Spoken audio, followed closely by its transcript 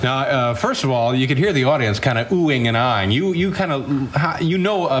Now, first of all, you could hear the audience kind of oohing and eyeing. You kind of, you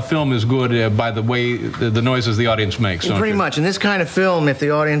know a film is good by the way, the noises the audience makes, don't Pretty you? much. In this kind of film, if the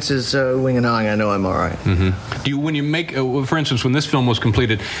audience is oohing and eyeing, I know I'm all right. Mm-hmm. Do you, when you make, for instance, when this film was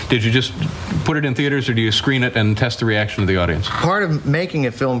completed, did you just put it in theaters or do you screen it and test the reaction of the audience? Part of making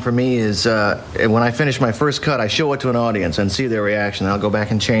a film for me is when I finish my first cut, I show it to an audience and see their reaction. I'll go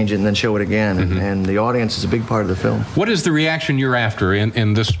back and change it and then show it again. And the audience is a big part of the film. What is the reaction you're after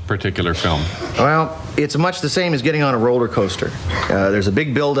in this particular film? Well, it's much the same as getting on a roller coaster. There's a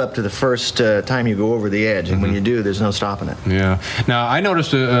big build-up to the first time you go over the edge, and when you do, there's no stopping it. Yeah. Now, I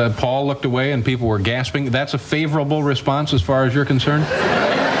noticed Paul looked away and people were gasping. That's a favorable response as far as you're concerned?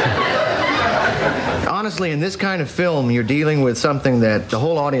 Honestly, in this kind of film, you're dealing with something that the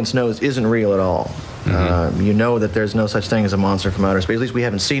whole audience knows isn't real at all. You know that there's no such thing as a monster from outer space. At least we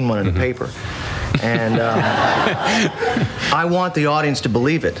haven't seen one in the paper. And I want the audience to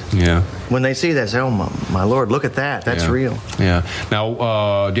believe it. Yeah. When they see that, say, oh, my Lord, look at that. That's real. Yeah.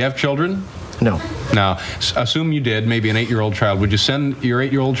 Now, do you have children? No. Now, assume you did, maybe an 8-year-old child. Would you send your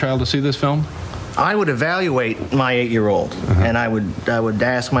 8-year-old child to see this film? I would evaluate my 8-year-old, and I would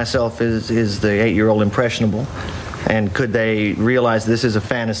ask myself, is the 8-year-old impressionable? And could they realize this is a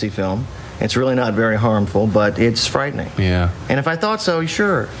fantasy film? It's really not very harmful, but it's frightening. Yeah. And if I thought so,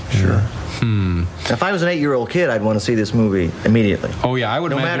 sure. If I was an 8-year-old kid, I'd want to see this movie immediately. Oh, yeah, I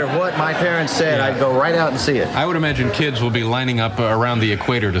would imagine. No matter what my parents said, I'd go right out and see it. I would imagine kids will be lining up around the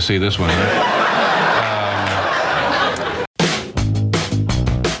equator to see this one, right?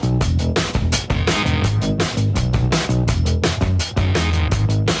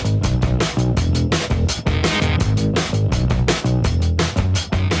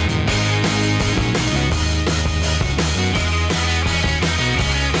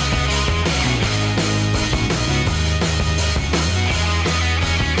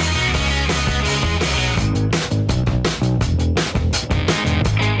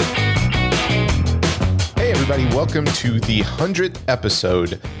 Welcome to the 100th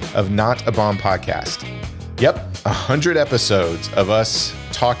episode of Not a Bomb Podcast. Yep, 100 episodes of us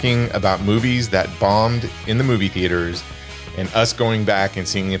talking about movies that bombed in the movie theaters and us going back and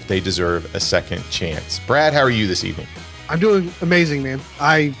seeing if they deserve a second chance. Brad, how are you this evening? I'm doing amazing, man.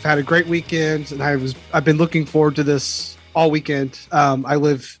 I've had a great weekend, and I've been looking forward to this all weekend. I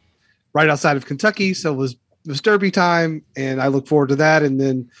live right outside of Kentucky, so it was Derby time, and I look forward to that. And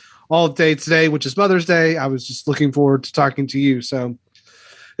then all day today, which is Mother's Day, I was just looking forward to talking to you. So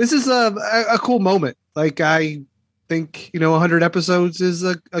this is a cool moment. Like, I think, 100 episodes is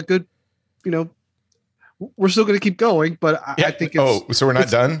a good, we're still going to keep going, but I think it's... so we're not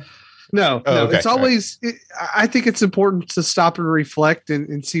done? No, okay. It's always, I think it's important to stop and reflect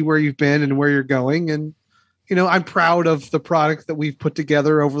and see where you've been and where you're going. And, I'm proud of the product that we've put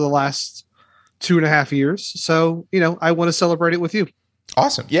together over the last 2.5 years. So, I want to celebrate it with you.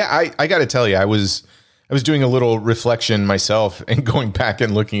 Awesome. Yeah, I got to tell you, I was doing a little reflection myself and going back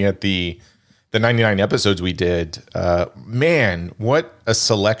and looking at the 99 episodes we did. Man, what a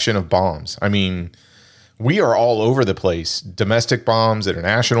selection of bombs. I mean, we are all over the place. Domestic bombs,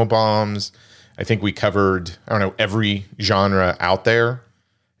 international bombs. I think we covered, every genre out there.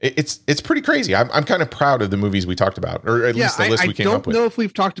 It's pretty crazy. I'm kind of proud of the movies we talked about, or at least the list we came up with. I don't know if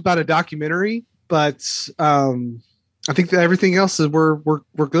we've talked about a documentary, but I think that everything else is we're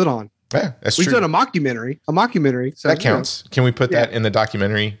good on. Yeah, that's We've true. done a mockumentary. So, that counts. Can we put that in the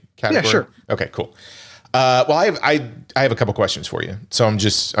documentary category? Yeah, sure. Okay, cool. Well, I have a couple questions for you. So I'm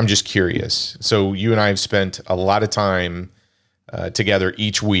just curious. So you and I have spent a lot of time together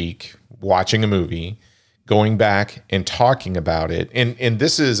each week watching a movie, going back and talking about it. And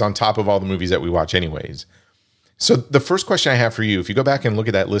this is on top of all the movies that we watch anyways. So the first question I have for you, if you go back and look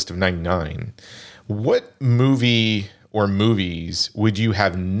at that list of 99, what movie or movies would you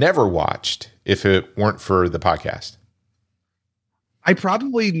have never watched if it weren't for the podcast? I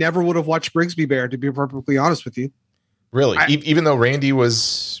probably never would have watched Brigsby Bear, to be perfectly honest with you. Really? Even though Randy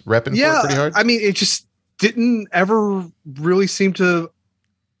was repping for it pretty hard? I mean, it just didn't ever really seem to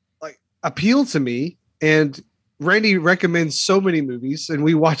appeal to me. And Randy recommends so many movies, and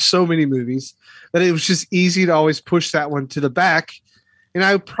we watch so many movies, that it was just easy to always push that one to the back. And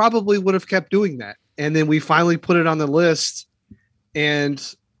I probably would have kept doing that. And then we finally put it on the list,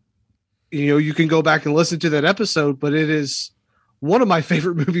 and, you can go back and listen to that episode, but it is one of my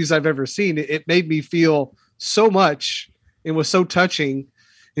favorite movies I've ever seen. It made me feel so much and was so touching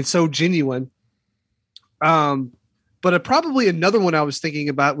and so genuine. But probably another one I was thinking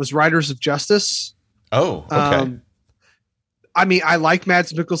about was Riders of Justice. Oh, okay. I mean, I like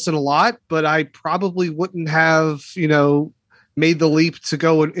Mads Mikkelsen a lot, but I probably wouldn't have, made the leap to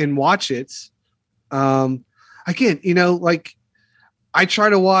go and watch it. Again, like I try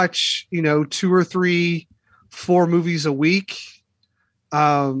to watch, 2 or 3, 4 movies a week.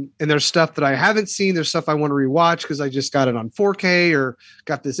 And there's stuff that I haven't seen. There's stuff I want to rewatch because I just got it on 4K or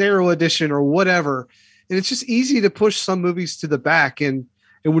got this Arrow edition or whatever. And it's just easy to push some movies to the back. And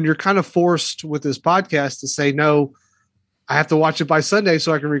when you're kind of forced with this podcast to say, no, I have to watch it by Sunday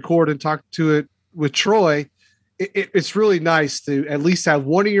so I can record and talk to it with Troy, it's really nice to at least have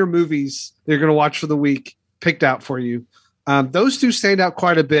one of your movies that you're going to watch for the week picked out for you. Those two stand out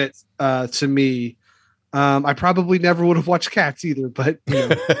quite a bit to me. I probably never would have watched Cats either, but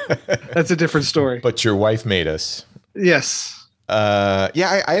that's a different story. But your wife made us. Yes. I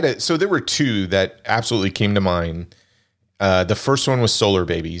had so there were 2 that absolutely came to mind. The first one was Solar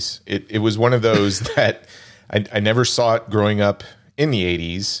Babies. It was one of those that I never saw it growing up in the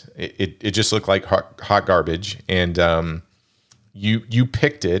 80s. It just looked like hot garbage. And you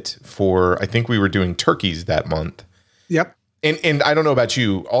picked it for, I think we were doing turkeys that month. Yep. And I don't know about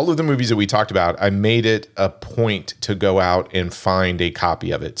you, all of the movies that we talked about, I made it a point to go out and find a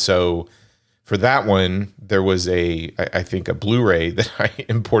copy of it. So for that one, there was I think a Blu-ray that I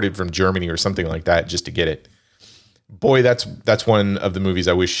imported from Germany or something like that just to get it. Boy, that's one of the movies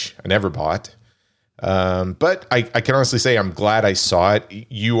I wish I never bought. But I can honestly say I'm glad I saw it.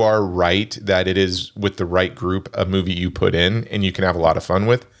 You are right that it is, with the right group, a movie you put in and you can have a lot of fun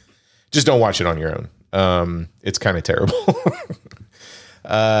with. Just don't watch it on your own. It's kind of terrible.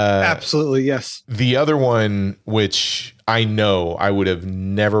 Absolutely, yes. The other one, which I know I would have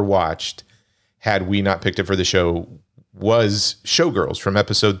never watched had we not picked it for the show, was Showgirls from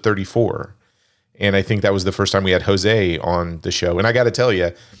episode 34. And I think that was the first time we had Jose on the show. And I got to tell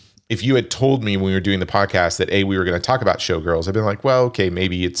you, if you had told me when we were doing the podcast that we were going to talk about Showgirls, I'd been like, well, okay,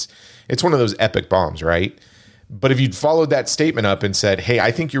 maybe it's one of those epic bombs, right? But if you'd followed that statement up and said, hey,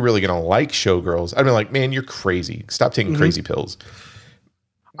 I think you're really going to like Showgirls, I'd be like, man, you're crazy. Stop taking crazy pills.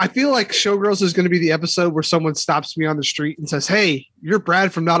 I feel like Showgirls is going to be the episode where someone stops me on the street and says, hey, you're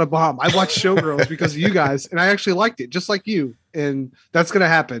Brad from Not a Bomb. I watched Showgirls because of you guys, and I actually liked it, just like you. And that's going to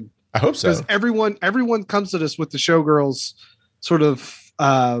happen. I hope so. Because everyone comes to us with the Showgirls sort of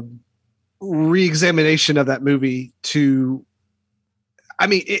re-examination of that movie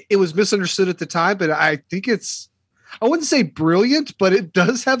it was misunderstood at the time, but I think I wouldn't say brilliant, but it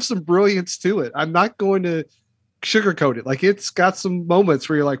does have some brilliance to it. I'm not going to sugarcoat it. Like, it's got some moments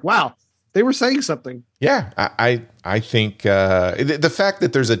where you're like, wow, they were saying something. Yeah. I think the fact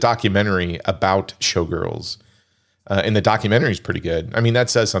that there's a documentary about Showgirls and the documentary is pretty good. I mean, that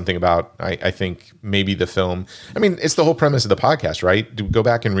says something about, I think, maybe the film. I mean, it's the whole premise of the podcast, right? Go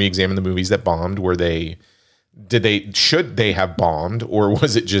back and re-examine the movies that bombed. Should they have bombed, or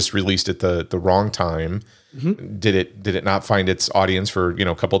was it just released at the wrong time? Mm-hmm. Did it not find its audience for,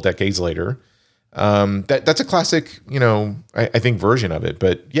 a couple decades later? That's a classic, I think, version of it,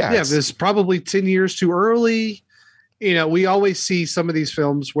 but yeah, there's probably 10 years too early. We always see some of these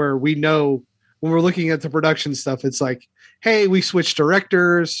films where we know when we're looking at the production stuff, it's like, hey, we switched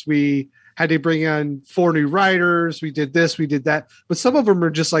directors. We had to bring on 4 new writers. We did this, we did that. But some of them are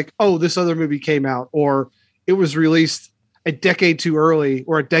just like, oh, this other movie came out, or it was released a decade too early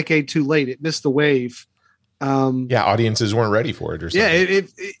or a decade too late. It missed the wave. Audiences weren't ready for it or something. Yeah,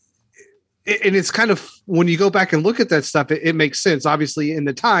 and it's kind of, when you go back and look at that stuff, it makes sense. Obviously, in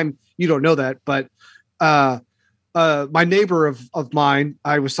the time, you don't know that. But my neighbor of mine,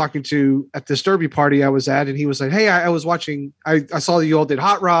 I was talking to at this derby party I was at, and he was like, hey, I was watching, I saw that you all did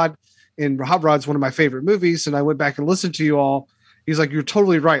Hot Rod, and Hot Rod's one of my favorite movies, and I went back and listened to you all. He's like, you're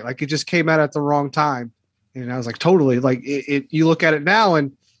totally right. Like, it just came out at the wrong time. And I was like, totally. Like, you look at it now,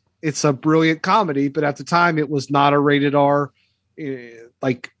 and it's a brilliant comedy, but at the time it was not a rated R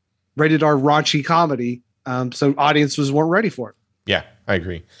raunchy comedy. So audiences weren't ready for it. Yeah, I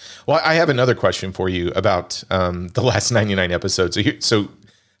agree. Well, I have another question for you about the last 99 episodes. So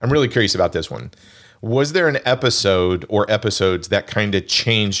I'm really curious about this one. Was there an episode or episodes that kind of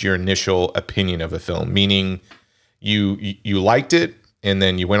changed your initial opinion of a film? Meaning you liked it, and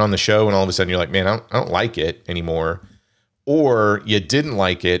then you went on the show, and all of a sudden you're like, man, I don't like it anymore. Or you didn't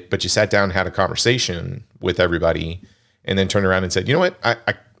like it, but you sat down and had a conversation with everybody, and then turned around and said, you know what?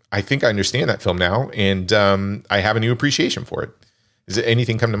 I think I understand that film now, and I have a new appreciation for it. Does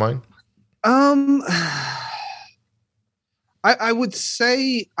anything come to mind? I would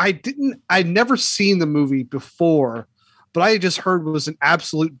say I'd never seen the movie before, but I just heard it was an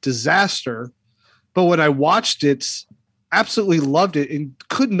absolute disaster. But when I watched it, absolutely loved it and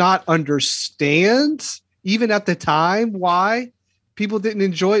could not understand, even at the time, why people didn't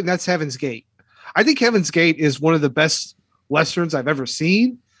enjoy it. And that's Heaven's Gate. I think Heaven's Gate is one of the best westerns I've ever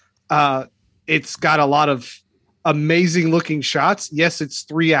seen. It's got a lot of amazing looking shots. Yes, it's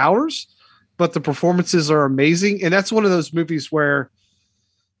 3 hours, but the performances are amazing. And that's one of those movies where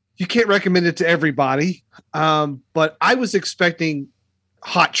you can't recommend it to everybody. But I was expecting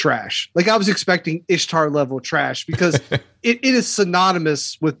hot trash. Like I was expecting Ishtar level trash because it is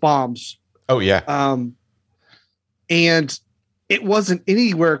synonymous with bombs. Oh yeah. And it wasn't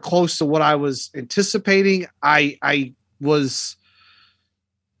anywhere close to what I was anticipating. I was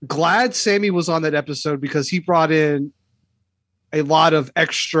glad Sammy was on that episode because he brought in a lot of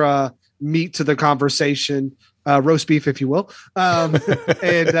extra meat to the conversation, roast beef, if you will. And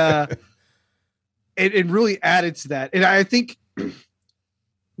it really added to that. And I think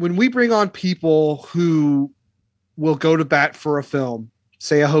when we bring on people who will go to bat for a film,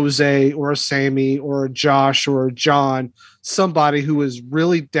 say a Jose or a Sammy or a Josh or a John, somebody who is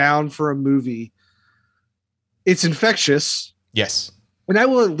really down for a movie, it's infectious. Yes. And I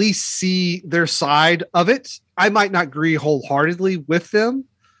will at least see their side of it. I might not agree wholeheartedly with them,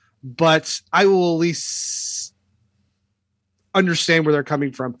 but I will at least understand where they're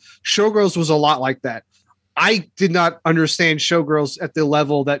coming from. Showgirls was a lot like that. I did not understand Showgirls at the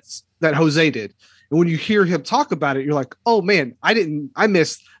level that Jose did. And when you hear him talk about it, you're like, oh man, I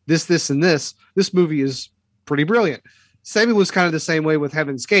missed this, and this. This movie is pretty brilliant. Sammy was kind of the same way with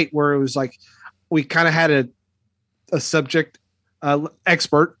Heaven's Gate, where it was like, we kind of had a subject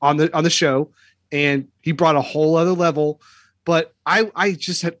expert on the show, and he brought a whole other level. But I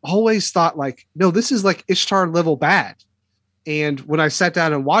just had always thought like, no, this is like Ishtar level bad. And when I sat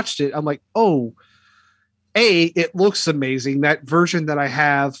down and watched it, I'm like, oh, it looks amazing. That version that I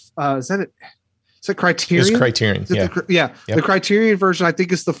have, is that it? Is it Criterion? It's Criterion. Yeah. Yep. The Criterion version, I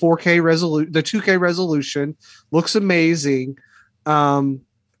think, is the 4K resolution. The 2K resolution looks amazing. That's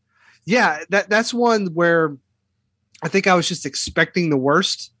one where I think I was just expecting the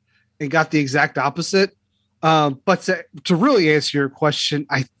worst and got the exact opposite. But to really answer your question,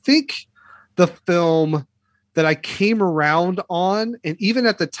 I think the film that I came around on, and even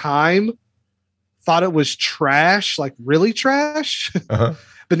at the time thought it was trash, like really trash. Uh-huh.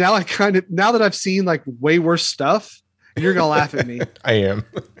 But now now that I've seen like way worse stuff, and you're going to laugh at me. I am.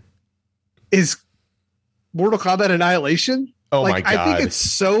 Is Mortal Kombat Annihilation. Oh my God. I think it's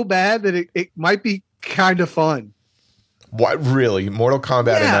so bad that it might be kind of fun. What, really? Mortal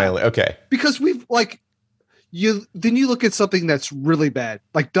Kombat Annihilation. Okay. Because we've you look at something that's really bad,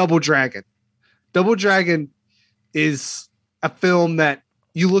 like Double Dragon. Double Dragon is a film that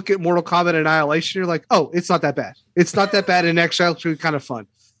you look at Mortal Kombat Annihilation, you're like, oh, it's not that bad. It's not that bad, and actually kind of fun.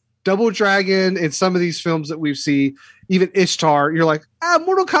 Double Dragon and some of these films that we've seen, even Ishtar, you're like,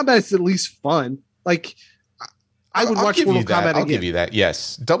 Mortal Kombat is at least fun. Like, I would watch Mortal Kombat again. I'll give you that,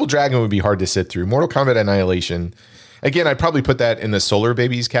 yes. Double Dragon would be hard to sit through. Mortal Kombat Annihilation, again, I'd probably put that in the Solar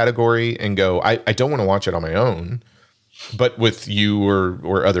Babies category and go, I don't want to watch it on my own, but with you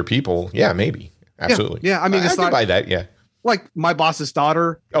or other people, yeah, maybe. Absolutely. Yeah, I mean, I can buy that, yeah. Like My Boss's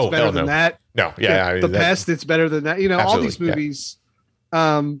Daughter is better than that. No, yeah. The Pest, it's better than that. You know, all these movies.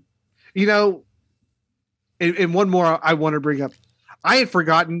 Yeah. You know, and one more I want to bring up. I had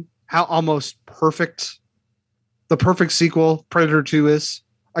forgotten how almost perfect the perfect sequel Predator 2 is.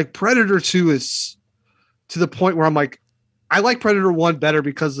 Like Predator 2 is to the point where I'm like, I like Predator 1 better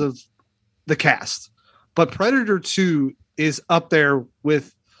because of the cast. But Predator 2 is up there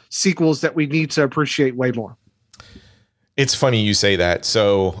with sequels that we need to appreciate way more. It's funny you say that.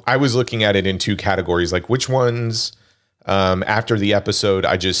 So I was looking at it in two categories, like which ones after the episode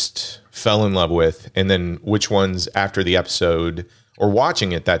I just fell in love with, and then which ones after the episode or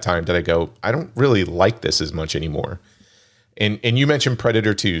watching it that time did I go, I don't really like this as much anymore. And you mentioned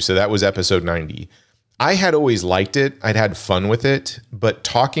Predator 2, so that was episode 90. I had always liked it. I'd had fun with it, but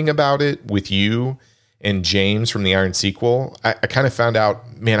talking about it with you and James from the Iron Sequel, I kind of found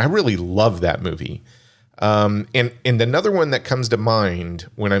out, man, I really love that movie. And another one that comes to mind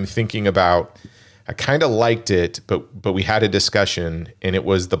when I'm thinking about, I kind of liked it, but we had a discussion, and it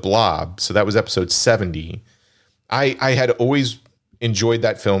was The Blob. So that was episode 70. I had always enjoyed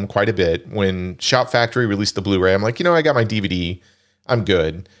that film quite a bit. When Shout Factory released the Blu-ray, I'm like, I got my DVD, I'm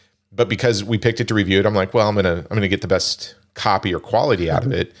good. But because we picked it to review it, I'm like, well, I'm gonna get the best copy or quality out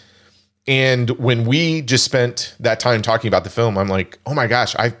of it. And when we just spent that time talking about the film, I'm like, oh my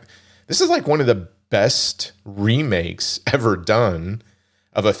gosh, this is like one of the best remakes ever done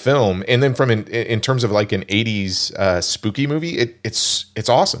of a film. And then from in terms of like an 80s spooky movie, it's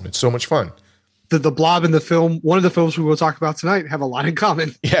awesome. It's so much fun. The Blob and the film, one of the films we will talk about tonight, have a lot in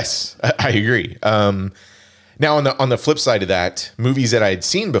common. Yes, I agree. Now, on the flip side of that, movies that I had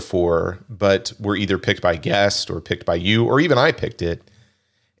seen before, but were either picked by guest or picked by you, or even I picked it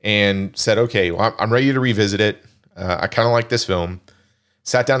and said, okay, well, I'm ready to revisit it. I kind of like this film.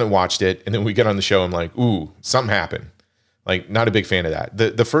 Sat down and watched it, and then we get on the show. I'm like, ooh, something happened. Like, not a big fan of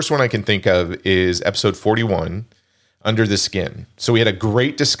that. The first one I can think of is episode 41, Under the Skin. So we had a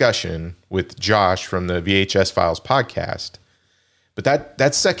great discussion with Josh from the VHS Files podcast, but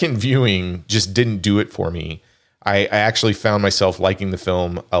that second viewing just didn't do it for me. I actually found myself liking the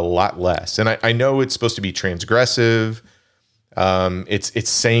film a lot less. And I know it's supposed to be transgressive. It's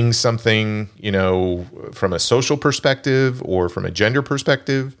saying something, from a social perspective or from a gender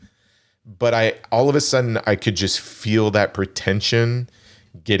perspective, but all of a sudden I could just feel that pretension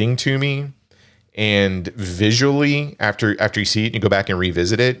getting to me. And visually, after you see it and you go back and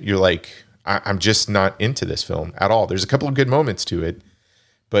revisit it, you're like, I'm just not into this film at all. There's a couple of good moments to it,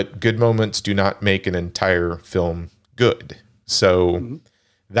 but good moments do not make an entire film good. So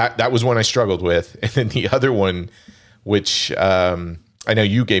that was one I struggled with. And then the other one, which I know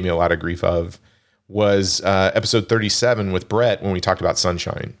you gave me a lot of grief of, was episode 37 with Brett when we talked about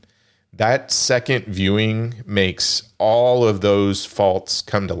Sunshine. That second viewing makes all of those faults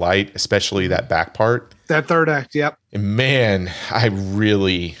come to light, especially that back part. That third act, yep. And man, I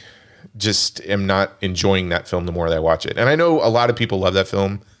really just am not enjoying that film the more that I watch it. And I know a lot of people love that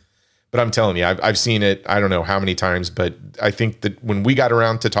film, but I'm telling you, I've seen it, I don't know how many times, but I think that when we got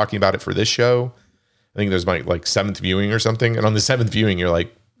around to talking about it for this show, I think there's my seventh viewing or something. And on the seventh viewing, you're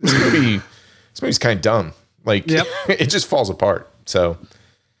like, this movie's kind of dumb. Like, yep. It just falls apart. So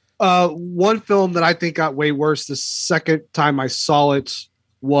one film that I think got way worse the second time I saw it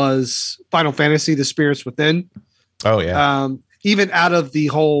was Final Fantasy: The Spirits Within. Oh yeah. Even out of the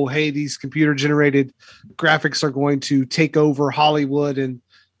whole, hey, these computer generated graphics are going to take over Hollywood and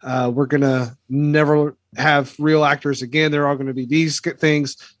we're going to never have real actors again. They're all going to be these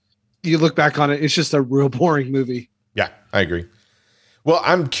things. You look back on it, it's just a real boring movie. Yeah, I agree. Well,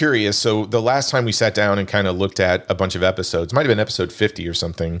 I'm curious. So the last time we sat down and kind of looked at a bunch of episodes, might have been episode 50 or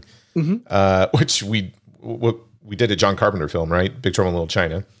something, which we did a John Carpenter film, right? Big Trouble in Little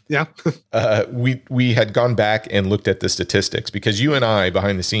China. Yeah. We had gone back and looked at the statistics because you and I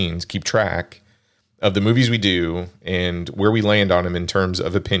behind the scenes keep track of the movies we do and where we land on them in terms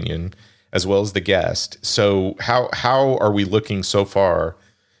of opinion, as well as the guest. So how are we looking so far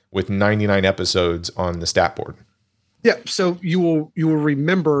with 99 episodes on the stat board? Yeah. So you will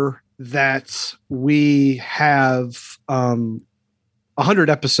remember that we have 100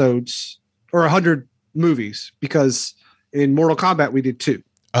 episodes or 100 movies because in Mortal Kombat we did 2.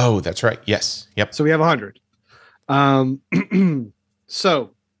 Oh, that's right. Yes. Yep. So we have 100.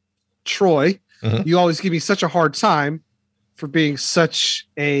 So Troy, you always give me such a hard time for being such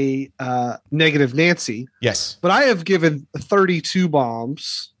a negative Nancy. Yes. But I have given 32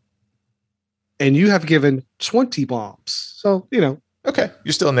 bombs. And you have given 20 bombs. So, Okay.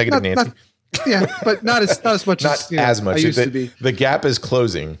 You're still a negative Nancy. But not as much as much. I used to be. The gap is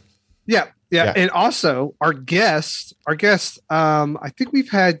closing. Yeah. And also our guest, I think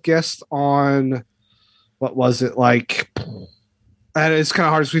we've had guests on, what was it like? And it's kind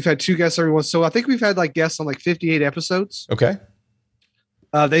of hard. We've had 2 guests every once. So I think we've had guests on 58 episodes. Okay.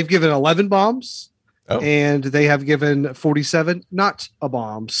 They've given 11 bombs. Oh. And they have given 47 not a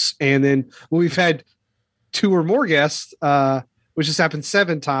bombs. And then when we've had 2 or more guests, which has happened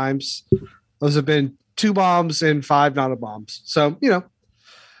 7 times, those have been 2 bombs and 5 not a bombs. So,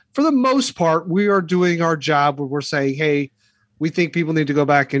 for the most part, we are doing our job where we're saying, hey, we think people need to go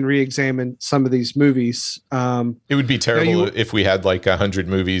back and re-examine some of these movies. It would be terrible if we had 100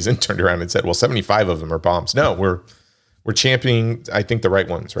 movies and turned around and said, well, 75 of them are bombs. No, we're championing, I think, the right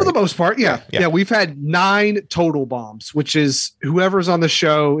ones, right? For the most part, yeah. We've had 9 total bombs, which is whoever's on the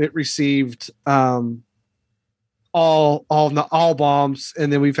show, it received all bombs,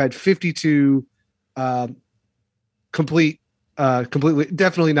 and then we've had 52 completely,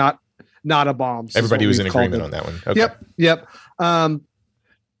 definitely not a bomb. Everybody was in agreement on that one. Okay. Yep.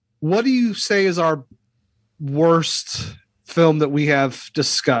 What do you say is our worst film that we have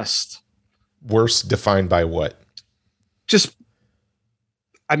discussed? Worst defined by what?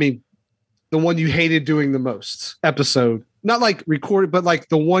 The one you hated doing the most episode, not recorded, but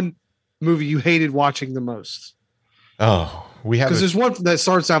the one movie you hated watching the most. Oh, we have, because there's one that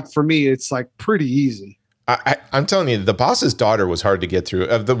starts out for me. It's pretty easy. I'm telling you, The Boss's Daughter was hard to get through.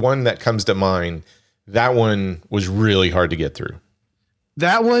 Of the one that comes to mind, that one was really hard to get through.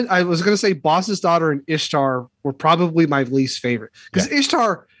 That one, I was going to say Boss's Daughter and Ishtar were probably my least favorite because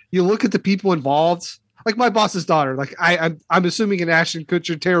Ishtar, you look at the people involved. Like My Boss's Daughter, I'm assuming an Ashton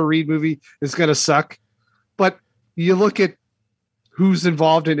Kutcher, Tara Reid movie is going to suck. but you look at who's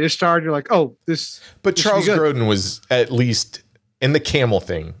involved in Ishtar, and you're like, oh, this. But this Charles should be good. Grodin was at least in the camel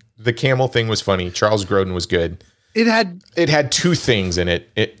thing. The camel thing was funny. Charles Grodin was good. It had two things in it.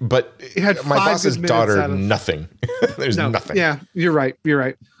 But It had my 5 boss's good minutes out daughter, of- nothing. There's no, nothing. Yeah, you're right.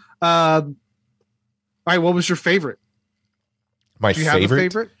 All right, what was your favorite? My Do you have a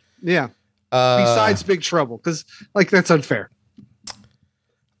favorite? Yeah. Besides Big Trouble, because like that's unfair.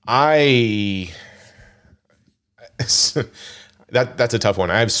 That's a tough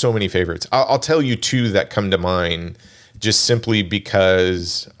one. I have so many favorites. I'll tell you two that come to mind, just simply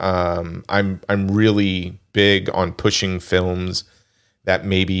because I'm really big on pushing films that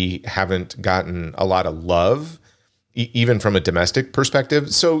maybe haven't gotten a lot of love, even from a domestic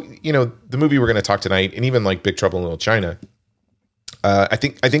perspective. So the movie we're going to talk tonight, and even like Big Trouble in Little China, I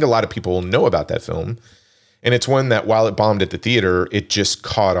think a lot of people know about that film, and it's one that while it bombed at the theater, it just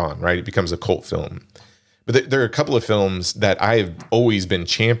caught on. Right, it becomes a cult film. But there are a couple of films that I have always been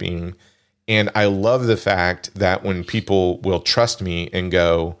championing, and I love the fact that when people will trust me and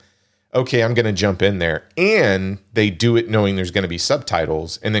go, okay, I'm going to jump in there, and they do it knowing there's going to be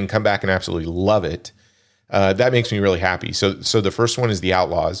subtitles, and then come back and absolutely love it. That makes me really happy. So the first one is The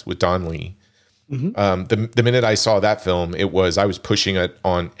Outlaws with Don Lee. Mm-hmm. The minute I saw that film, I was pushing it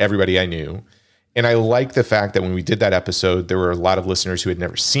on everybody I knew. And I like the fact that when we did that episode, there were a lot of listeners who had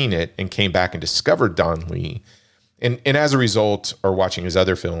never seen it and came back and discovered Don Lee. And as a result, are watching his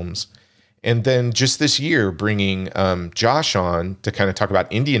other films. And then just this year, bringing Josh on to kind of talk about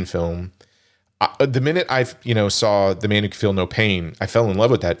Indian film. The minute I saw The Man Who Could Feel No Pain, I fell in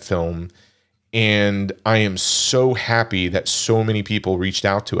love with that film. And I am so happy that so many people reached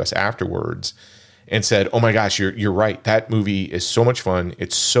out to us afterwards and said, oh my gosh, you're right. That movie is so much fun.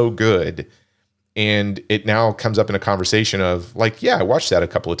 It's so good. And it now comes up in a conversation of like, yeah, I watched that a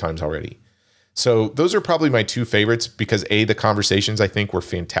couple of times already. So those are probably my two favorites because the conversations I think were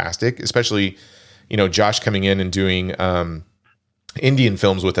fantastic, especially, Josh coming in and doing Indian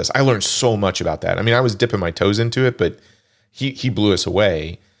films with us. I learned so much about that. I mean, I was dipping my toes into it, but he blew us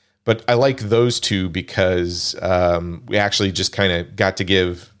away. But I like those two because we actually just kind of got to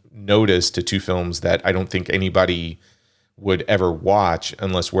give notice to two films that I don't think anybody would ever watch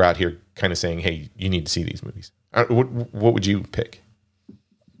unless we're out here kind of saying, hey, you need to see these movies. What would you pick?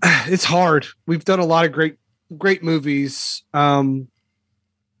 It's hard. We've done a lot of great movies. God,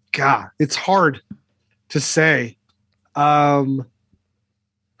 it's hard to say. I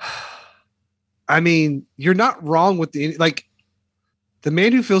mean, you're not wrong with The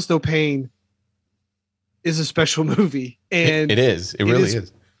Man Who Feels No Pain is a special movie. And it is. It really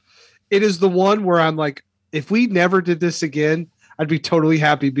is. It is the one where I'm like, if we never did this again, I'd be totally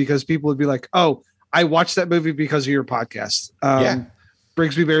happy because people would be like, oh, I watched that movie because of your podcast.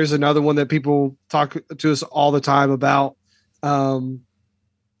 Brigsby Bear is another one that people talk to us all the time about. Love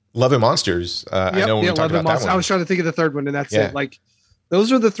and Monsters. I know we talked about that one. I was trying to think of the third one, and that's it. Like,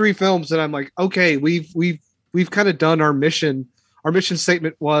 those are the three films that I'm like, okay, we've kind of done our mission. Our mission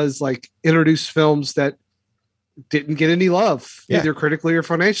statement was like introduce films that didn't get any love, either critically or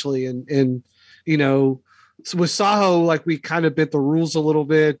financially, and so with Saho, like we kind of bent the rules a little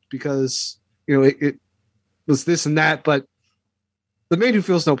bit because it was this and that, but The Man Who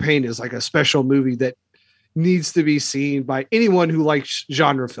Feels No Pain is like a special movie that needs to be seen by anyone who likes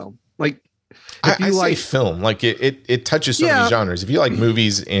genre film. Like, if you like film, like it touches so many genres. If you like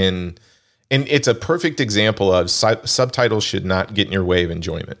movies and it's a perfect example of subtitles should not get in your way of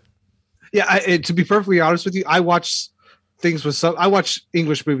enjoyment. Yeah, to be perfectly honest with you, I watch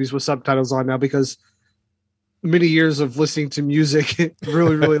English movies with subtitles on now because many years of listening to music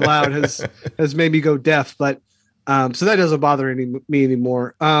really, really loud has made me go deaf. But so that doesn't bother me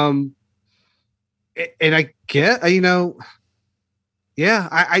anymore. And I get, I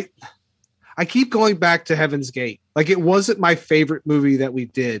keep going back to Heaven's Gate. Like, it wasn't my favorite movie that we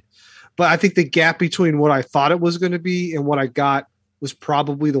did, but I think the gap between what I thought it was going to be and what I got was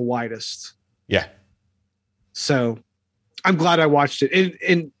probably the widest. Yeah. So I'm glad I watched it.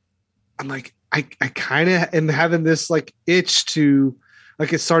 And I'm like, I kind of am having this like itch to,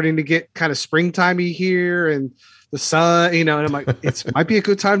 like, it's starting to get kind of springtimey here and the sun, and I'm like, it might be a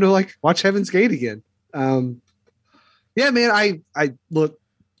good time to like watch Heaven's Gate again. Yeah, man, I look,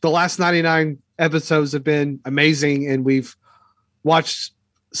 the last 99 episodes have been amazing, and we've watched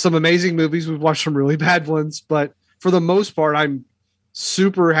some amazing movies. We've watched some really bad ones, but for the most part, I'm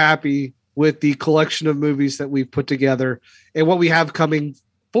super happy with the collection of movies that we've put together and what we have going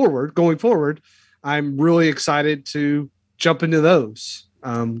forward. I'm really excited to jump into those.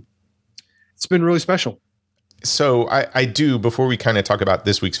 It's been really special. So I do, before we kind of talk about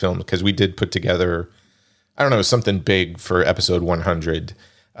this week's film, because we did put together, I don't know, something big for episode 100.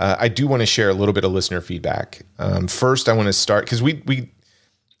 I do want to share a little bit of listener feedback. First, I want to start because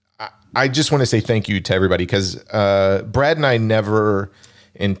I just want to say thank you to everybody because Brad and I never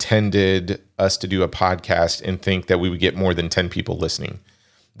intended us to do a podcast and think that we would get more than 10 people listening.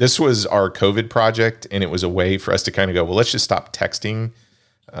 This was our COVID project, and it was a way for us to kind of go, well, let's just stop texting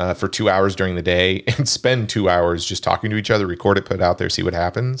for 2 hours during the day and spend 2 hours just talking to each other, record it, put it out there, see what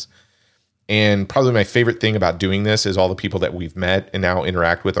happens. And probably my favorite thing about doing this is all the people that we've met and now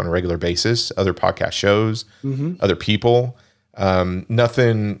interact with on a regular basis, other podcast shows, other people.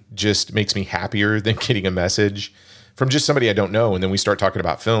 Nothing just makes me happier than getting a message from just somebody I don't know. And then we start talking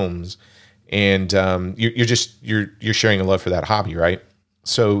about films, and you're sharing a love for that hobby, right?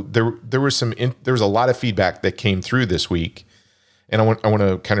 So there was a lot of feedback that came through this week, and I want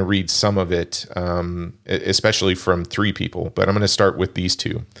to kind of read some of it, especially from 3 people. But I'm going to start with these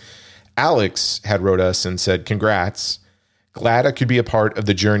 2. Alex had wrote us and said, "Congrats! Glad I could be a part of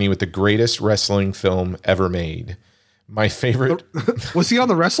the journey with the greatest wrestling film ever made. My favorite." Was he on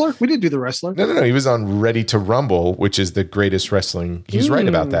The Wrestler? We didn't do The Wrestler. No. He was on Ready to Rumble, which is the greatest wrestling. He's right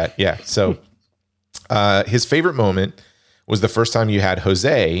about that. Yeah. So his favorite moment was the first time you had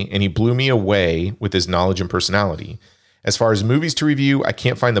Jose, and he blew me away with his knowledge and personality. As far as movies to review, I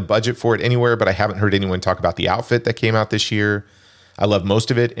can't find the budget for it anywhere, but I haven't heard anyone talk about the outfit that came out this year. I love most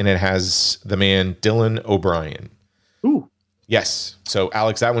of it, and it has the man Dylan O'Brien. Ooh. Yes. So,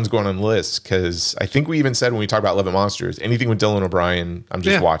 Alex, that one's going on the list because I think we even said when we talk about Love and Monsters, anything with Dylan O'Brien, I'm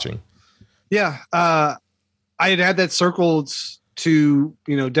just watching. Yeah. I had that circled to,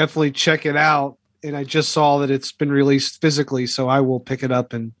 definitely check it out. And I just saw that it's been released physically. So I will pick it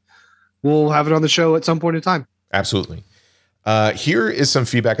up and we'll have it on the show at some point in time. Absolutely. Here is some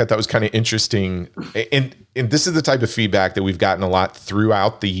feedback I thought was kind of interesting. And this is the type of feedback that we've gotten a lot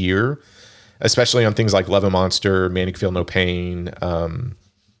throughout the year, especially on things like Love and Monster, Manic Feel No Pain,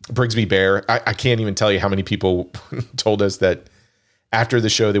 Brigsby Bear. I can't even tell you how many people told us that after the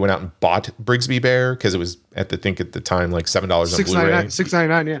show, they went out and bought Brigsby Bear because it was at the time like $7 on Blu-ray.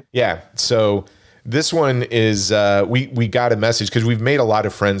 $6.99, yeah. Yeah. So this one is we got a message because we've made a lot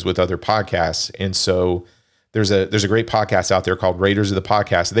of friends with other podcasts, and so there's a great podcast out there called Raiders of the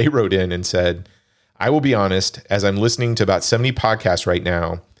Podcast. They wrote in and said, "I will be honest, as I'm listening to about 70 podcasts right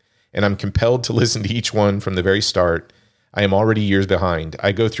now, and I'm compelled to listen to each one from the very start, I am already years behind.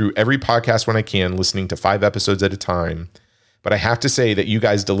 I go through every podcast when I can, listening to 5 episodes at a time, but I have to say that you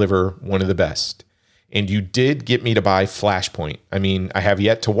guys deliver one of the best. And you did get me to buy Flashpoint. I mean, I have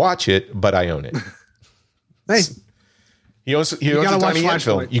yet to watch it, but I own it." Hey. He owns a Donnie Yen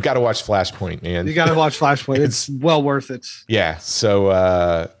film. You got to watch Flashpoint, man. You got to watch Flashpoint. It's well worth it. Yeah. So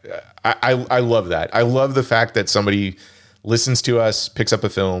I love that. I love the fact that somebody listens to us, picks up a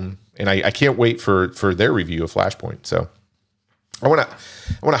film, and I can't wait for their review of Flashpoint. So I want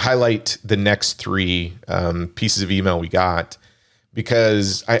to highlight the next 3 pieces of email we got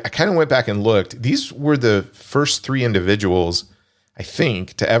because I kind of went back and looked. These were the first 3 individuals, I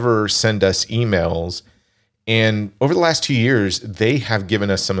think, to ever send us emails. And over the last 2 years, they have given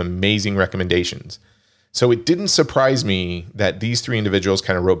us some amazing recommendations. So it didn't surprise me that these 3 individuals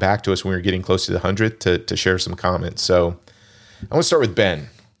kind of wrote back to us when we were getting close to the 100th to share some comments. So I want to start with Ben.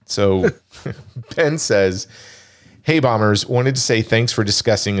 So Ben says, "Hey, Bombers, wanted to say thanks for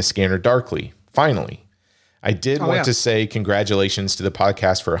discussing A Scanner Darkly. Finally. I did want to say congratulations to the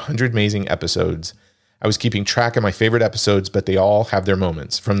podcast for 100 amazing episodes. I was keeping track of my favorite episodes, but they all have their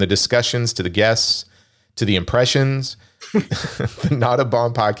moments. From the discussions to the guests to the impressions, the Not a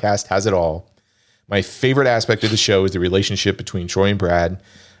Bomb podcast has it all. My favorite aspect of the show is the relationship between Troy and Brad.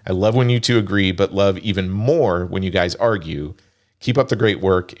 I love when you 2 agree, but love even more when you guys argue. Keep up the great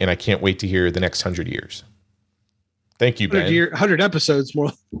work, and I can't wait to hear the next 100 years." Thank you, Ben. 100 episodes,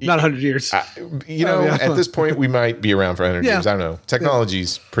 more, not 100 years. At this point, we might be around for 100 years. I don't know.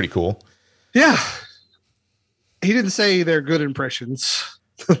 Technology's pretty cool. Yeah. He didn't say they're good impressions.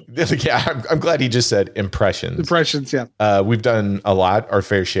 Yeah, I'm glad he just said impressions. Impressions, yeah. We've done a lot, our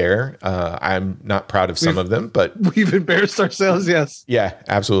fair share. I'm not proud of some of them, but we've embarrassed ourselves, yes. Yeah,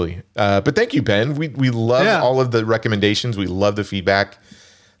 absolutely. But thank you, Ben. We love all of the recommendations. We love the feedback.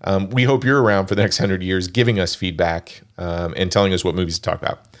 We hope you're around for the next 100 years, giving us feedback and telling us what movies to talk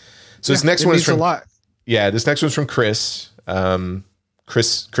about. So this next one is from a lot. Yeah, this next one's from Chris.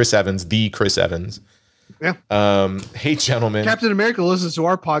 Chris Evans, the Chris Evans. Yeah. Hey, gentlemen. Captain America listens to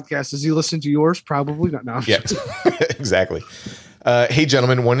our podcast. Does he listen to yours? Probably not. No. Yeah, exactly. Hey,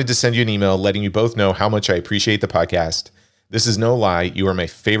 gentlemen, wanted to send you an email letting you both know how much I appreciate the podcast. This is no lie. You are my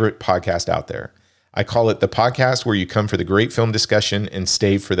favorite podcast out there. I call it the podcast where you come for the great film discussion and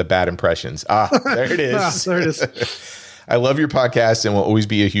stay for the bad impressions. There it is. There it is. I love your podcast and will always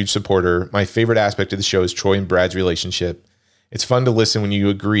be a huge supporter. My favorite aspect of the show is Troy and Brad's relationship. It's fun to listen when you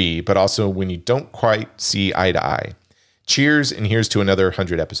agree, but also when you don't quite see eye to eye. Cheers, and here's to another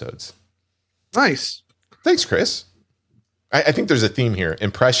 100 episodes. Nice. Thanks, Chris. I think there's a theme here.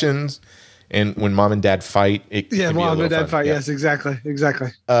 Impressions, and when mom and dad fight. Mom and dad fight. Yeah. Yes, exactly.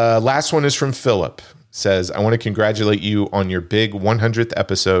 Last one is from Philip. Says, I want to congratulate you on your big 100th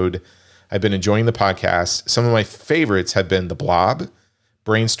episode. I've been enjoying the podcast. Some of my favorites have been The Blob,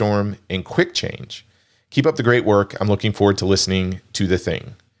 Brainstorm, and Quick Change. Keep up the great work. I'm looking forward to listening to The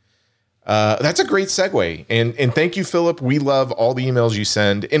Thing. That's a great segue. And thank you, Philip. We love all the emails you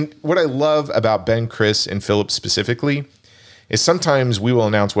send. And what I love about Ben, Chris, and Philip specifically is sometimes we will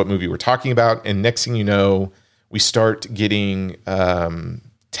announce what movie we're talking about. And next thing you know, we start getting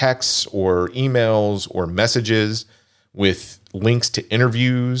texts or emails or messages with links to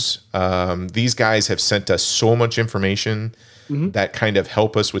interviews. These guys have sent us so much information that kind of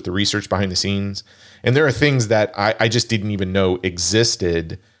help us with the research behind the scenes. And there are things that I just didn't even know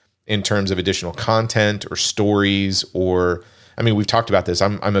existed in terms of additional content or stories, or, I mean, we've talked about this.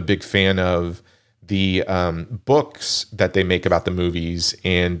 I'm a big fan of the books that they make about the movies.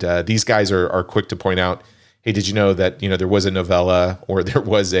 And these guys are quick to point out, hey, did you know that, there was a novella or there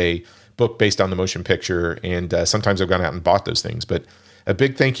was a book based on the motion picture? And sometimes I've gone out and bought those things. But a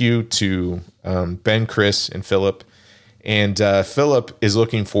big thank you to Ben, Chris, and Philip. And Philip is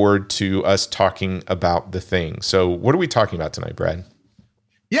looking forward to us talking about The Thing. So what are we talking about tonight, Brad?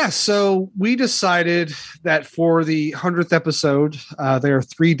 Yeah, so we decided that for the 100th episode, there are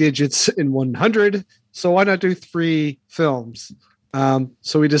 3 digits in 100. So why not do 3 films?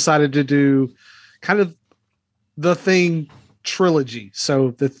 So we decided to do kind of The Thing trilogy.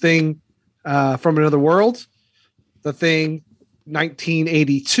 So The Thing from Another World, The Thing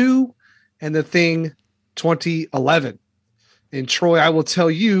 1982, and The Thing 2011. And Troy, I will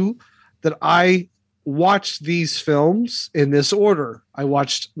tell you that I watched these films in this order. I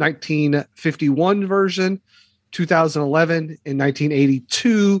watched 1951 version, 2011, and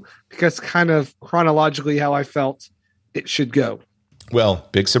 1982, because kind of chronologically how I felt it should go. Well,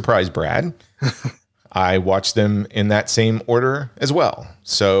 big surprise, Brad. I watched them in that same order as well.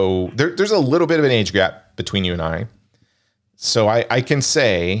 So there's a little bit of an age gap between you and I. So I can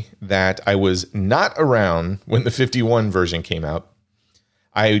say that I was not around when the 51 version came out.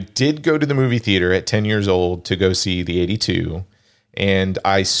 I did go to the movie theater at 10 years old to go see the 82. And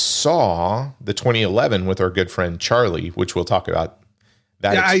I saw the 2011 with our good friend Charlie, which we'll talk about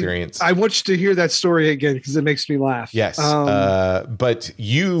that experience. I want you to hear that story again because it makes me laugh. Yes. But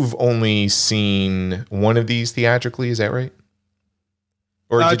you've only seen one of these theatrically, is that right?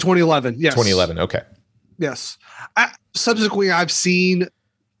 Or 2011, yes. 2011, okay. Yes. Subsequently, I've seen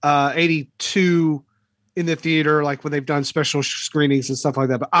 82 in the theater, like when they've done special screenings and stuff like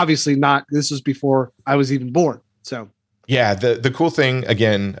that. But obviously not. This was before I was even born. So yeah, the cool thing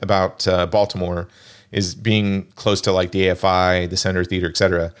again about Baltimore is being close to like the AFI, the Center Theater,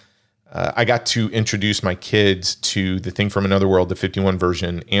 etc. I got to introduce my kids to The Thing from Another World, the 51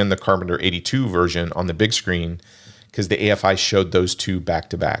 version, and the Carpenter 82 version on the big screen because the AFI showed those two back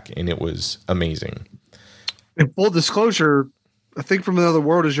to back, and it was amazing. In full disclosure, I think From Another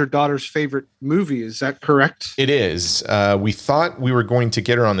World is your daughter's favorite movie. Is that correct? It is. We thought we were going to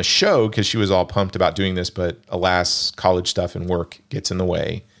get her on the show because she was all pumped about doing this, but alas, college stuff and work gets in the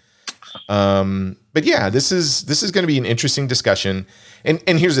way. But yeah, this is going to be an interesting discussion. And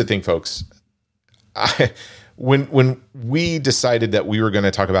here's the thing, folks. When we decided that we were going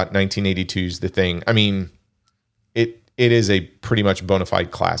to talk about 1982's The Thing, I mean, it is a pretty much bona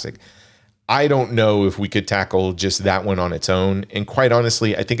fide classic. I don't know if we could tackle just that one on its own. And quite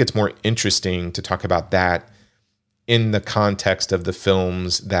honestly, I think it's more interesting to talk about that in the context of the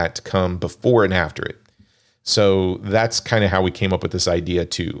films that come before and after it. So that's kind of how we came up with this idea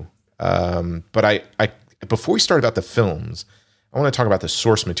too. But I before we start about the films, I want to talk about the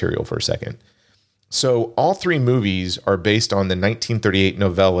source material for a second. So all 3 movies are based on the 1938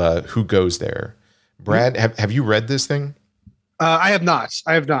 novella Who Goes There? Brad, have you read this thing? I have not.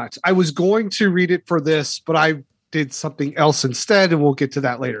 I was going to read it for this, but I did something else instead, and we'll get to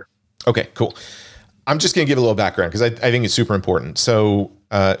that later. Okay, cool. I'm just going to give a little background because I think it's super important. So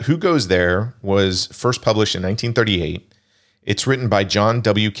Who Goes There was first published in 1938. It's written by John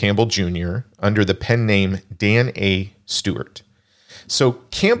W. Campbell Jr. under the pen name Dan A. Stewart. So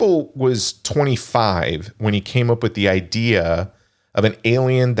Campbell was 25 when he came up with the idea of an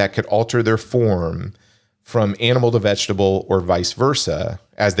alien that could alter their form from animal to vegetable or vice versa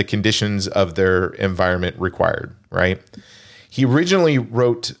as the conditions of their environment required, right? He originally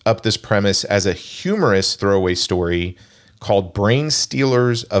wrote up this premise as a humorous throwaway story called Brain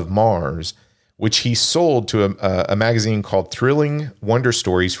Stealers of Mars, which he sold to a magazine called Thrilling Wonder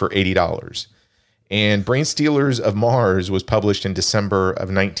Stories for $80. And Brain Stealers of Mars was published in December of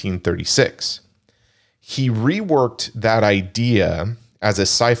 1936. He reworked that idea as a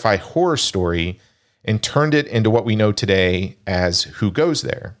sci-fi horror story and turned it into what we know today as Who Goes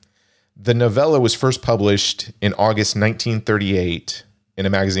There? The novella was first published in August 1938 in a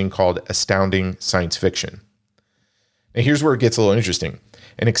magazine called Astounding Science Fiction. Now here's where it gets a little interesting.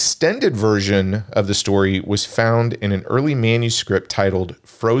 An extended version of the story was found in an early manuscript titled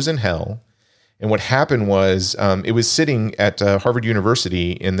Frozen Hell. And what happened was it was sitting at Harvard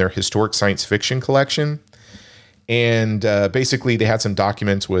University in their historic science fiction collection. And basically they had some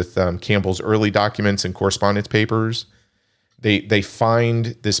documents with Campbell's early documents and correspondence papers. They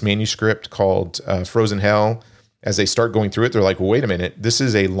find this manuscript called Frozen Hell. As they start going through it, they're like, well, wait a minute, this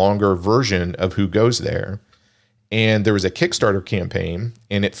is a longer version of Who Goes There. And there was a Kickstarter campaign,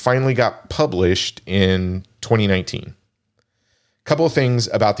 and it finally got published in 2019. A couple of things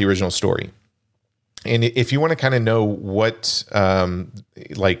about the original story. And if you want to kind of know what,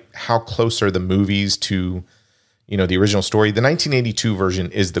 like how close are the movies to, the original story, the 1982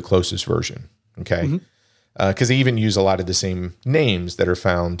 version is the closest version. Okay. Because they even use a lot of the same names that are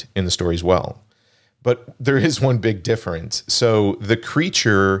found in the story as well. But there is one big difference. So the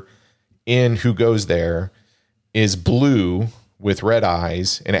creature in Who Goes There is blue with red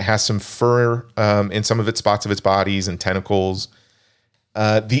eyes, and it has some fur in some of its spots of its bodies and tentacles.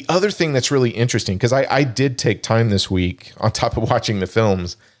 The other thing that's really interesting, because I did take time this week on top of watching the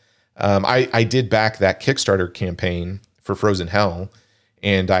films, I did back that Kickstarter campaign for Frozen Hell,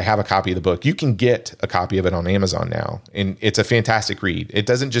 and I have a copy of the book. You can get a copy of it on Amazon now, and it's a fantastic read. It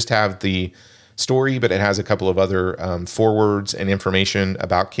doesn't just have the story, but it has a couple of other forewords and information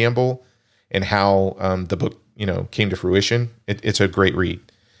about Campbell and how the book came to fruition. It's a great read.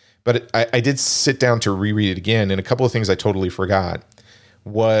 But I did sit down to reread it again, and a couple of things I totally forgot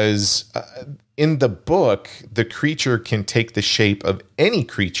was in the book, the creature can take the shape of any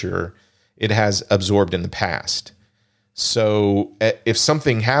creature it has absorbed in the past. So if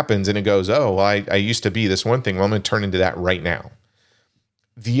something happens and it goes, oh, well, I used to be this one thing, well, I'm going to turn into that right now.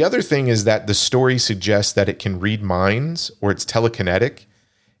 The other thing is that the story suggests that it can read minds or it's telekinetic.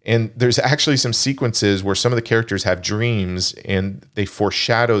 And there's actually some sequences where some of the characters have dreams and they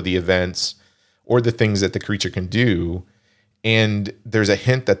foreshadow the events or the things that the creature can do. And there's a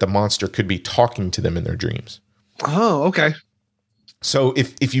hint that the monster could be talking to them in their dreams. Oh, okay. So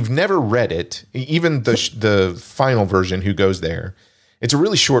if you've never read it, even the final version, Who Goes There, it's a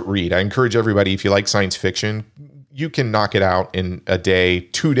really short read. I encourage everybody, if you like science fiction, you can knock it out in a day,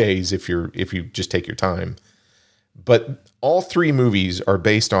 2 days if you just take your time. But all three movies are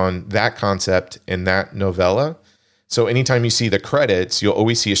based on that concept in that novella. So anytime you see the credits, you'll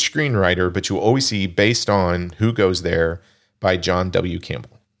always see a screenwriter, but you'll always see based on Who Goes There by John W.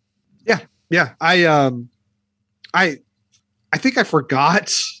 Campbell. Yeah. I think I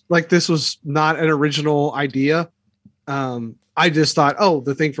forgot, like, this was not an original idea. I just thought, oh,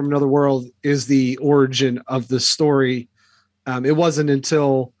 the thing from another world is the origin of the story. It wasn't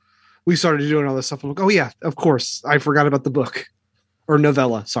until we started doing all this stuff. I'm like, oh yeah, of course. I forgot about the book or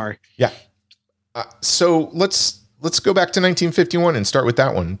novella. Sorry. Yeah. So let's go back to 1951 and start with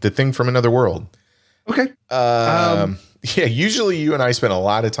that one. The Thing from Another World. Okay. Yeah. Usually you and I spend a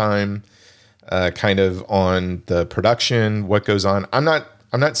lot of time kind of on the production, what goes on. I'm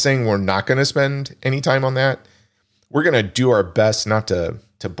not saying we're not going to spend any time on that. We're going to do our best not to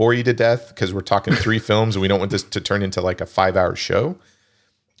bore you to death because we're talking 3 films and we don't want this to turn into like a 5-hour show.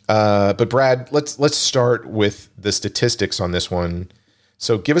 But Brad, let's start with the statistics on this one.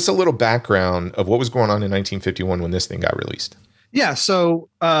 So give us a little background of what was going on in 1951 when this thing got released. Yeah. So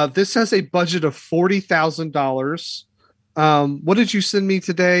this has a budget of $40,000. What did you send me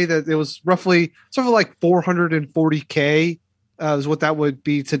today? That it was roughly sort of like $440K is what that would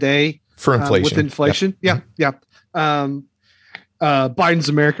be today for inflation. With inflation. Yep. Yeah. Biden's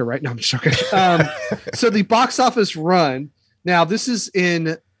America, right? No, I'm just joking. So the box office run now, this is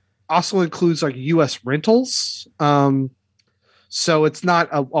also includes like US rentals. So it's not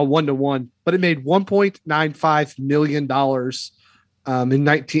a 1-to-1, but it made $1.95 million in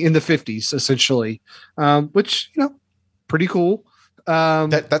the 50s, essentially, which, pretty cool.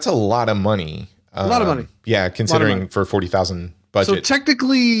 That's a lot of money. A lot of money. Yeah, considering for 40,000 budget. So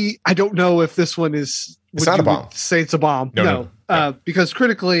technically, I don't know if this one is. It's not a bomb. Say it's a bomb. No. Because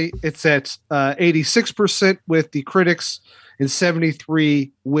critically, it's at 86% with the critics and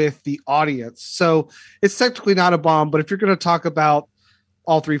 73% with the audience. So it's technically not a bomb. But if you're going to talk about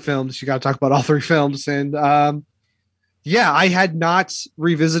all three films, you got to talk about all three films. And I had not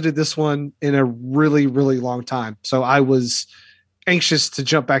revisited this one in a really, really long time. So I was anxious to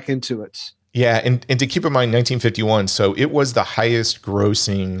jump back into it. Yeah, and to keep in mind, 1951, so it was the highest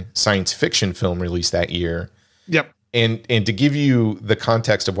grossing science fiction film released that year. Yep. And to give you the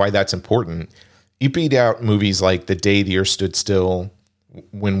context of why that's important, you beat out movies like The Day the Earth Stood Still,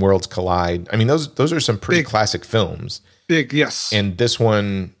 When Worlds Collide. I mean, those are some pretty classic films. Big, yes. And this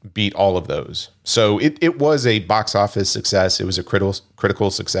one beat all of those. So it was a box office success. It was a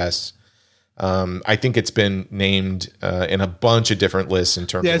critical success. I think it's been named in a bunch of different lists in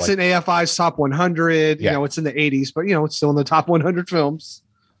terms of it's in AFI's top 100. Yeah. It's in the 80s, but it's still in the top 100 films.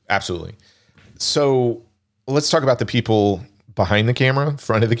 Absolutely. So let's talk about the people behind the camera,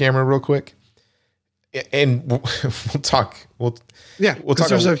 front of the camera, real quick, and we'll talk. We'll talk.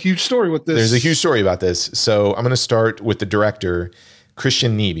 There's a huge story with this. There's a huge story about this. So I'm going to start with the director,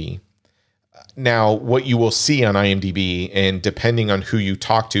 Christian Nyby. Now, what you will see on IMDb, and depending on who you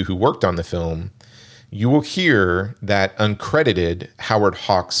talk to who worked on the film, you will hear that uncredited Howard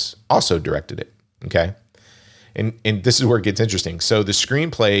Hawks also directed it. Okay. And this is where it gets interesting. So the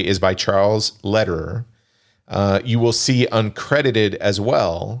screenplay is by Charles Lederer. You will see uncredited as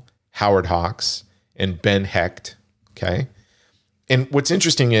well Howard Hawks and Ben Hecht. Okay. And what's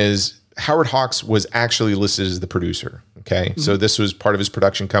interesting is Howard Hawks was actually listed as the producer. Okay. Mm-hmm. So this was part of his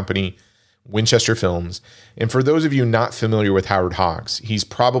production company, Winchester Films. And for those of you not familiar with Howard Hawks, he's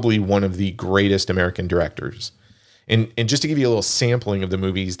probably one of the greatest American directors. And just to give you a little sampling of the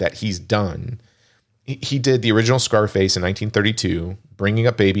movies that he's done, he did the original Scarface in 1932, Bringing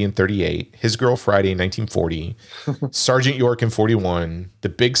Up Baby in 38, His Girl Friday in 1940, Sergeant York in 41, The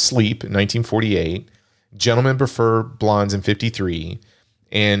Big Sleep in 1948, Gentlemen Prefer Blondes in 53.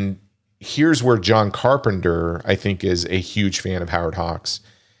 And here's where John Carpenter, I think, is a huge fan of Howard Hawks.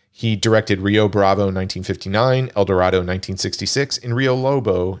 He directed Rio Bravo in 1959, El Dorado in 1966, and Rio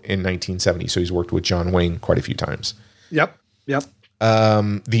Lobo in 1970. So he's worked with John Wayne quite a few times. Yep.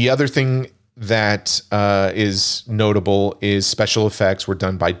 The other thing that is notable is special effects were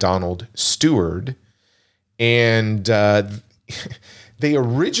done by Donald Stewart. And they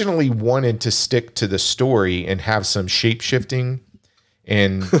originally wanted to stick to the story and have some shape shifting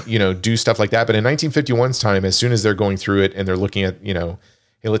and, do stuff like that. But in 1951's time, as soon as they're going through it and they're looking at,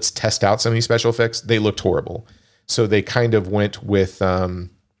 hey, let's test out some of these special effects, they looked horrible. So they kind of went with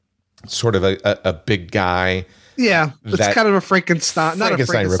sort of a big guy. Yeah, it's kind of a Frankenstein, not a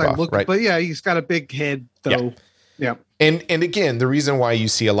Frankenstein ripoff, look, right? But yeah, he's got a big head, though. Yeah. And again, the reason why you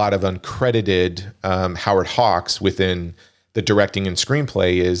see a lot of uncredited Howard Hawks within the directing and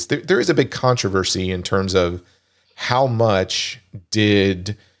screenplay is there is a big controversy in terms of how much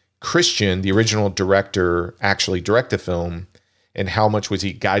did Christian, the original director, actually direct the film, and how much was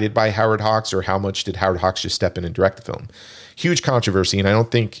he guided by Howard Hawks, or how much did Howard Hawks just step in and direct the film? Huge controversy. And I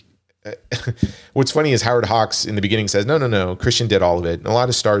don't think what's funny is Howard Hawks in the beginning says, no, Christian did all of it. And a lot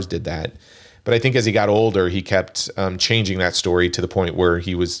of stars did that. But I think as he got older, he kept changing that story to the point where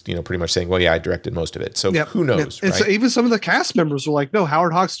he was, pretty much saying, well, yeah, I directed most of it. So who knows? And right? so even some of the cast members were like, no,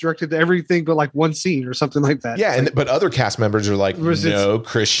 Howard Hawks directed everything but like one scene or something like that. Yeah. But other cast members are like, no,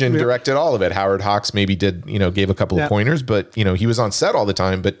 Christian directed all of it. Howard Hawks maybe did, gave a couple of pointers, but he was on set all the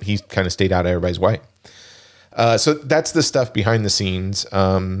time, but he kind of stayed out of everybody's way. So that's the stuff behind the scenes.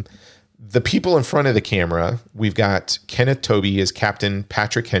 The people in front of the camera, we've got Kenneth Tobey as Captain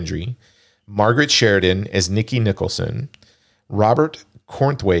Patrick Hendry, Margaret Sheridan as Nikki Nicholson, Robert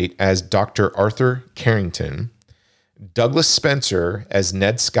Cornthwaite as Dr. Arthur Carrington, Douglas Spencer as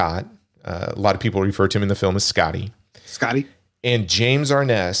Ned Scott. A lot of people refer to him in the film as Scotty. And James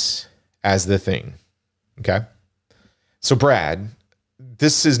Arness as the Thing. Okay. So Brad,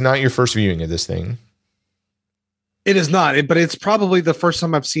 this is not your first viewing of this thing. It is not, but it's probably the first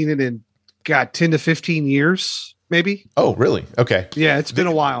time I've seen it in 10 to 15 years. Maybe. Oh, really? Okay. Yeah, it's been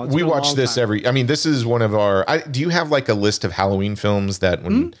a while. We watch this this is one of our, do you have like a list of Halloween films that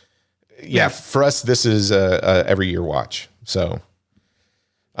when, Yeah, for us, this is a every year watch. So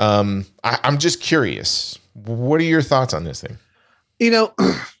I'm just curious. What are your thoughts on this thing? It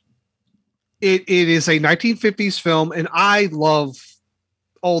is a 1950s film, and I love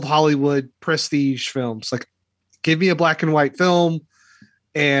old Hollywood prestige films. Like, give me a black and white film,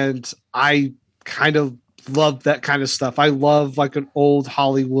 and I kind of love that kind of stuff. I love like an old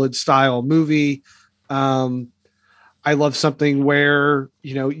Hollywood style movie. I love something where,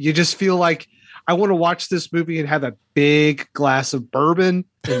 you just feel like I want to watch this movie and have a big glass of bourbon,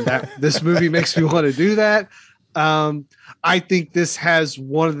 and that this movie makes me want to do that. I think this has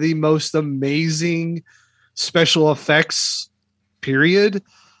one of the most amazing special effects, period.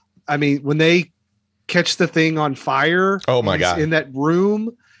 I mean, when they catch the thing on fire, oh my God, in that room,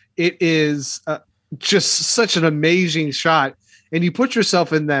 it is just such an amazing shot. And you put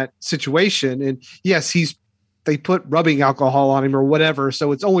yourself in that situation, and yes, they put rubbing alcohol on him or whatever,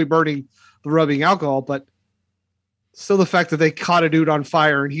 so it's only burning the rubbing alcohol, but still the fact that they caught a dude on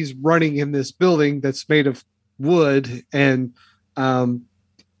fire and he's running in this building that's made of wood, and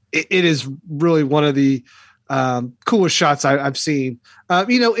it is really one of the coolest shots I've seen.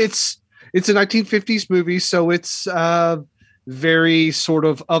 It's a 1950s movie, so it's very sort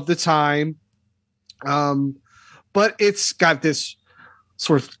of the time, but it's got this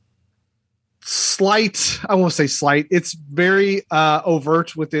sort of slight, I won't say slight, it's very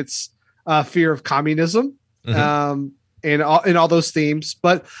overt with its fear of communism, and all those themes.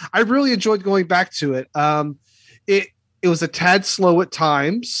 But I really enjoyed going back to it. It was a tad slow at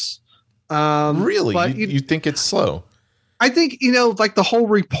times. Really? But you think it's slow? I think, like the whole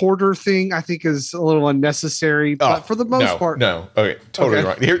reporter thing, I think is a little unnecessary, but for the most part. No. Okay. Totally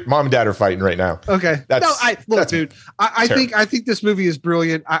wrong. Here, mom and dad are fighting right now. Okay. Dude, I think this movie is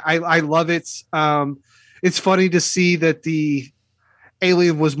brilliant. I love it. It's funny to see that the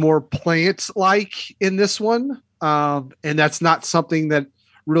alien was more plant-like in this one. And that's not something that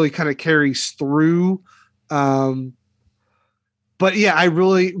really kind of carries through. But yeah, I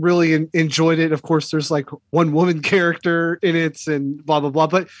really, really enjoyed it. Of course, there's like one woman character in it and blah, blah, blah.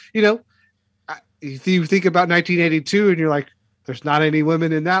 But, if you think about 1982 and you're like, there's not any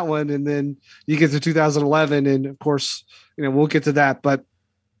women in that one. And then you get to 2011. And of course, we'll get to that. But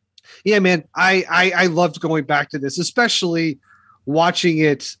yeah, man, I loved going back to this, especially watching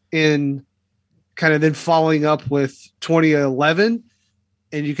it in kind of then following up with 2011.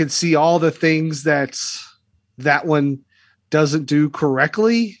 And you can see all the things that one doesn't do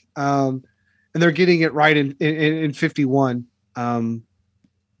correctly, and they're getting it right in 51. So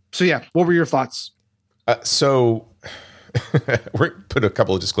yeah, what were your thoughts? So we're put a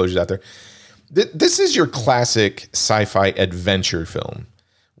couple of disclosures out there. This is your classic sci-fi adventure film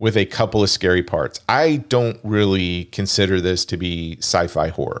with a couple of scary parts. I don't really consider this to be sci-fi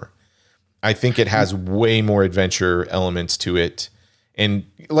horror. I think it has way more adventure elements to it. And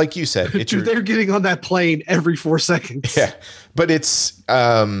like you said, they're getting on that plane every 4 seconds. Yeah, but it's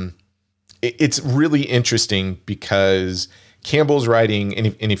really interesting because Campbell's writing,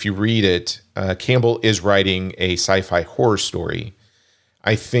 and if you read it, Campbell is writing a sci-fi horror story.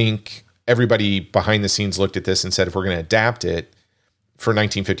 I think everybody behind the scenes looked at this and said, if we're going to adapt it for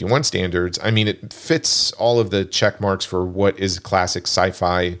 1951 standards, I mean, it fits all of the check marks for what is classic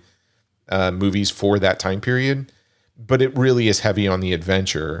sci-fi movies for that time period. But it really is heavy on the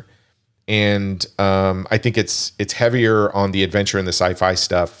adventure. And I think it's heavier on the adventure and the sci-fi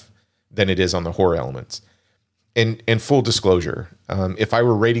stuff than it is on the horror elements. And full disclosure, if I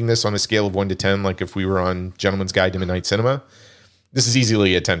were rating this on a scale of 1 to 10, like if we were on Gentleman's Guide to Midnight Cinema, this is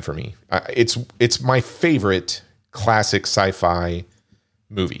easily a 10 for me. It's my favorite classic sci-fi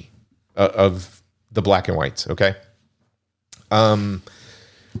movie of the black and whites, okay?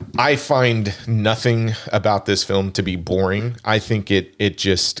 I find nothing about this film to be boring. I think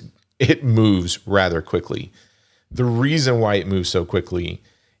it moves rather quickly. The reason why it moves so quickly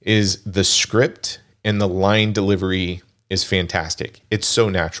is the script and the line delivery is fantastic. It's so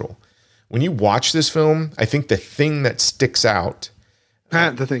natural. When you watch this film, I think the thing that sticks out...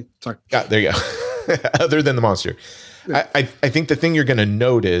 the thing. Sorry. There you go. Other than the monster. Yeah. I think the thing you're going to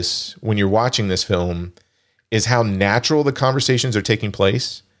notice when you're watching this film is how natural the conversations are taking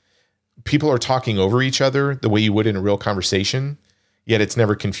place. People are talking over each other the way you would in a real conversation, yet it's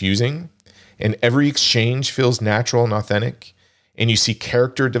never confusing. And every exchange feels natural and authentic. And you see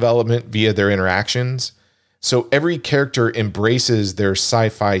character development via their interactions. So every character embraces their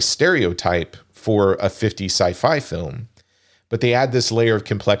sci-fi stereotype for a 50s sci-fi film, but they add this layer of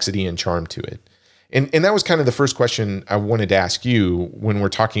complexity and charm to it. And that was kind of the first question I wanted to ask you when we're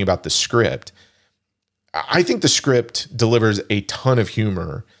talking about the script. I think the script delivers a ton of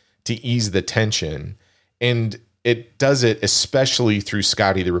humor to ease the tension, and it does it especially through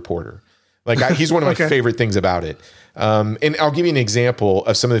Scotty the reporter. Like he's one of my favorite things about it. And I'll give you an example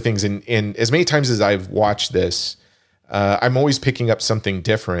of some of the things. And as many times as I've watched this, I'm always picking up something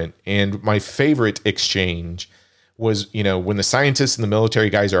different. And my favorite exchange was, when the scientists and the military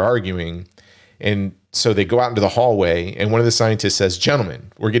guys are arguing, and so they go out into the hallway, and one of the scientists says,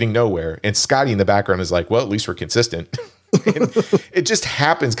 "Gentlemen, we're getting nowhere." And Scotty in the background is like, "Well, at least we're consistent." It just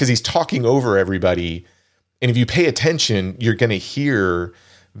happens because he's talking over everybody. And if you pay attention, you're going to hear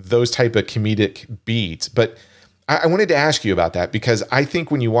those type of comedic beats. But I wanted to ask you about that, because I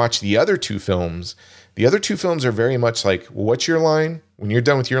think when you watch the other two films are very much like, well, what's your line? When you're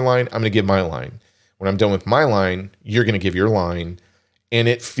done with your line, I'm going to give my line. When I'm done with my line, you're going to give your line. And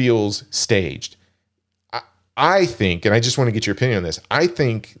it feels staged. I think, and I just want to get your opinion on this, I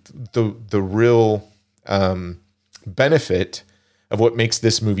think the real benefit of what makes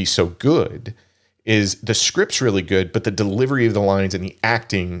this movie so good is the script's really good, but the delivery of the lines and the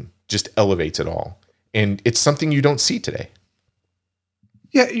acting just elevates it all. And it's something you don't see today.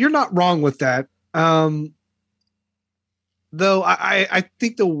 Yeah, you're not wrong with that. Though I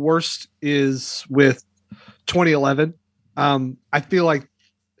think the worst is with 2011. I feel like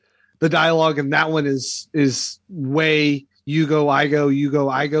the dialogue in that one is way you go, I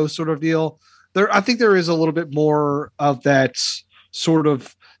go sort of deal. I think there is a little bit more of that sort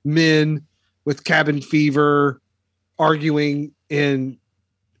of men with cabin fever arguing in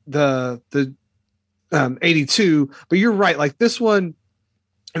the 82. But you're right. Like this one,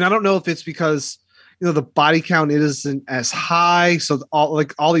 and I don't know if it's because, the body count isn't as high. So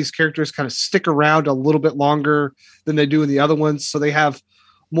all these characters kind of stick around a little bit longer than they do in the other ones. So they have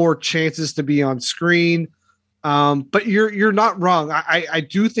more chances to be on screen. But you're not wrong. I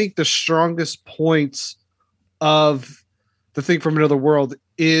do think the strongest points of The Thing from Another World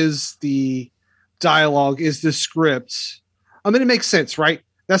is the dialogue, is the script. I mean, it makes sense, right?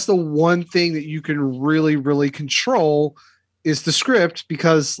 That's the one thing that you can really, really control is the script,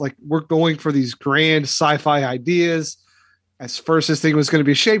 because like we're going for these grand sci-fi ideas. At first, this thing was going to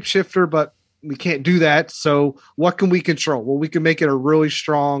be a shapeshifter, but we can't do that. So what can we control? Well, we can make it a really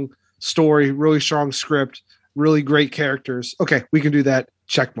strong story, really strong script, really great characters. Okay, we can do that.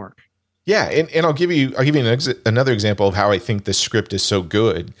 Check mark. Yeah, and I'll give you another example of how I think the script is so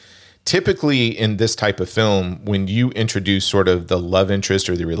good. Typically in this type of film, when you introduce sort of the love interest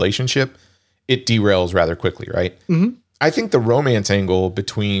or the relationship, it derails rather quickly, right? Mm-hmm. I think the romance angle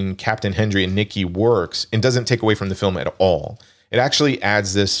between Captain Hendry and Nikki works and doesn't take away from the film at all. It actually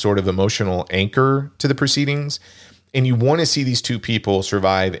adds this sort of emotional anchor to the proceedings, and you want to see these two people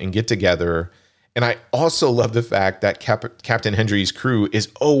survive and get together. And I also love the fact that Captain Hendry's crew is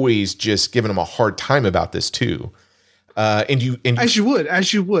always just giving him a hard time about this too. And as you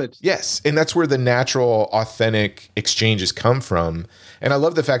would. Yes. And that's where the natural, authentic exchanges come from. And I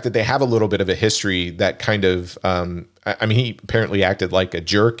love the fact that they have a little bit of a history that kind of, he apparently acted like a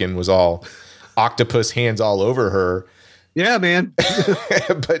jerk and was all octopus hands all over her. Yeah, man.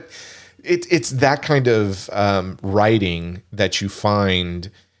 But it's that kind of writing that you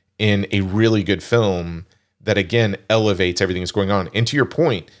find in a really good film that, again, elevates everything that's going on. And to your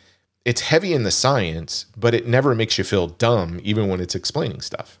point, it's heavy in the science, but it never makes you feel dumb, even when it's explaining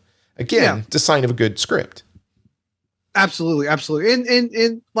stuff. Again, It's a sign of a good script. Absolutely, absolutely.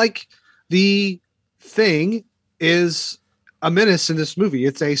 And like The Thing is a menace in this movie.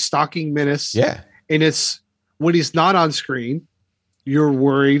 It's a stalking menace. Yeah. And it's when he's not on screen, you're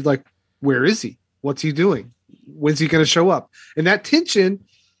worried, like, where is he? What's he doing? When's he going to show up? And that tension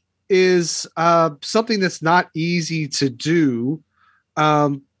is something that's not easy to do.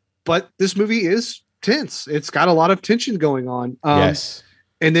 But this movie is tense. It's got a lot of tension going on. Yes.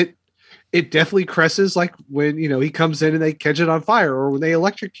 And it definitely cresses, like when, he comes in and they catch it on fire, or when they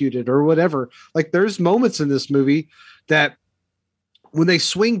electrocute it or whatever. Like there's moments in this movie that when they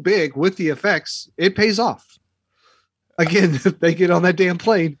swing big with the effects, it pays off. Again, they get on that damn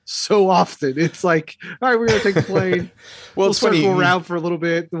plane so often. It's like, all right, we're going to take the plane. We'll circle around for a little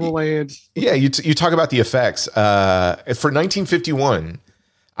bit, then we'll land. Yeah, you talk about the effects. For 1951,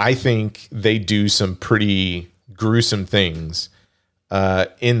 I think they do some pretty gruesome things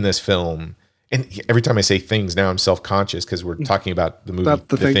in this film. And every time I say things now, I'm self-conscious because we're talking about the movie,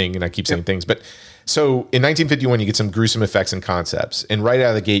 the thing, and I keep saying things. But so in 1951, you get some gruesome effects and concepts. And right out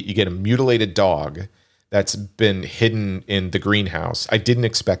of the gate, you get a mutilated dog that's been hidden in the greenhouse. I didn't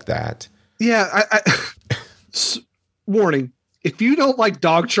expect that. Yeah. Warning. If you don't like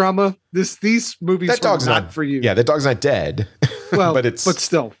dog trauma, these movies are not for you. Yeah, that dog's not dead. Well, but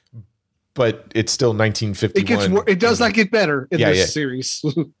still. But it's still 1951. It does not get better in this series.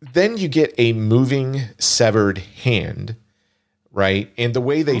 Then you get a moving severed hand, right? And the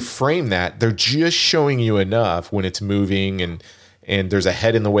way they frame that, they're just showing you enough when it's moving and there's a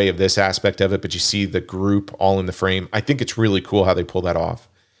head in the way of this aspect of it, but you see the group all in the frame. I think it's really cool how they pull that off.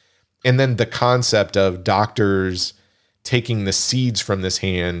 And then the concept of doctors taking the seeds from this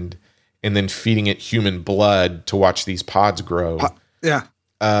hand and then feeding it human blood to watch these pods grow. Yeah.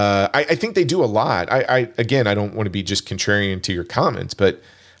 I think they do a lot. Again, I don't want to be just contrarian to your comments, but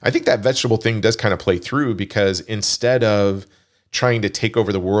I think that vegetable thing does kind of play through, because instead of trying to take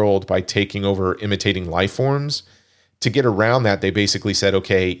over the world by taking over imitating life forms, to get around that, they basically said,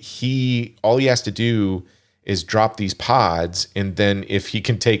 okay, all he has to do is drop these pods, and then if he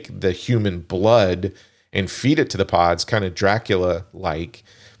can take the human blood and feed it to the pods, kind of Dracula-like,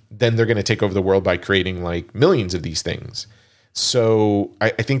 then they're going to take over the world by creating like millions of these things. So I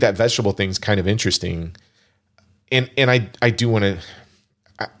think that vegetable thing's kind of interesting. And I do want to,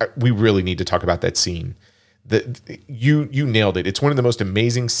 we really need to talk about that scene. You nailed it. It's one of the most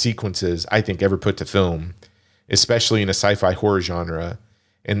amazing sequences I think ever put to film, especially in a sci-fi horror genre.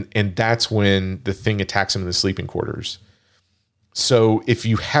 And that's when the thing attacks him in the sleeping quarters. So if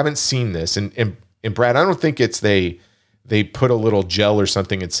you haven't seen this, and Brad, I don't think it's they put a little gel or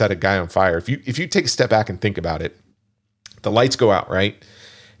something and set a guy on fire. If you take a step back and think about it, the lights go out, right?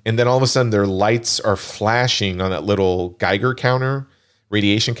 And then all of a sudden their lights are flashing on that little Geiger counter,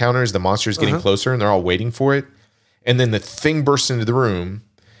 radiation counter, as the monster is getting closer, and they're all waiting for it. And then the thing bursts into the room,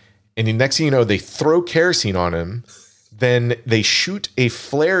 and the next thing you know, they throw kerosene on him. Then they shoot a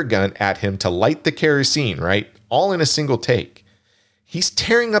flare gun at him to light the kerosene, right? All in a single take. He's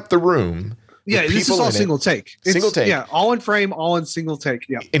tearing up the room. Yeah, this is all single take. Single take. Yeah, all in frame, all in single take.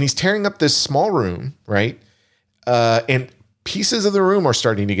 Yeah. And he's tearing up this small room, right? And pieces of the room are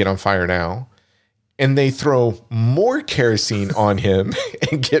starting to get on fire now. And they throw more kerosene on him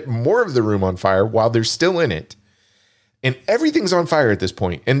and get more of the room on fire while they're still in it. And everything's on fire at this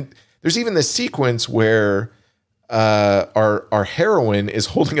point. And there's even this sequence where our heroine is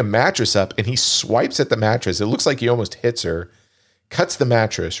holding a mattress up, and he swipes at the mattress. It looks like he almost hits her, cuts the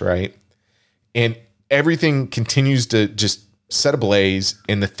mattress, right? And everything continues to just set ablaze,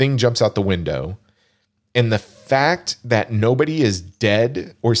 and the thing jumps out the window. And the fact that nobody is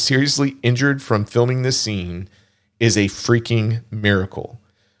dead or seriously injured from filming this scene is a freaking miracle.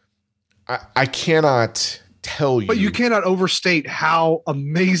 I cannot tell you. But you cannot overstate how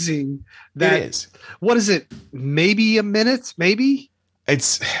amazing that is. What is it? Maybe a minute? Maybe?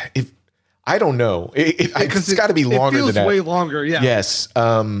 I don't know. It's got to be longer than that. It feels way longer, yeah. Yes.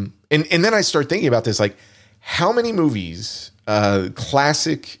 And then I start thinking about this, like, how many movies,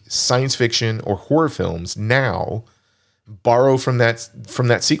 classic science fiction or horror films now borrow from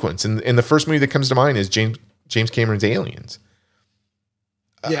that sequence? And the first movie that comes to mind is James Cameron's Aliens.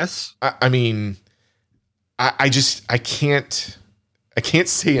 Yes. I mean, I can't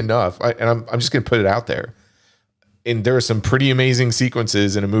say enough. I'm just going to put it out there. And there are some pretty amazing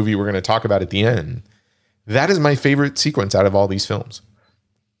sequences in a movie we're going to talk about at the end. That is my favorite sequence out of all these films.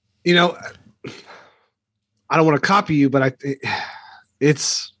 You know, I don't want to copy you, but I'd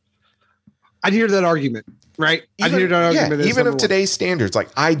hear that argument, right? I'd hear that argument. Even of today's standards, like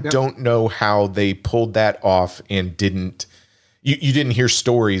I don't know how they pulled that off and didn't. You didn't hear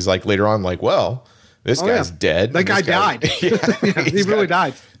stories like later on, like, well, this guy's dead. That guy died. Yeah, he really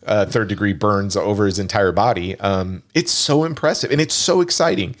died. Third degree burns over his entire body. It's so impressive and it's so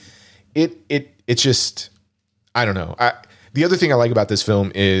exciting. It's just, I don't know. The other thing I like about this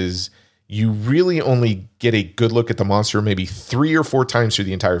film is you really only get a good look at the monster maybe 3 or 4 times through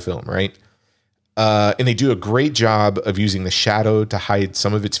the entire film, right? And they do a great job of using the shadow to hide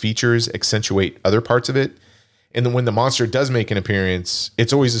some of its features, accentuate other parts of it. And then when the monster does make an appearance,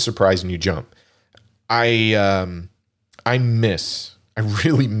 it's always a surprise and you jump. I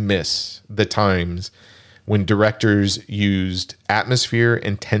really miss the times when directors used atmosphere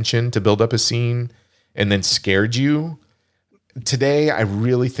and tension to build up a scene and then scared you. Today, I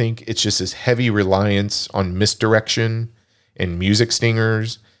really think it's just this heavy reliance on misdirection and music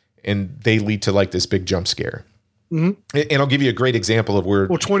stingers, and they lead to like this big jump scare. Mm-hmm. And I'll give you a great example of where.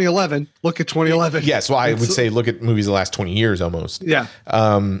 Well, 2011. Look at 2011. Yes. Well, I would say look at movies of the last 20 years almost. Yeah.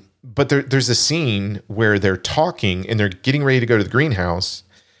 But there's a scene where they're talking and they're getting ready to go to the greenhouse.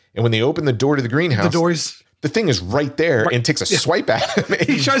 And when they open the door to the greenhouse, the thing is right there and takes a swipe at him.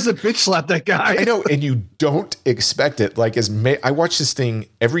 He tries to bitch slap that guy. I know. And you don't expect it. Like I watch this thing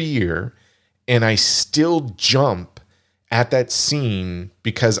every year and I still jump at that scene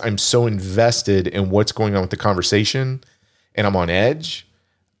because I'm so invested in what's going on with the conversation and I'm on edge.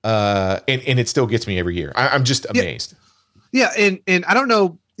 And it still gets me every year. I'm just amazed. Yeah. And I don't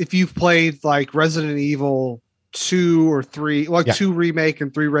know if you've played like Resident Evil 2 or 3, like 2 remake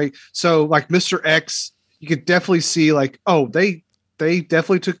and 3 So like Mr. X, you could definitely see like, oh, they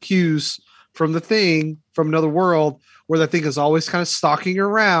definitely took cues from the thing from another world where that thing is always kind of stalking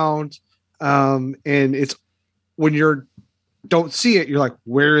around. And it's when don't see it, you're like,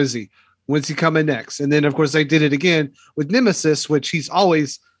 where is he? When's he coming next? And then, of course, they did it again with Nemesis, which he's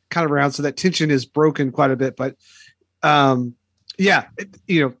always kind of around. So that tension is broken quite a bit. But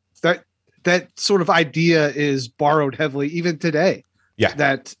that sort of idea is borrowed heavily even today. Yeah.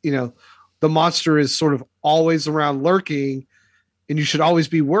 That, the monster is sort of always around lurking and you should always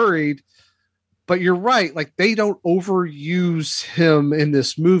be worried. But you're right. Like, they don't overuse him in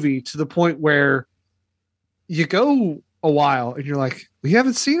this movie to the point where you go a while and you're like, we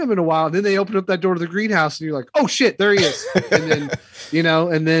haven't seen him in a while. And then they open up that door to the greenhouse and you're like, oh shit, there he is. And then,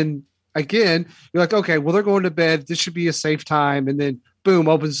 and then again, you're like, okay, well, they're going to bed. This should be a safe time. And then boom,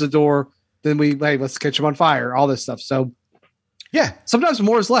 opens the door. Then let's catch him on fire, all this stuff. So yeah, sometimes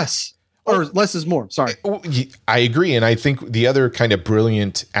more is less. Or less is more. Sorry. I agree. And I think the other kind of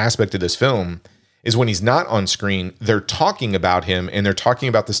brilliant aspect of this film is when he's not on screen, they're talking about him and they're talking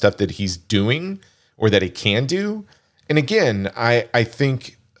about the stuff that he's doing or that he can do. And again, I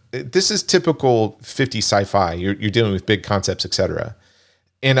think this is typical 50 sci-fi. You're dealing with big concepts, etc.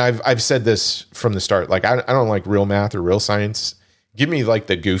 And I've said this from the start. Like, I don't like real math or real science. Give me like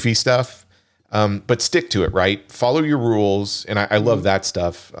the goofy stuff. But stick to it, right? Follow your rules. And I love that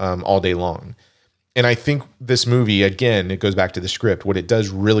stuff all day long. And I think this movie, again, it goes back to the script. What it does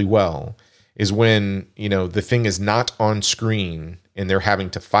really well is when, the thing is not on screen and they're having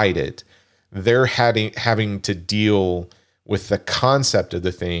to fight it, they're having to deal with the concept of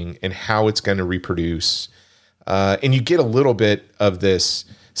the thing and how it's going to reproduce. And you get a little bit of this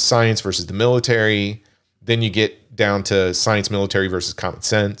science versus the military. Then you get down to science, military versus common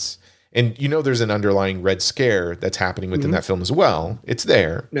sense. And there's an underlying Red Scare that's happening within that film as well. It's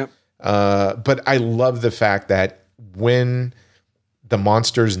there. Yep. But I love the fact that when the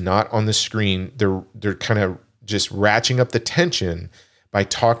monster's not on the screen, they're kind of just ratcheting up the tension by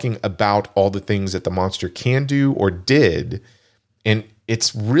talking about all the things that the monster can do or did. And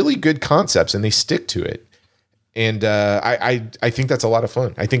it's really good concepts and they stick to it. And I think that's a lot of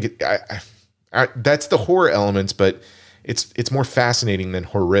fun. I think that's the horror elements, but it's more fascinating than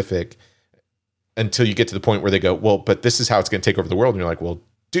horrific until you get to the point where they go, well, but this is how it's going to take over the world. And you're like, well,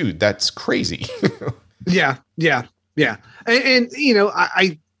 dude, that's crazy. Yeah. And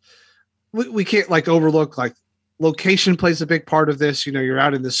we can't like overlook, like, location plays a big part of this. You're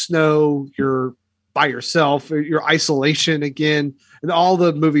out in the snow, you're by yourself, your isolation again, and all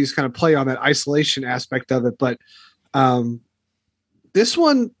the movies kind of play on that isolation aspect of it. But this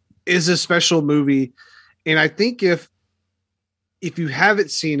one is a special movie. And I think if you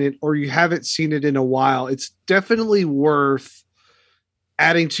haven't seen it or you haven't seen it in a while, it's definitely worth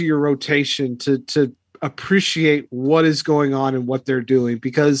adding to your rotation to appreciate what is going on and what they're doing,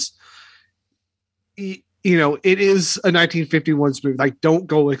 because it is a 1951's movie. Like, don't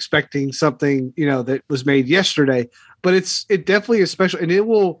go expecting something, that was made yesterday, but it definitely is special. And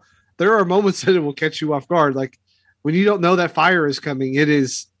there are moments that it will catch you off guard. Like, when you don't know that fire is coming,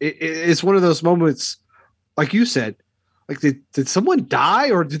 it's one of those moments, like you said, like, did someone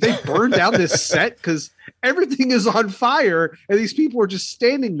die or did they burn down this set? Because everything is on fire and these people are just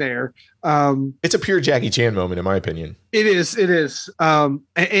standing there. It's a pure Jackie Chan moment, in my opinion. It is.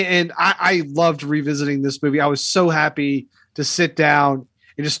 And I loved revisiting this movie. I was so happy to sit down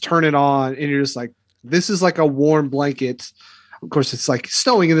and just turn it on. And you're just like, this is like a warm blanket. Of course, it's like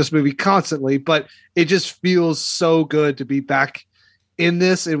snowing in this movie constantly, but it just feels so good to be back in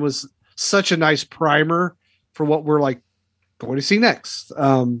this. It was such a nice primer for what we're like going to see next.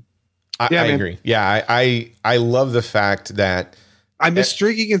 I agree. Yeah, I love the fact that I miss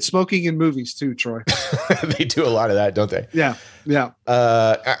drinking and smoking in movies too, Troy. They do a lot of that, don't they? Yeah.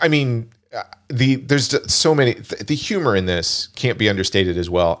 I mean, there's so many. The humor in this can't be understated as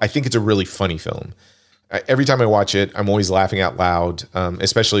well. I think it's a really funny film. Every time I watch it, I'm always laughing out loud,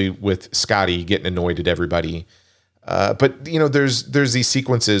 especially with Scotty getting annoyed at everybody. But there's these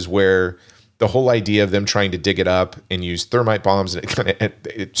sequences where the whole idea of them trying to dig it up and use thermite bombs, and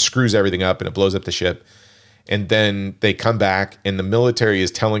it screws everything up and it blows up the ship. And then they come back and the military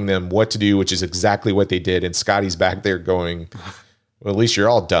is telling them what to do, which is exactly what they did. And Scotty's back there going, well, at least you're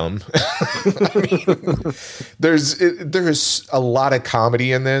all dumb. I mean, there's a lot of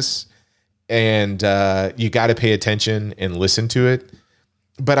comedy in this, and you got to pay attention and listen to it.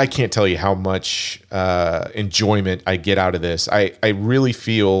 But I can't tell you how much enjoyment I get out of this. I really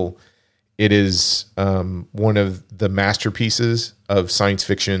feel it is one of the masterpieces of science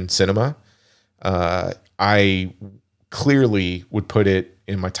fiction cinema. I clearly would put it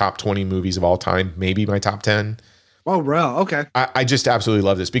in my top 20 movies of all time, maybe my top 10. Oh, wow. Okay. I just absolutely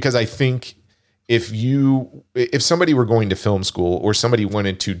love this because I think if somebody were going to film school or somebody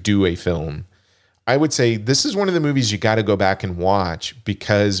wanted to do a film, I would say this is one of the movies you got to go back and watch,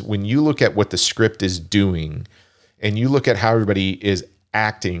 because when you look at what the script is doing and you look at how everybody is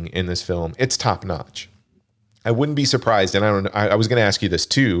acting in this film, it's top notch. I wouldn't be surprised. And I was going to ask you this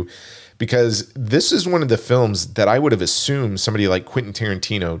too, because this is one of the films that I would have assumed somebody like Quentin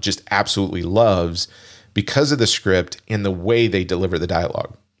Tarantino just absolutely loves because of the script and the way they deliver the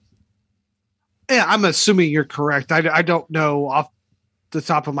dialogue. Yeah, I'm assuming you're correct. I don't know off the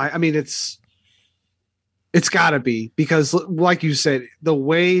top of my. I mean, it's got to be, because, like you said, the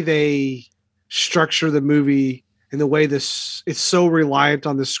way they structure the movie and the way it's so reliant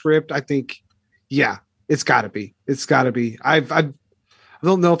on the script. I think, yeah, it's got to be. It's got to be. I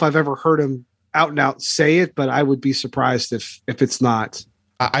don't know if I've ever heard him out and out say it, but I would be surprised if it's not.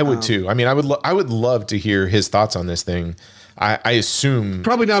 I would too. I mean, I would love to hear his thoughts on this thing. I assume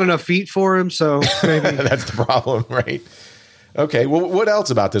probably not enough feet for him, so maybe that's the problem, right? Okay. Well, what else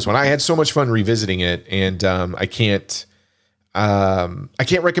about this one? I had so much fun revisiting it, and I can't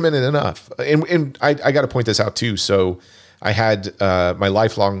recommend it enough. And I got to point this out too. So I had my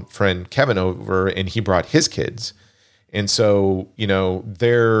lifelong friend Kevin over, and he brought his kids, and so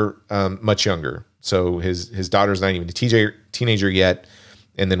they're much younger. So his daughter's not even a teenager yet.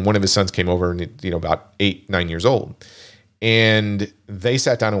 And then one of his sons came over, and about 8-9 years old, and they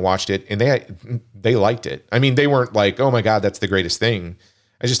sat down and watched it, and they liked it. I mean, they weren't like, "Oh my God, that's the greatest thing."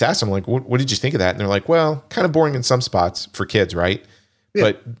 I just asked them, like, "What did you think of that?" And they're like, "Well, kind of boring in some spots for kids, right?" Yeah.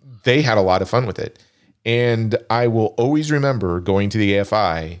 But they had a lot of fun with it, and I will always remember going to the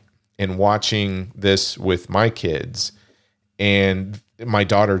AFI and watching this with my kids, and my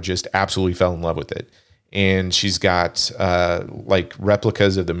daughter just absolutely fell in love with it. And she's got like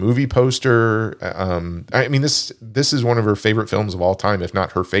replicas of the movie poster. I mean, this is one of her favorite films of all time, if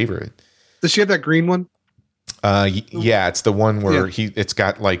not her favorite. Does she have that green one? Yeah, it's the one where it's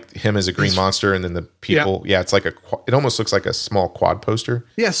got like him as a green monster, and then the people. Yeah, it's like it almost looks like a small quad poster.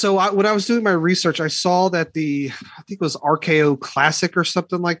 Yeah. So when I was doing my research, I saw that I think it was RKO Classic or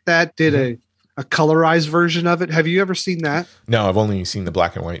something like that, did a colorized version of it. Have you ever seen that? No, I've only seen the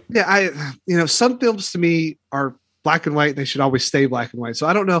black and white. Yeah, some films to me are black and white, and they should always stay black and white. So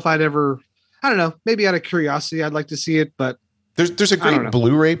I don't know if I don't know, maybe out of curiosity, I'd like to see it, but there's a great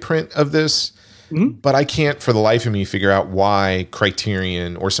Blu-ray print of this, but I can't for the life of me figure out why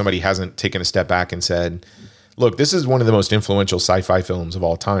Criterion or somebody hasn't taken a step back and said, look, this is one of the most influential sci-fi films of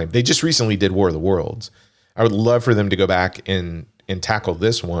all time. They just recently did War of the Worlds. I would love for them to go back and tackle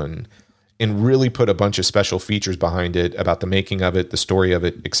this one and really put a bunch of special features behind it about the making of it, the story of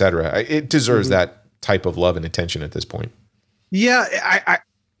it, etc. It deserves that type of love and attention at this point. Yeah,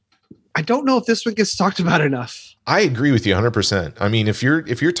 I don't know if this one gets talked about enough. I agree with you 100%. I mean, if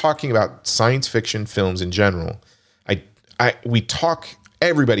you're talking about science fiction films in general,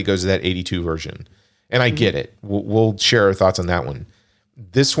 everybody goes to that 82 version, and I get it. We'll share our thoughts on that one.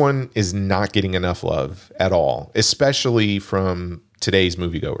 This one is not getting enough love at all, especially from today's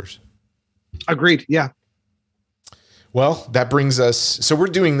moviegoers. Agreed. Yeah. Well, that brings us. So we're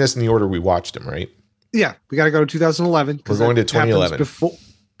doing this in the order we watched them, right? Yeah, we got to go to 2011. We're going to 2011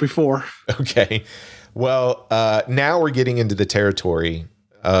 before. Okay. Well, now we're getting into the territory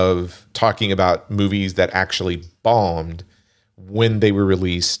of talking about movies that actually bombed when they were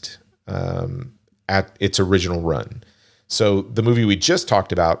released at its original run. So the movie we just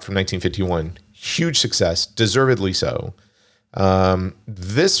talked about from 1951, huge success, deservedly so.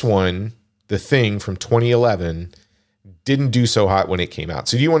 This one, The Thing from 2011, didn't do so hot when it came out.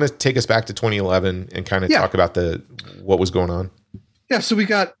 So do you want to take us back to 2011 and kind of talk about what was going on? Yeah, so we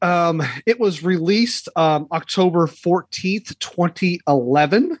got it was released October 14th,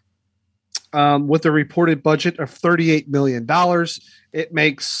 2011, with a reported budget of $38 million. It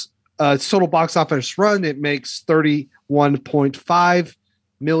makes its total box office run, it makes $31.5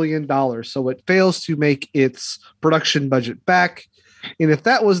 million. So it fails to make its production budget back. And if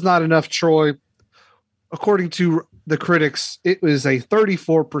that was not enough, Troy, according to the critics, it was a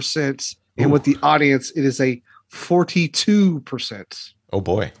 34%. And with the audience, it is a 42%. Oh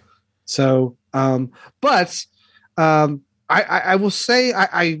boy. So, I will say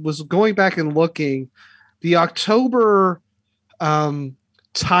I was going back and looking the October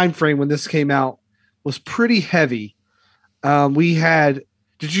time frame when this came out was pretty heavy. Did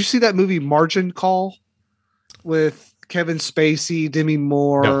you see that movie Margin Call with Kevin Spacey, Demi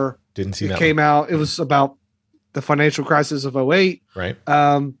Moore? No, didn't see that. It came out. It was about the financial crisis of 2008. Right.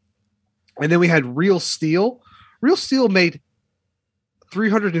 And then we had Real Steel. Real Steel made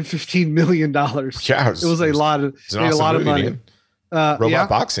 $315 million. Yeah, it was a lot of money. Robot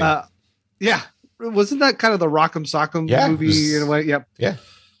boxing. Wasn't that kind of the Rock'em Sock'em movie in a way? Yep. Yeah.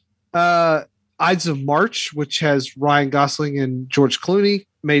 Ides of March, which has Ryan Gosling and George Clooney,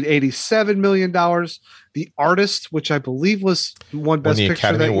 made $87 million. The Artist, which I believe was won Best the Picture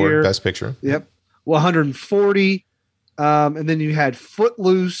Academy that Award year. Best Picture. Yep. 140. And then you had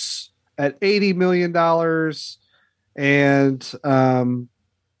Footloose at $80 million. And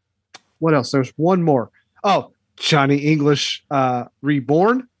what else? There's one more. Oh, Johnny English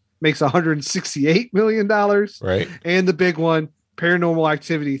Reborn makes $168 million. Right. And the big one, Paranormal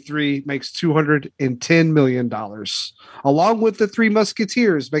Activity 3, makes $210 million, along with the Three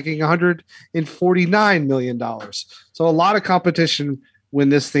Musketeers making $149 million. So a lot of competition when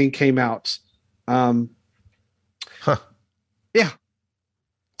this thing came out. Yeah.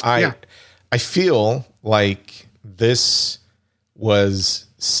 I feel like this was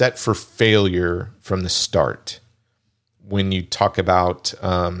set for failure from the start. When you talk about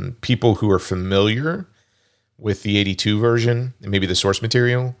people who are familiar with the 82 version and maybe the source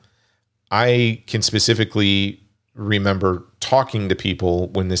material, I can specifically remember talking to people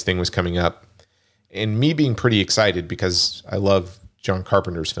when this thing was coming up and me being pretty excited because I love John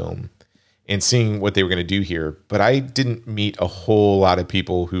Carpenter's film and seeing what they were going to do here. But I didn't meet a whole lot of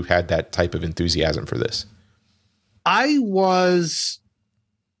people who had that type of enthusiasm for this. I was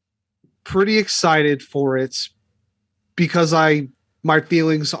pretty excited for it because my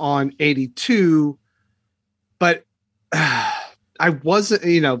feelings on 82, but I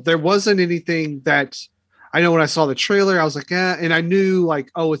wasn't, there wasn't anything that I know when I saw the trailer, I was like, and I knew like,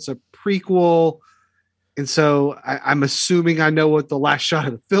 oh, it's a prequel. And so I'm assuming I know what the last shot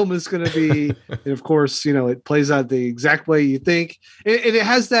of the film is going to be. And of course, it plays out the exact way you think. And it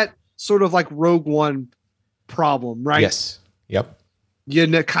has that sort of like Rogue One problem, right? Yes. Yep.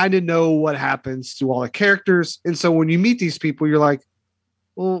 You kind of know what happens to all the characters. And so when you meet these people, you're like,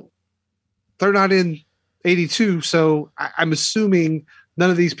 well, they're not in 82. So I'm assuming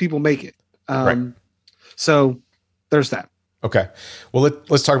none of these people make it. Right. So there's that. Okay. Well,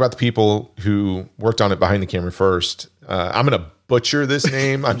 let's talk about the people who worked on it behind the camera first. I'm going to butcher this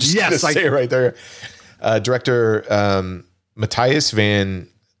name. I'm just going to say it right there. Director Matthias Van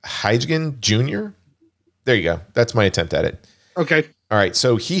Huygens Jr. There you go. That's my attempt at it. Okay. All right.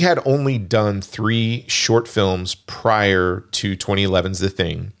 So he had only done 3 short films prior to 2011's The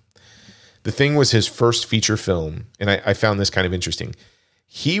Thing. The Thing was his first feature film, and I found this kind of interesting.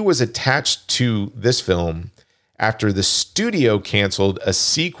 He was attached to this film after the studio canceled a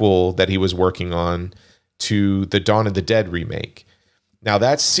sequel that he was working on to the Dawn of the Dead remake. Now,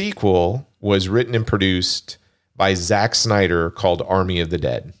 that sequel was written and produced by Zack Snyder called Army of the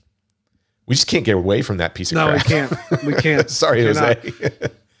Dead. We just can't get away from that piece of crap. No, we can't. We can't. Sorry, Jose.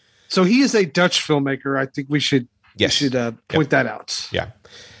 So he is a Dutch filmmaker. I think we should point that out. Yeah.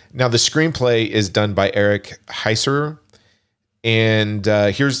 Now, the screenplay is done by Eric Heiser. And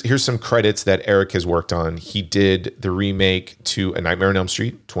here's some credits that Eric has worked on. He did the remake to A Nightmare on Elm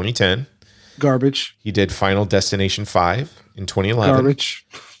Street, 2010. Garbage. He did Final Destination 5 in 2011. Garbage.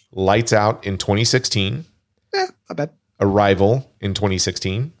 Lights Out in 2016. Not bad. Arrival in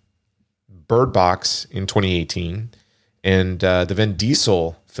 2016. Bird Box in 2018. And the Vin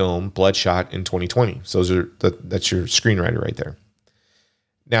Diesel film Bloodshot in 2020. So that's your screenwriter right there.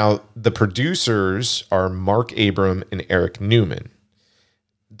 Now, the producers are Mark Abram and Eric Newman.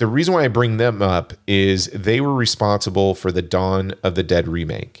 The reason why I bring them up is they were responsible for the Dawn of the Dead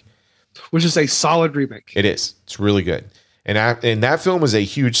remake. Which is a solid remake. It is. It's really good. And that film was a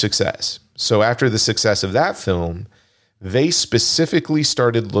huge success. So after the success of that film, they specifically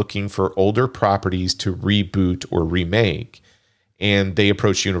started looking for older properties to reboot or remake. And they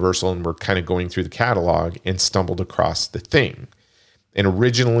approached Universal and were kind of going through the catalog and stumbled across The Thing. And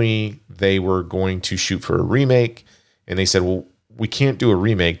originally they were going to shoot for a remake, and they said, well, we can't do a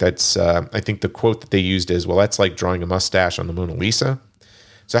remake. That's, I think the quote that they used is, well, that's like drawing a mustache on the Mona Lisa.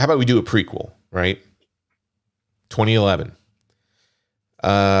 So how about we do a prequel, right? 2011.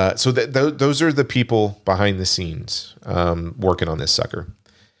 So those are the people behind the scenes working on this sucker.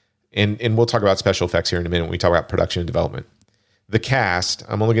 And we'll talk about special effects here in a minute when we talk about production and development. The cast,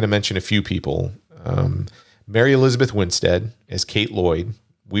 I'm only going to mention a few people. Mary Elizabeth Winstead as Kate Lloyd.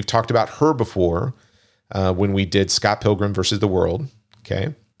 We've talked about her before when we did Scott Pilgrim versus the World.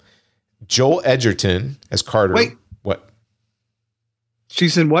 Okay. Joel Edgerton as Carter. Wait. What?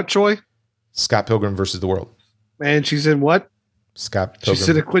 She's in what, Troy? Scott Pilgrim versus the World. And she's in what? Scott Pilgrim. She's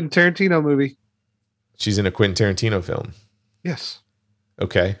in a Quentin Tarantino movie. She's in a Quentin Tarantino film. Yes.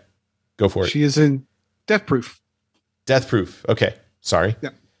 Okay. Go for it. She is in Death Proof. Death Proof. Okay. Sorry.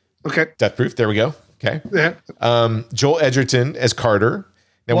 Yeah. Okay. Death Proof. There we go. Okay. Yeah. Joel Edgerton as Carter.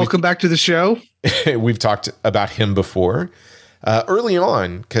 Now welcome back to the show. We've talked about him before. Early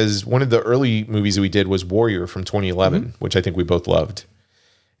on, because one of the early movies that we did was Warrior from 2011, which I think we both loved.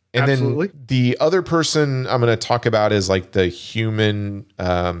 And Absolutely. then the other person I'm going to talk about is like the human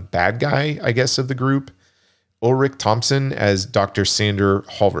bad guy, I guess, of the group, Ulrich Thompson as Dr. Sander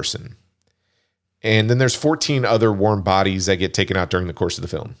Halvorsen. And then there's 14 other warm bodies that get taken out during the course of the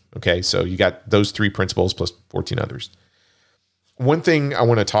film. Okay, so you got those 3 principals plus 14 others. One thing I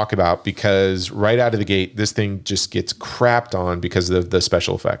want to talk about, because right out of the gate, this thing just gets crapped on because of the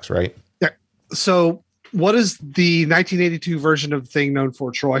special effects, right? Yeah. So what is the 1982 version of the thing known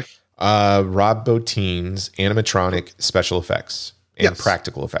for, Troy? Rob Bottin's animatronic special effects and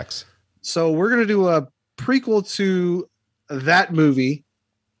practical effects. So we're going to do a prequel to that movie.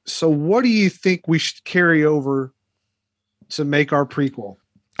 So what do you think we should carry over to make our prequel?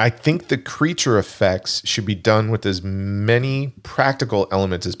 I think the creature effects should be done with as many practical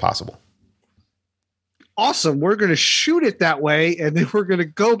elements as possible. Awesome. We're going to shoot it that way, and then we're going to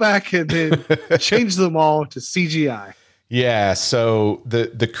go back and then change them all to CGI. Yeah, so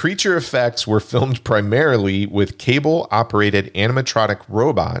the creature effects were filmed primarily with cable-operated animatronic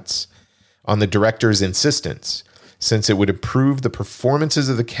robots on the director's insistence, since it would improve the performances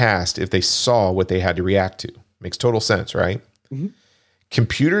of the cast if they saw what they had to react to. Makes total sense, right? Mm-hmm.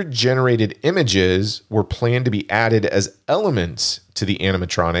 Computer-generated images were planned to be added as elements to the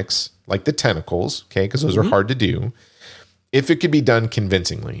animatronics, like the tentacles, okay, because those are hard to do, if it could be done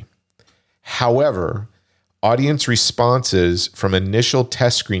convincingly. However, audience responses from initial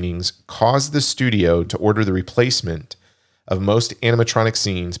test screenings caused the studio to order the replacement of most animatronic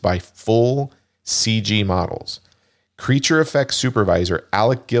scenes by full CG models. Creature effects supervisor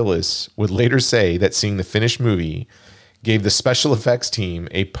Alec Gillis would later say that seeing the finished movie gave the special effects team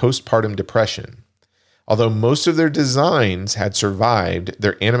a postpartum depression. Although most of their designs had survived,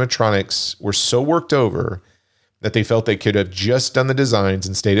 their animatronics were so worked over that they felt they could have just done the designs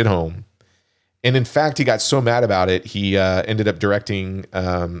and stayed at home. And in fact, he got so mad about it, he ended up directing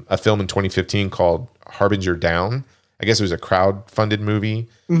a film in 2015 called Harbinger Down. I guess it was a crowd-funded movie.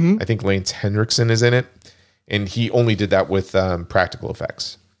 Mm-hmm. I think Lance Henriksen is in it. And he only did that with practical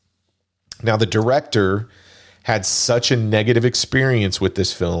effects. Now, the director had such a negative experience with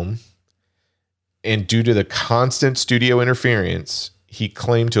this film, and due to the constant studio interference, he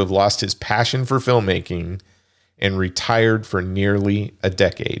claimed to have lost his passion for filmmaking and retired for nearly a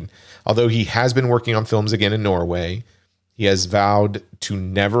decade. Although he has been working on films again in Norway, he has vowed to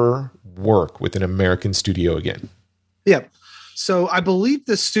never work with an American studio again. Yeah. So I believe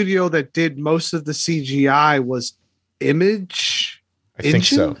the studio that did most of the CGI was Image. I think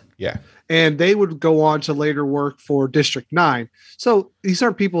so. Yeah. And they would go on to later work for District 9. So these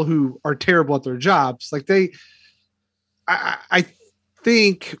aren't people who are terrible at their jobs. Like I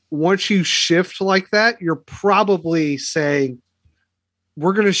think once you shift like that, you're probably saying,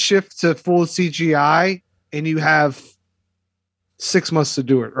 we're going to shift to full CGI, and you have 6 months to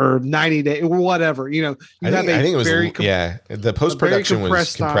do it, or 90 days, or whatever. You know, I think it was the post-production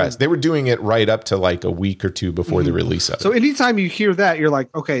was compressed. They were doing it right up to like a week or two before the release of it. So anytime you hear that, you're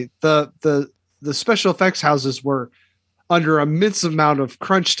like, okay, the special effects houses were under immense amount of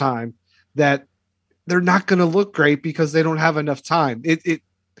crunch time that they're not going to look great because they don't have enough time.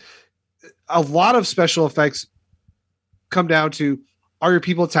 A lot of special effects come down to, are your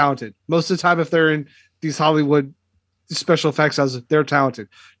people talented? Most of the time, if they're in these Hollywood special effects houses, they're talented.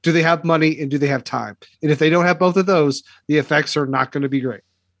 Do they have money, and do they have time? And if they don't have both of those, the effects are not going to be great.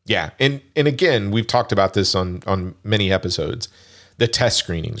 Yeah. And again, we've talked about this on many episodes, the test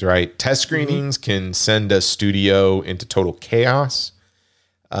screenings, right? Test screenings can send a studio into total chaos.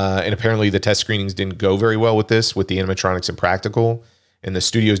 And apparently the test screenings didn't go very well with the animatronics and practical. And the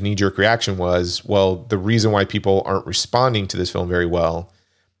studio's knee-jerk reaction was, well, the reason why people aren't responding to this film very well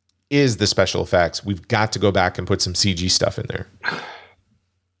is the special effects. We've got to go back and put some CG stuff in there.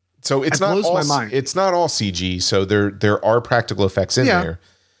 So it's not all CG. So there are practical effects in there,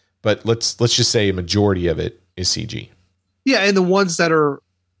 but let's just say a majority of it is CG. Yeah, and the ones that are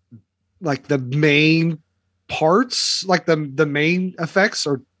like the main parts, like the main effects,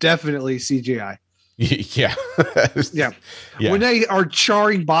 are definitely CGI. Yeah. Yeah. When they are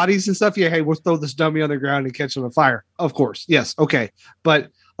charring bodies and stuff, hey, we'll throw this dummy on the ground and catch them on fire. Of course. Yes. Okay. But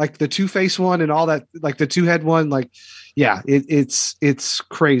like the Two-Face one and all that, like the two-head one, like, yeah, it's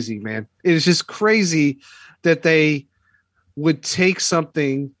crazy, man. It is just crazy that they would take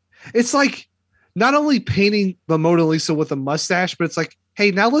something. It's like not only painting the Mona Lisa with a mustache, but it's like,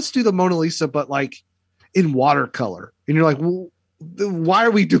 hey, now let's do the Mona Lisa, but like in watercolor. And you're like, well, why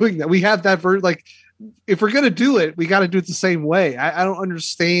are we doing that? We have that like, if we're going to do it, we got to do it the same way. I don't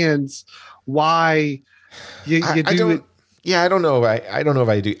understand why you do it. Yeah, I don't know. I don't know if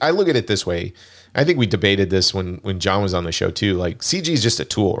I do. I look at it this way. I think we debated this when John was on the show too. Like CG is just a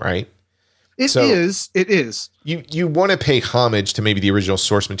tool, right? It is. You want to pay homage to maybe the original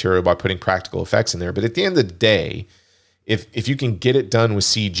source material by putting practical effects in there, but at the end of the day, if you can get it done with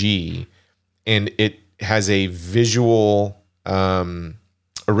CG and it has a visual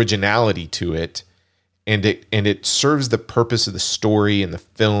originality to it, and it serves the purpose of the story and the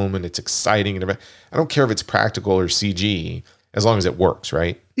film, and it's exciting, and I don't care if it's practical or CG as long as it works,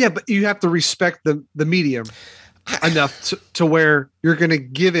 right? Yeah, but you have to respect the medium enough to where you're going to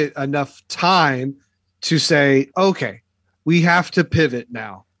give it enough time to say, okay, we have to pivot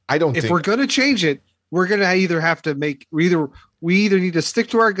now. If we're going to change it, we're going to either have to we either need to stick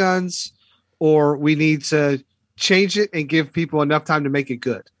to our guns, or we need to change it and give people enough time to make it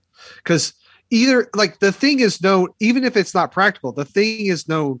good. Because either, like, the thing is known, even if it's not practical, the thing is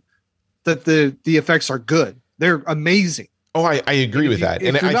known that the effects are good. They're amazing. Oh, I agree with that.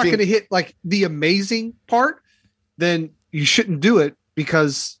 If you're not going to hit like the amazing part, then you shouldn't do it,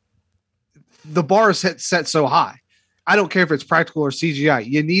 because the bar is set so high. I don't care if it's practical or CGI.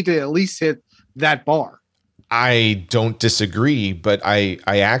 You need to at least hit that bar. I don't disagree, but I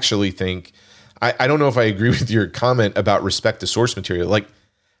actually think, I don't know if I agree with your comment about respect the source material. Like,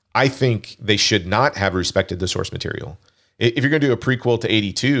 I think they should not have respected the source material. If you're going to do a prequel to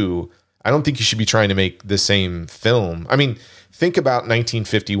 82, I don't think you should be trying to make the same film. I mean, think about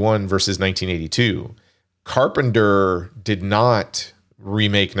 1951 versus 1982. Carpenter did not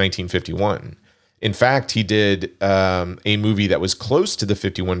remake 1951. In fact, he did a movie that was close to the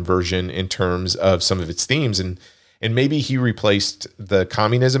 51 version in terms of some of its themes. And maybe he replaced the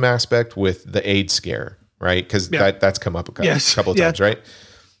communism aspect with the AIDS scare, right? Because that's come up a couple of times, right?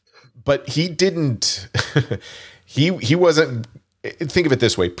 But he didn't, he wasn't, think of it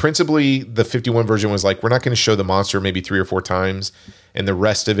this way. Principally, the 51 version was like, we're not going to show the monster maybe 3 or 4 times, and the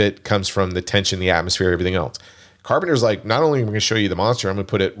rest of it comes from the tension, the atmosphere, everything else. Carpenter's like, not only am I going to show you the monster, I'm going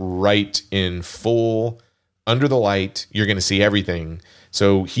to put it right in full, under the light. You're going to see everything.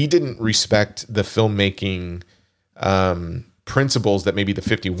 So he didn't respect the filmmaking principles that maybe the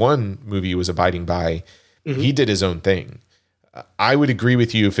 51 movie was abiding by. Mm-hmm. He did his own thing. I would agree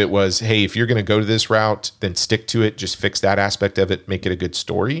with you if it was, hey, if you're going to go to this route, then stick to it. Just fix that aspect of it. Make it a good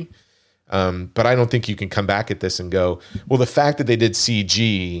story. But I don't think you can come back at this and go, well, the fact that they did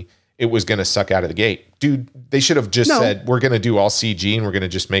CG, it was going to suck out of the gate. Dude, they should have just said, we're going to do all CG and we're going to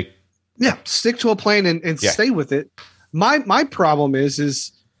just make. Yeah, stick to a plan and stay with it. My problem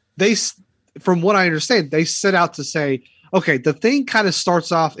is they, from what I understand, they set out to say, okay, the thing kind of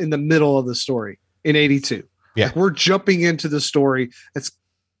starts off in the middle of the story in 82. Yeah. Like, we're jumping into the story. That's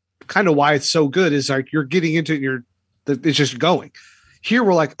kind of why it's so good, is like you're getting into it, it's just going. Here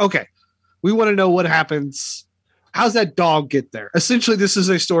we're like, okay, we want to know what happens. How's that dog get there? Essentially, this is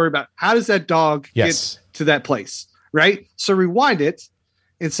a story about how does that dog get to that place, right? So rewind it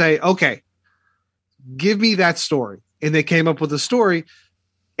and say, okay, give me that story. And they came up with a story,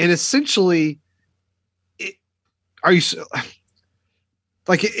 and essentially, it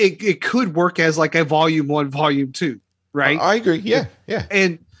could work as like a volume 1, volume 2, right? I agree. Yeah.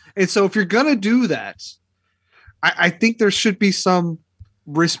 And so if you're gonna do that, I think there should be some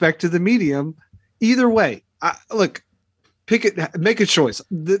respect to the medium. Either way, look, pick it, make a choice.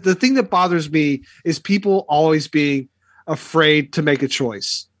 The thing that bothers me is people always being afraid to make a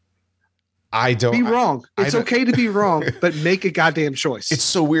choice. I don't be wrong. It's okay to be wrong, but make a goddamn choice. It's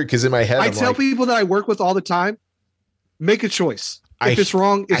so weird because in my head, I tell people that I work with all the time, make a choice. If it's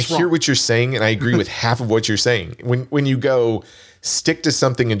wrong, it's wrong. I hear what you're saying, and I agree with half of what you're saying. When you go stick to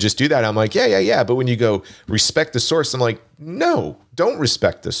something and just do that, I'm like, yeah. But when you go respect the source, I'm like, no, don't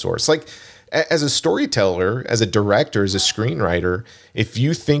respect the source. Like, as a storyteller, as a director, as a screenwriter, if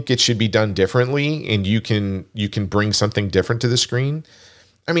you think it should be done differently and you can bring something different to the screen.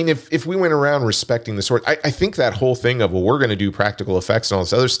 I mean, if we went around respecting the source, I think that whole thing of, well, we're going to do practical effects and all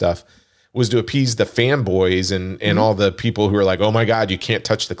this other stuff was to appease the fanboys and all the people who are like, oh my God, you can't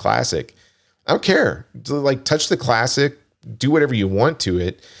touch the classic. I don't care. Like, touch the classic, do whatever you want to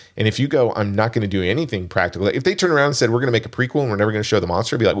it. And if you go, I'm not going to do anything practical. If they turn around and said, we're going to make a prequel and we're never going to show the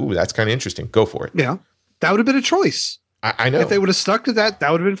monster, I'd be like, ooh, that's kind of interesting. Go for it. Yeah. That would have been a choice. I know. If they would have stuck to that,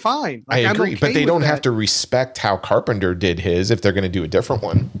 that would have been fine. Like, I agree. But they don't have to respect how Carpenter did his if they're going to do a different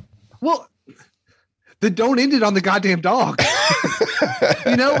one. Well, then don't end it on the goddamn dog.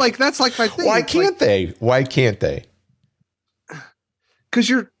 Like, that's like my thing. Why can't they? Why can't they? Because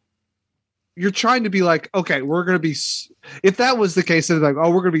you're trying to be like, okay, we're going to be, if that was the case, then like, oh,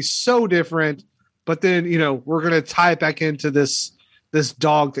 we're going to be so different, but then, we're going to tie it back into this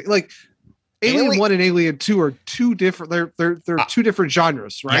dog thing. Like, Alien 1 and Alien 2 are two different. They're two different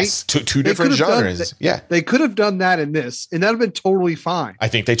genres, right? Yes, two different genres. They could have done that in this, and that'd have been totally fine. I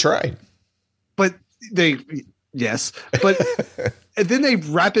think they tried, but but and then they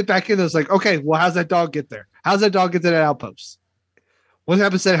wrap it back in. It's like, okay, well, how's that dog get there? How's that dog get to that outpost? What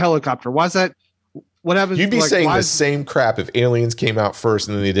happens to that helicopter? Why's that? What happens? You'd be saying the same crap if Aliens came out first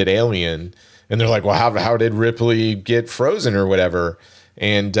and then they did Alien, and they're like, well, how did Ripley get frozen or whatever?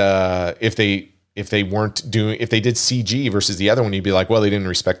 And if they did CG versus the other one, you'd be like, well, they didn't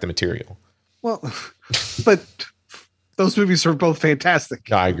respect the material. Well, but those movies are both fantastic.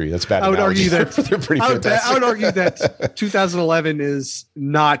 No, I agree. That's bad. I would argue that they're pretty fantastic. I would argue that 2011 is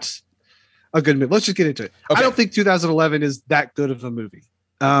not a good movie. Let's just get into it. Okay. I don't think 2011 is that good of a movie.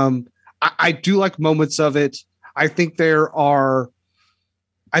 I do like moments of it. I think one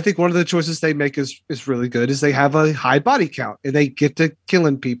of the choices they make is really good. Is they have a high body count and they get to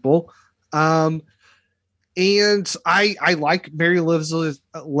killing people. And I like Mary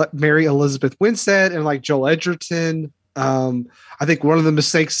Elizabeth Winstead and like Joel Edgerton. I think one of the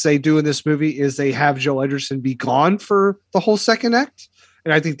mistakes they do in this movie is they have Joel Edgerton be gone for the whole second act.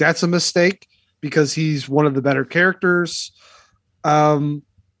 And I think that's a mistake because he's one of the better characters.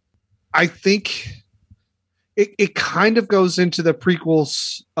 I think it kind of goes into the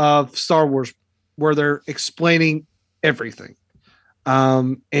prequels of Star Wars where they're explaining everything.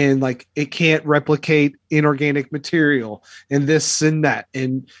 And like it can't replicate inorganic material and this and that.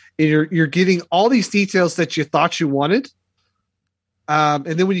 And you're getting all these details that you thought you wanted. And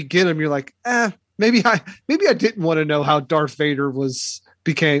then when you get them, you're like, maybe I didn't want to know how Darth Vader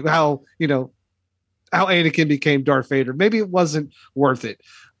how Anakin became Darth Vader. Maybe it wasn't worth it.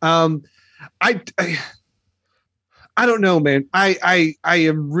 I don't know, man. I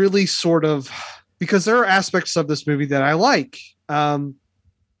am really sort of, because there are aspects of this movie that I like. But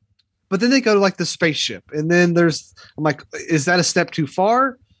then they go to like the spaceship and then I'm like, is that a step too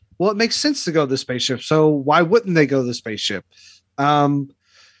far? Well, it makes sense to go to the spaceship. So why wouldn't they go to the spaceship? I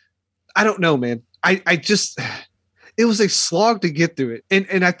don't know, man. It was a slog to get through it.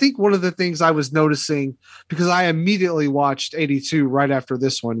 And I think one of the things I was noticing, because I immediately watched 82 right after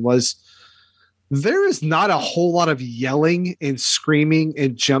this one, was there is not a whole lot of yelling and screaming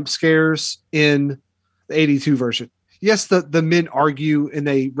and jump scares in the 82 version. Yes, the men argue and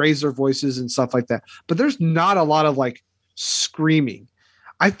they raise their voices and stuff like that, but there's not a lot of like screaming.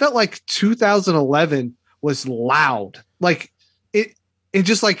 I felt like 2011 was loud. Like it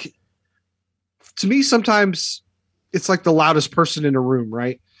just like, to me, sometimes it's like the loudest person in a room,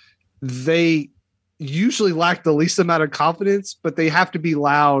 right? They usually lack the least amount of confidence, but they have to be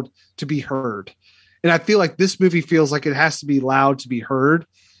loud to be heard. And I feel like this movie feels like it has to be loud to be heard.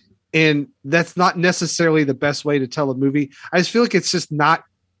 And that's not necessarily the best way to tell a movie. I just feel like it's just not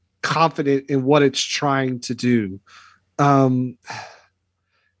confident in what it's trying to do. And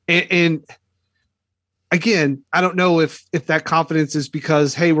again, I don't know if that confidence is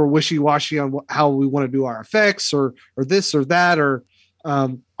because, hey, we're wishy-washy on how we want to do our effects or this or that, or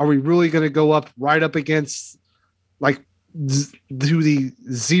are we really going to go right up against like do the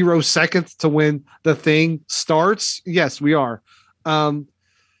 0 seconds to when the thing starts? Yes, we are.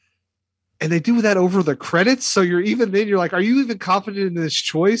 And they do that over the credits. So you're like, are you even confident in this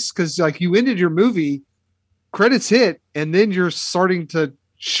choice? Because like you ended your movie, credits hit, and then you're starting to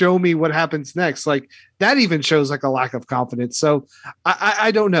show me what happens next. Like that even shows like a lack of confidence. So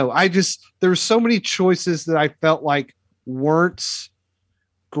I don't know. There were so many choices that I felt like weren't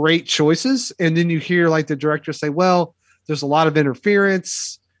great choices. And then you hear like the director say, well, there's a lot of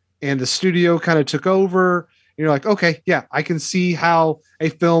interference and the studio kind of took over. And you're like, okay, yeah, I can see how a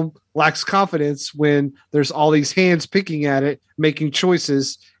film lacks confidence when there's all these hands picking at it, making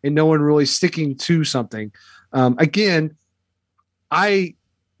choices, and no one really sticking to something. Again, I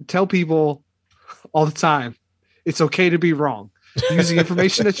tell people all the time, it's okay to be wrong. Use the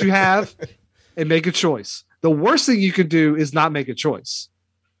information that you have and make a choice. The worst thing you could do is not make a choice.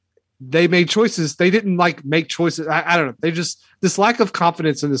 They made choices. They didn't like make choices. I don't know. This lack of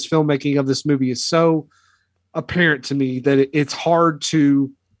confidence in this filmmaking of this movie is so apparent to me that it's hard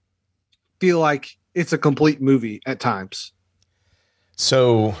to feel like it's a complete movie at times.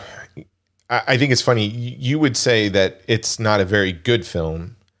 So I think it's funny. You would say that it's not a very good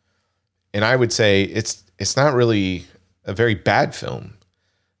film. And I would say it's not really a very bad film.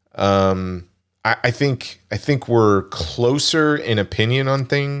 I think we're closer in opinion on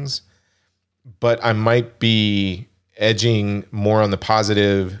things, but I might be edging more on the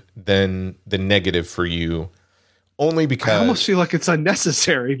positive than the negative for you, only because I almost feel like it's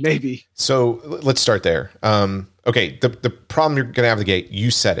unnecessary, maybe. So let's start there. Okay, the problem you're going to have at the gate,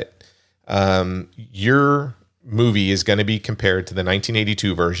 you said it. Your movie is going to be compared to the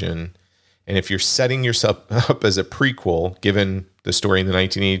 1982 version. And if you're setting yourself up as a prequel, given the story in the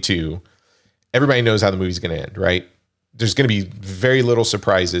 1982, everybody knows how the movie's going to end, right? There's going to be very little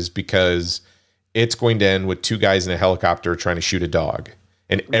surprises because it's going to end with two guys in a helicopter trying to shoot a dog,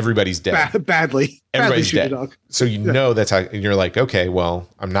 and everybody's dead. Badly. Everybody's Badly dead. shoot a dog. So you know that's how, and you're like, okay, well,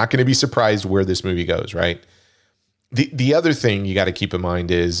 I'm not going to be surprised where this movie goes, right? The other thing you got to keep in mind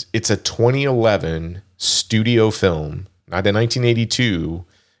is it's a 2011 studio film, not a 1982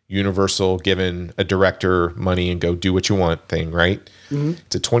 Universal given a director money and go do what you want thing, right? Mm-hmm.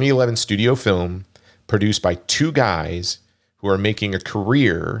 It's a 2011 studio film produced by two guys who are making a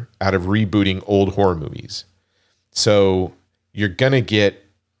career out of rebooting old horror movies. So you're going to get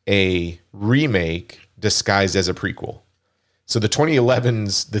a remake disguised as a prequel. So the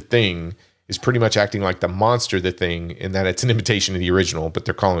 2011's The Thing is pretty much acting like the monster The Thing in that it's an imitation of the original, but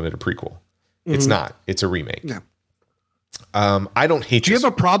they're calling it a prequel. Mm-hmm. It's not. It's a remake. Yeah. I don't hate. Do you have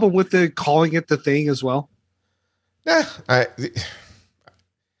a problem with calling it The Thing as well? Nah,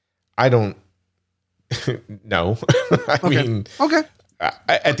 I don't. No, I mean, okay.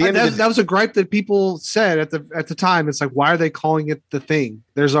 At the end of that was a gripe that people said at the time. It's like, why are they calling it The Thing?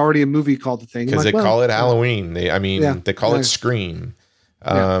 There's already a movie called The Thing. Because they call it Halloween. They call it Scream.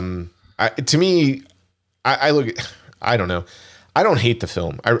 To me, I look at, I don't know. I don't hate the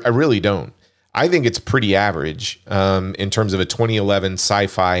film. I really don't. I think it's pretty average in terms of a 2011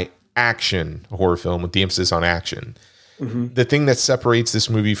 sci-fi action horror film with the emphasis on action. Mm-hmm. The thing that separates this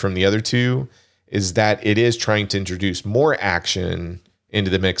movie from the other two is that it is trying to introduce more action into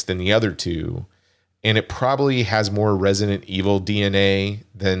the mix than the other two. And it probably has more Resident Evil DNA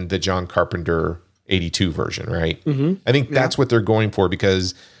than the John Carpenter 82 version, right? Mm-hmm. I think that's what they're going for,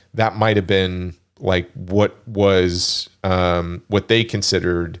 because that might have been like what was what they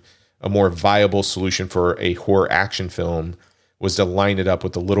considered a more viable solution for a horror action film, was to line it up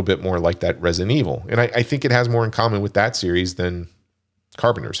with a little bit more like that Resident Evil. And I think it has more in common with that series than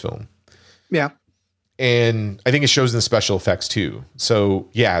Carpenter's film. Yeah. And I think it shows in the special effects too. So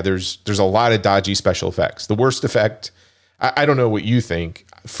yeah, there's a lot of dodgy special effects. The worst effect, I don't know what you think.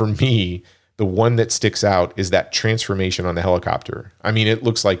 For me, the one that sticks out is that transformation on the helicopter. I mean, it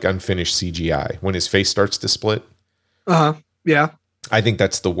looks like unfinished CGI when his face starts to split. Yeah. I think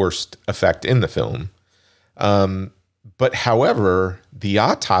that's the worst effect in the film. But however, the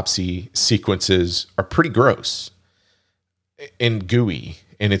autopsy sequences are pretty gross and gooey.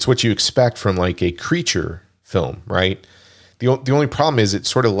 And it's what you expect from like a creature film, right? The only problem is it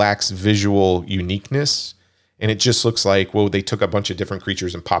sort of lacks visual uniqueness. And it just looks like, well, they took a bunch of different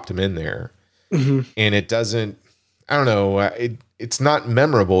creatures and popped them in there. Mm-hmm. And it doesn't, I don't know, it's not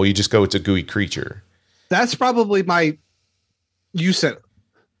memorable. You just go, it's a gooey creature. That's probably you said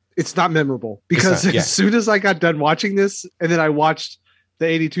it's not memorable, because as soon as I got done watching this and then I watched the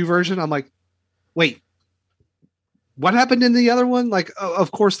 82 version, I'm like, wait, what happened in the other one? Like,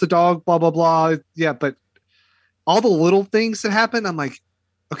 of course, the dog, blah, blah, blah. Yeah. But all the little things that happened, I'm like,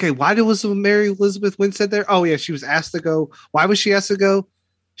 okay, why was Mary Elizabeth Winstead there? Oh yeah. She was asked to go. Why was she asked to go?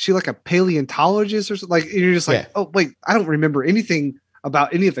 She like a paleontologist or something? Like, and you're just like, oh wait, I don't remember anything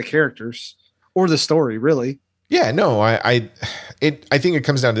about any of the characters or the story really. Yeah, no, I think it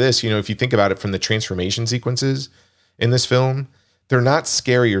comes down to this. You know, if you think about it from the transformation sequences in this film, they're not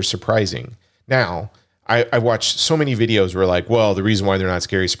scary or surprising. Now, I watched so many videos where like, well, the reason why they're not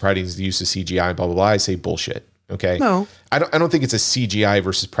scary or surprising is the use of CGI and blah, blah, blah. I say bullshit. Okay. No, I don't think it's a CGI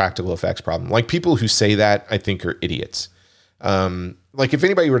versus practical effects problem. Like, people who say that, I think, are idiots. Like, if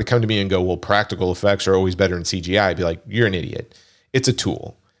anybody were to come to me and go, well, practical effects are always better than CGI, I'd be like, you're an idiot. It's a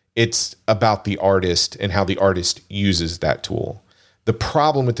tool. It's about the artist and how the artist uses that tool. The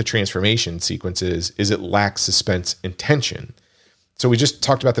problem with the transformation sequences is it lacks suspense and tension. So we just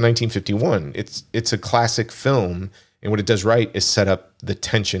talked about the 1951. It's a classic film, and what it does right is set up the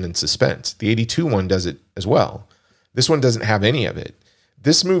tension and suspense. The 82 one does it as well. This one doesn't have any of it.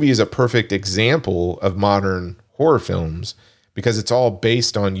 This movie is a perfect example of modern horror films because it's all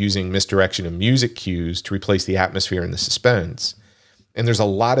based on using misdirection of music cues to replace the atmosphere and the suspense. And there's a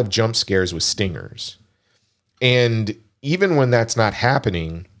lot of jump scares with stingers. And even when that's not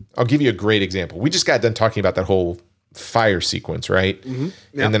happening, I'll give you a great example. We just got done talking about that whole fire sequence, right? Mm-hmm. Yep.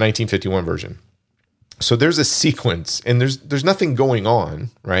 In the 1951 version. So there's a sequence, and there's nothing going on,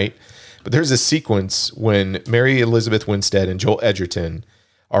 right? But there's a sequence when Mary Elizabeth Winstead and Joel Edgerton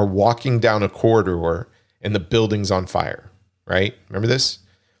are walking down a corridor and the building's on fire, right? Remember this?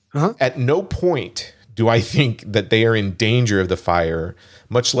 Uh-huh. At no point do I think that they are in danger of the fire,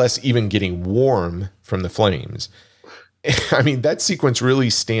 much less even getting warm from the flames. I mean, that sequence really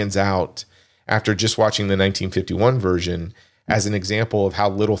stands out after just watching the 1951 version as an example of how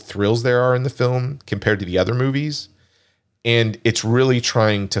little thrills there are in the film compared to the other movies. And it's really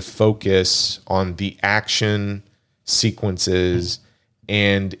trying to focus on the action sequences,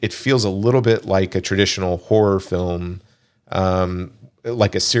 and it feels a little bit like a traditional horror film,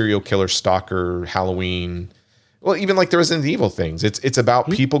 like a serial killer, stalker, Halloween. Well, even like the Resident Evil things. It's about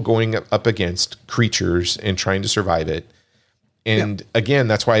people going up against creatures and trying to survive it. And again,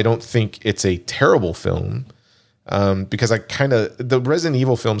 that's why I don't think it's a terrible film, because the Resident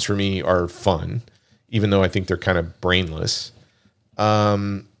Evil films for me are fun, even though I think they're kind of brainless.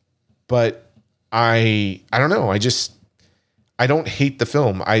 But I don't know. I don't hate the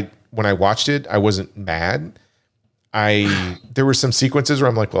film. When I watched it, I wasn't mad. There were some sequences where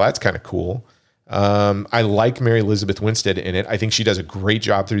I'm like, well, that's kind of cool. I like Mary Elizabeth Winstead in it. I think she does a great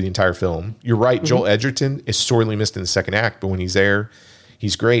job through the entire film. You're right. Mm-hmm. Joel Edgerton is sorely missed in the second act, but when he's there,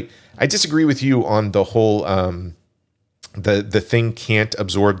 he's great. I disagree with you on the whole, the thing can't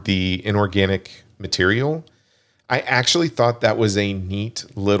absorb the inorganic material. I actually thought that was a neat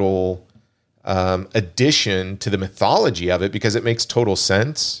little addition to the mythology of it because it makes total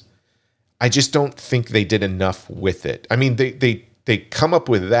sense. I just don't think they did enough with it. I mean, they come up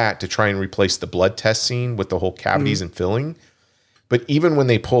with that to try and replace the blood test scene with the whole cavities and filling. But even when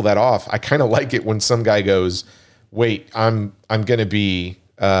they pull that off, I kind of like it when some guy goes, wait, I'm going to be,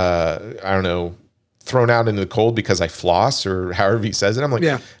 I don't know, thrown out into the cold because I floss, or however he says it. I'm like,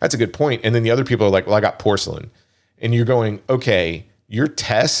 yeah, that's a good point. And then the other people are like, well, I got porcelain. And you're going, okay, your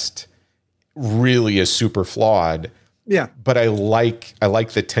test really is super flawed. Yeah. But I like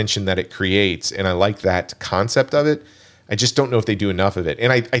the tension that it creates, and I like that concept of it. I just don't know if they do enough of it.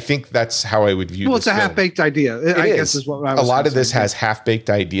 And I think that's how I would view Well, this it's a half-baked idea. I guess is what I was a lot of this has half-baked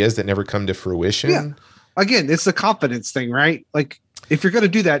ideas that never come to fruition. Yeah. Again, it's the confidence thing, right? Like, if you're going to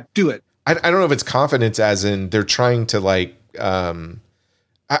do that, do it. I don't know if it's confidence as in they're trying to like,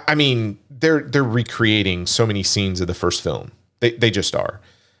 I mean, they're recreating so many scenes of the first film. They just are.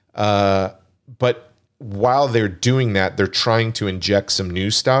 But while they're doing that, they're trying to inject some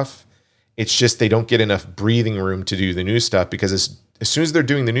new stuff. It's just they don't get enough breathing room to do the new stuff, because as soon as they're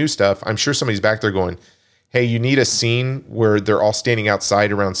doing the new stuff, I'm sure somebody's back there going, hey, you need a scene where they're all standing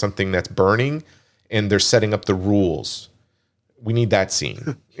outside around something that's burning and they're setting up the rules. We need that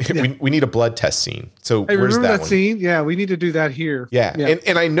scene. Yeah. we need a blood test scene. So hey, where's remember that scene? Yeah, we need to do that here. Yeah.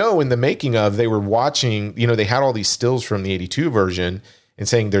 And I know in the making of, they were watching, they had all these stills from the 82 version and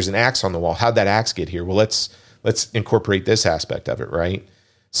saying there's an axe on the wall. How'd that axe get here? Well, let's incorporate this aspect of it, right?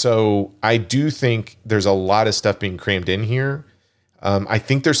 So I do think there's a lot of stuff being crammed in here. I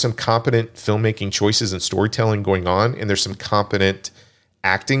think there's some competent filmmaking choices and storytelling going on, and there's some competent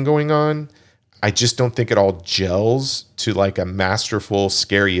acting going on. I just don't think it all gels to like a masterful,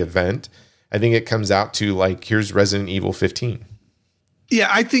 scary event. I think it comes out to like, here's Resident Evil 15. Yeah,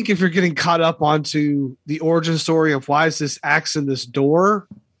 I think if you're getting caught up onto the origin story of why is this axe in this door,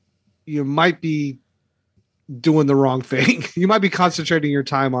 you might be doing the wrong thing. You might be concentrating your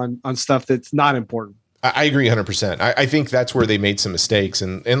time on stuff that's not important. I agree 100%. I think that's where they made some mistakes.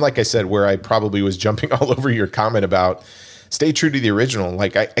 And like I said, where I probably was jumping all over your comment about stay true to the original.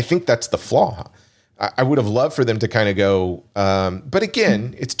 Like, I think that's the flaw. I would have loved for them to kind of go, but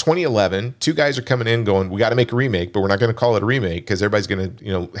again, it's 2011. Two guys are coming in going, we got to make a remake, but we're not going to call it a remake because everybody's going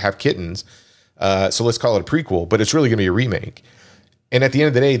to, have kittens. So let's call it a prequel, but it's really going to be a remake. And at the end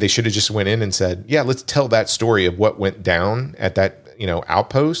of the day, they should have just went in and said, yeah, let's tell that story of what went down at that,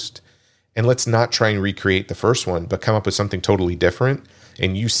 outpost. And let's not try and recreate the first one, but come up with something totally different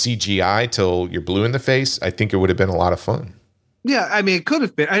and use CGI till you're blue in the face. I think it would have been a lot of fun. Yeah. I mean, it could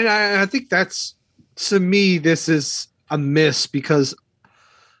have been. I think that's, to me, this is a miss because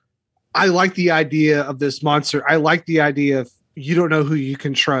I like the idea of this monster. I like the idea of you don't know who you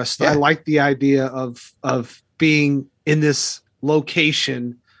can trust. Yeah. I like the idea of being in this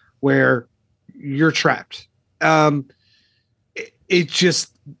location where you're trapped. It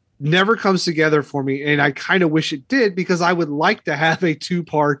just never comes together for me. And I kind of wish it did, because I would like to have a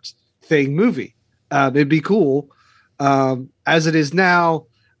 2-part thing movie. It'd be cool. As it is now,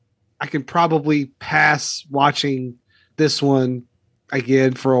 I can probably pass watching this one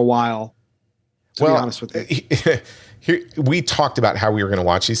again for a while, to be honest with you. Here, we talked about how we were going to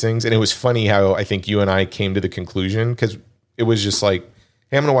watch these things, and it was funny how I think you and I came to the conclusion, because it was just like,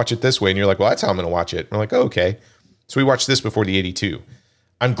 hey, I'm going to watch it this way. And you're like, well, that's how I'm going to watch it. And we're like, oh, okay. So we watched this before the 82.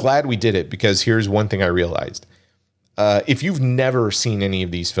 I'm glad we did it, because here's one thing I realized. If you've never seen any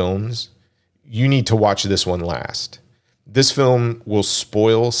of these films, you need to watch this one last. This film will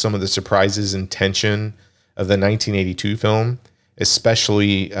spoil some of the surprises and tension of the 1982 film,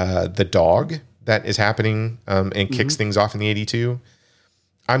 especially the dog that is happening and kicks things off in the 82.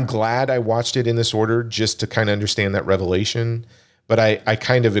 I'm glad I watched it in this order just to kind of understand that revelation. But I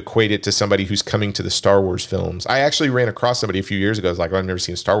kind of equate it to somebody who's coming to the Star Wars films. I actually ran across somebody a few years ago. I was like, I've never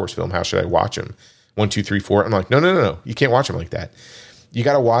seen a Star Wars film. How should I watch them? 1, 2, 3, 4. I'm like, no. You can't watch them like that. You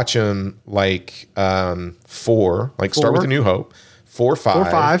got to watch them like 4, like start with A New Hope. 4,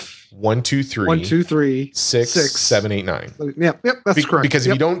 5. 1, 2, 3. 1, 2, 3. 6, 7, 8, 9. Yep, that's correct. Because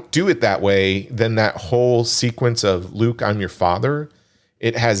if you don't do it that way, then that whole sequence of Luke, I'm your father,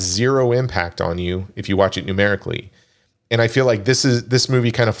 it has zero impact on you if you watch it numerically. And I feel like this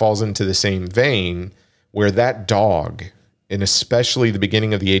movie kind of falls into the same vein where that dog, and especially the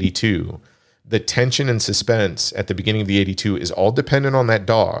beginning of the 82, the tension and suspense at the beginning of the 82 is all dependent on that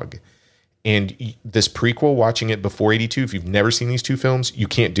dog. And this prequel, watching it before 82, if you've never seen these two films, you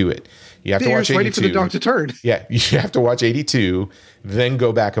can't do it. You have to watch 82. Waiting for the dog to turn. Yeah, you have to watch 82, then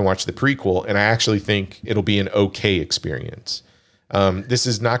go back and watch the prequel. And I actually think it'll be an okay experience. This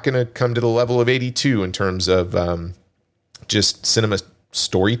is not going to come to the level of 82 in terms of just cinema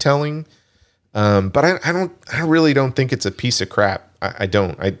storytelling. But I really don't think it's a piece of crap. I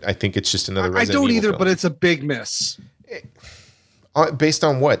don't. I think it's just another Resident I don't Evil either, film. but it's a big miss. Based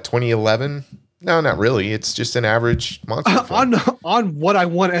on what, 2011? No, not really. It's just an average monster film. On what I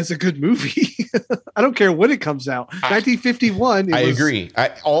want as a good movie. I don't care when it comes out. 1951. I agree.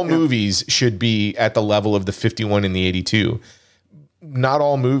 All movies should be at the level of the 51 and the 82. Not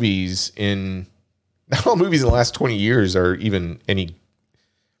all movies in the last 20 years are even any.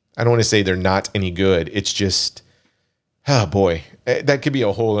 I don't want to say they're not any good. It's just, oh boy, that could be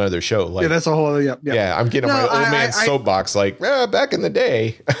a whole other show. Like, yeah, that's a whole other. Yeah, I'm getting on my old man soapbox. Like, back in the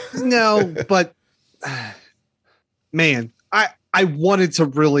day. No, but man, I wanted to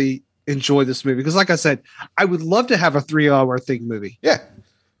really enjoy this movie because, like I said, I would love to have a 3-hour thing movie. Yeah,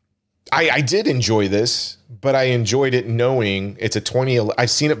 I did enjoy this, but I enjoyed it knowing it's a 2011. I've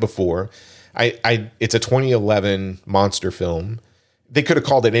seen it before. It's a 2011 monster film. They could have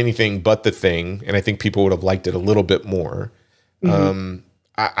called it anything but The Thing, and I think people would have liked it a little bit more. Mm-hmm.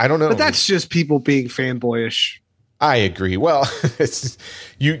 I don't know, but that's just people being fanboyish. I agree. Well, it's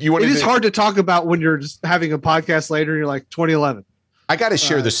you want. It is hard to talk about when you're just having a podcast later and you're like 2011. I got to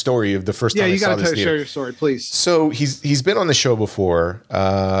share the story of the first time I saw this. Yeah, you got to share your story, please. So he's been on the show before.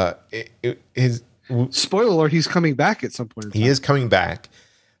 Spoiler alert: he's coming back at some point. He is coming back.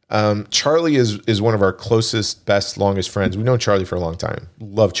 Charlie is one of our closest, best, longest friends. We've known Charlie for a long time.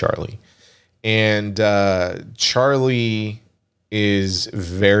 Love Charlie. And Charlie is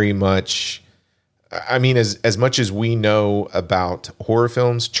very much, I mean, as much as we know about horror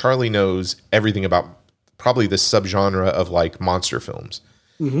films, Charlie knows everything about probably the subgenre of like monster films.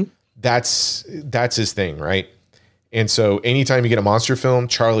 Mm-hmm. That's his thing, right? And so anytime you get a monster film,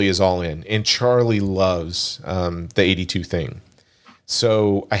 Charlie is all in. And Charlie loves the 82 thing.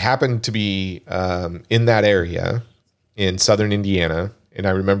 So I happened to be in that area in southern Indiana. And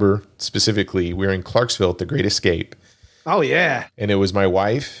I remember specifically we were in Clarksville at the Great Escape. Oh, yeah. And it was my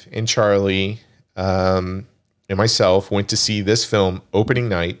wife and Charlie and myself went to see this film opening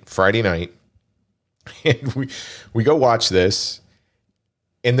night, Friday night. And we go watch this.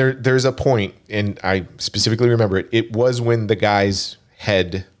 And there's a point, and I specifically remember it. It was when the guy's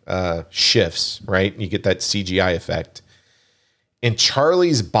head shifts, right? You get that CGI effect. And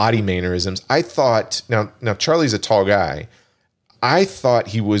Charlie's body mannerisms, I thought, now Charlie's a tall guy. I thought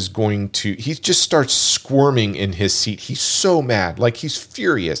he was going to, he just starts squirming in his seat. He's so mad, like he's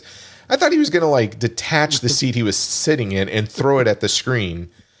furious. I thought he was going to like detach the seat he was sitting in and throw it at the screen.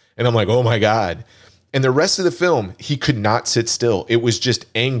 And I'm like, oh my God. And the rest of the film, he could not sit still. It was just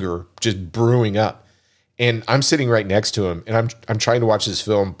anger, just brewing up. And I'm sitting right next to him and I'm trying to watch this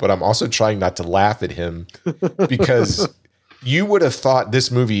film, but I'm also trying not to laugh at him because you would have thought this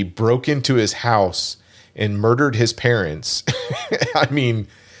movie broke into his house and murdered his parents. I mean,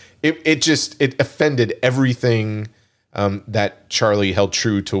 it offended everything that Charlie held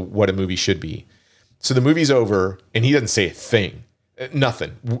true to what a movie should be. So the movie's over and he doesn't say a thing,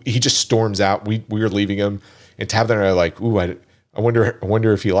 nothing. He just storms out. We were leaving him, and Tabitha and I are like, ooh, I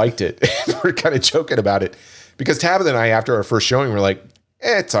wonder if he liked it. We're kind of joking about it because Tabitha and I, after our first showing, were like,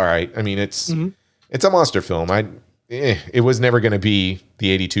 it's all right. I mean, it's a monster film. It was never going to be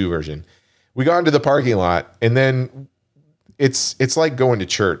the 82 version. We got into the parking lot, and then it's like going to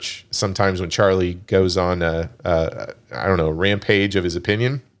church sometimes when Charlie goes on a rampage of his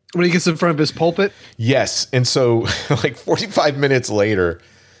opinion. When he gets in front of his pulpit? Yes. And so like 45 minutes later,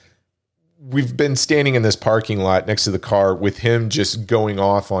 we've been standing in this parking lot next to the car with him just going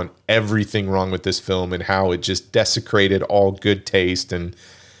off on everything wrong with this film and how it just desecrated all good taste. And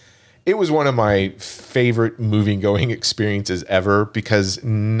it was one of my favorite movie going experiences ever, because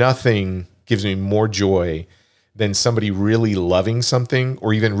nothing gives me more joy than somebody really loving something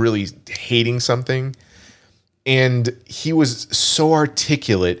or even really hating something. And he was so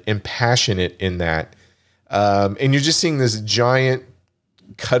articulate and passionate in that. And you're just seeing this giant,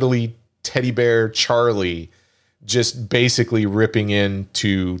 cuddly teddy bear Charlie just basically ripping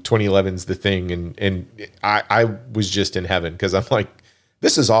into 2011's The Thing. And I was just in heaven, because I'm like,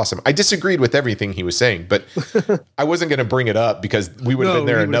 this is awesome. I disagreed with everything he was saying, but I wasn't going to bring it up because we would have been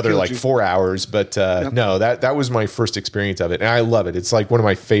there another like 4 hours. But no, that was my first experience of it. And I love it. It's like one of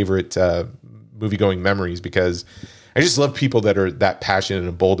my favorite movie going memories, because I just love people that are that passionate and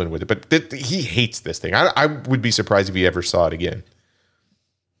emboldened with it. But he hates this thing. I would be surprised if he ever saw it again.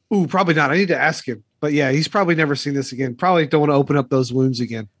 Ooh, probably not. I need to ask him. But yeah, he's probably never seen this again. Probably don't want to open up those wounds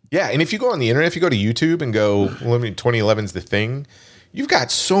again. Yeah, and if you go on the internet, if you go to YouTube and go, 2011's The Thing, you've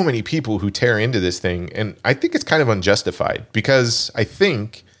got so many people who tear into this thing. And I think it's kind of unjustified, because I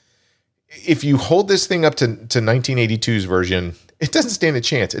think if you hold this thing up to 1982's version, it doesn't stand a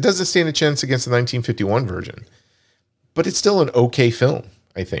chance. It doesn't stand a chance against the 1951 version. But it's still an okay film,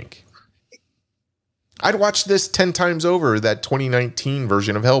 I think. I'd watch this 10 times over that 2019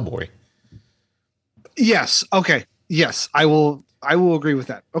 version of Hellboy. Yes. Okay. Yes, I will agree with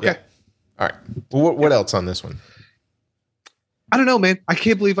that. Okay. Yeah. All right. Well, what else on this one? I don't know, man. I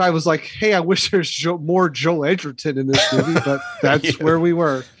can't believe I was like, hey, I wish there's more Joel Edgerton in this movie, but that's where we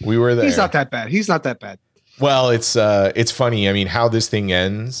were. We were there. He's not that bad. Well, it's funny. I mean, how this thing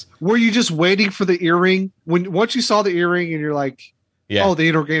ends. Were you just waiting for the earring? Once you saw the earring and you're like, oh, the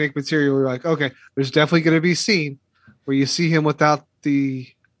inorganic material, you're like, okay, there's definitely going to be a scene where you see him without the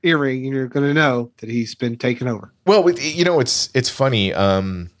earring and you're going to know that he's been taken over. Well, it's funny.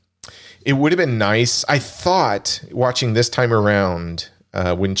 It would have been nice. I thought watching this time around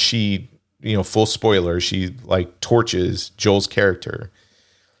when she, full spoiler, she like torches Joel's character.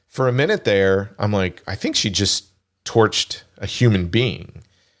 For a minute there, I'm like, I think she just torched a human being,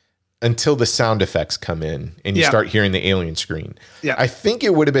 until the sound effects come in and you start hearing the alien scream. Yeah. I think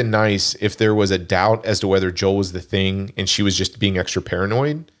it would have been nice if there was a doubt as to whether Joel was the Thing and she was just being extra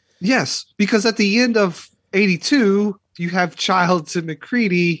paranoid. Yes, because at the end of 82, you have Childs and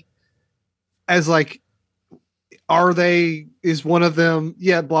McCready as like, is one of them?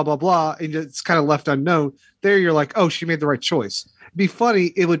 Yeah, blah, blah, blah. And it's kind of left unknown. There you're like, oh, she made the right choice. It'd be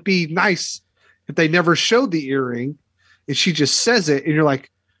funny. It would be nice if they never showed the earring and she just says it and you're like,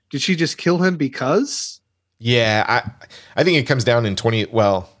 did she just kill him because? Yeah, I think it comes down in definitely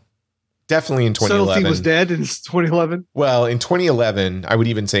in 2011. Subtlety was dead in 2011. Well, in 2011, I would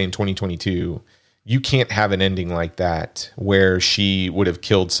even say in 2022, you can't have an ending like that where she would have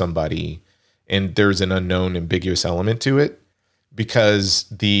killed somebody and there's an unknown ambiguous element to it, because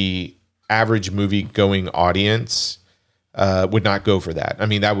the average movie going audience would not go for that. I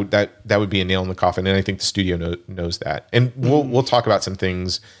mean, that would be a nail in the coffin, and I think the studio knows that. And we'll talk about some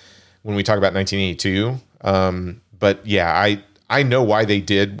things when we talk about 1982. But yeah, I know why they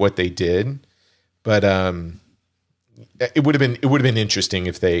did what they did, but it would have been interesting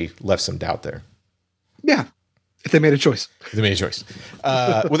if they left some doubt there. Yeah, if they made a choice.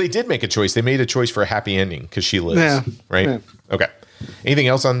 Well, they did make a choice. They made a choice for a happy ending because she lives. Yeah. Right. Yeah. Okay. Anything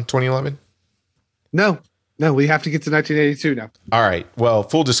else on 2011? No, we have to get to 1982 now. All right. Well,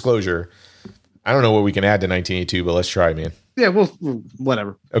 full disclosure, I don't know what we can add to 1982, but let's try, man. Yeah, well,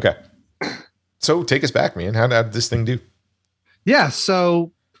 whatever. Okay. So take us back, man. How did this thing do? Yeah,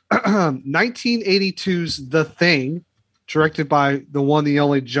 so 1982's The Thing, directed by the one, the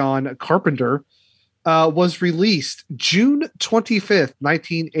only John Carpenter, was released June 25th,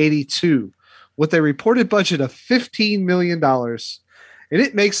 1982, with a reported budget of $15 million. And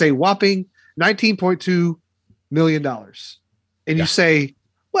it makes a whopping $19.2 million. And you say,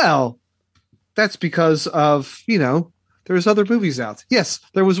 well, that's because of, there's other movies out. Yes,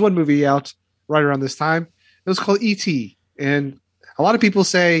 there was one movie out right around this time. It was called E.T. And a lot of people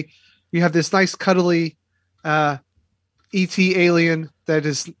say you have this nice cuddly E.T. alien that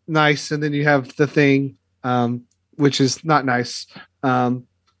is nice, and then you have The Thing, which is not nice. But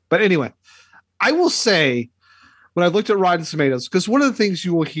anyway, I will say, when I looked at Rotten Tomatoes, because one of the things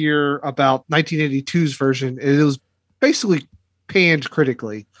you will hear about 1982's version is it was basically panned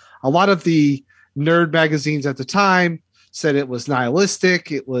critically. A lot of the nerd magazines at the time said it was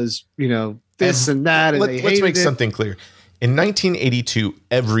nihilistic. It was, this and that. And let's make something clear. In 1982,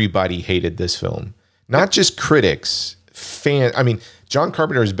 everybody hated this film. Not just critics, John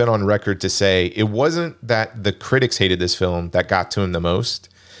Carpenter has been on record to say it wasn't that the critics hated this film that got to him the most.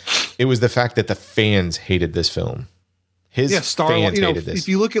 It was the fact that the fans hated this film. His fans hated this. If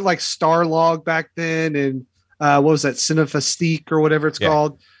you look at like Starlog back then and what was that, Cinephistique or whatever it's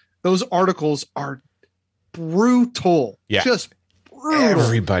called, those articles are brutal. Yeah. Just brutal.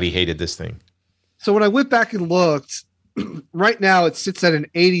 Everybody hated this thing. So when I went back and looked, right now it sits at an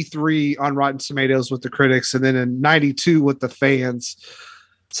 83 on Rotten Tomatoes with the critics and then a 92 with the fans.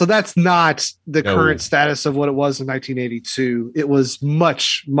 So that's not the current status of what it was in 1982. It was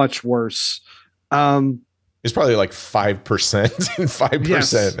much, much worse. It's probably like 5% and 5%.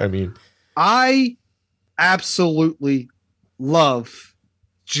 Yes. I mean, I absolutely love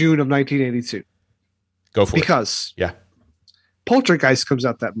June of 1982. Go for it. Because Poltergeist comes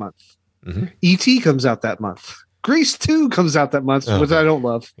out that month. Mm-hmm. E.T. comes out that month. Grease 2 comes out that month, which I don't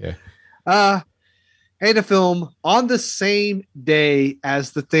love. Yeah. And a film on the same day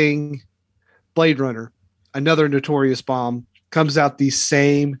as The Thing, Blade Runner, another notorious bomb, comes out the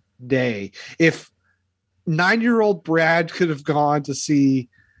same day. If 9-year-old Brad could have gone to see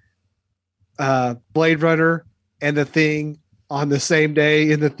Blade Runner and The Thing on the same day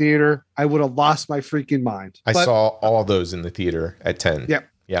in the theater, I would have lost my freaking mind. I saw all those in the theater at 10. Yeah.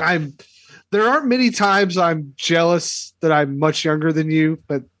 Yeah. There aren't many times I'm jealous that I'm much younger than you,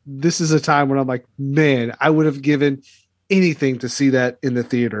 but this is a time when I'm like, man, I would have given anything to see that in the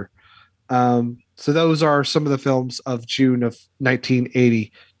theater. So those are some of the films of June of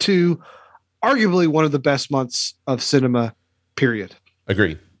 1982, arguably one of the best months of cinema, period.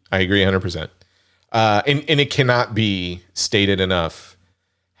 Agreed. I agree 100%. And it cannot be stated enough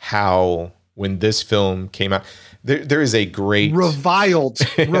how when this film came out, there is a great reviled.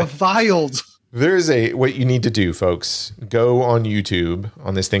 There is what you need to do, folks. Go on YouTube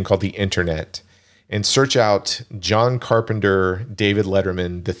on this thing called the internet and search out John Carpenter, David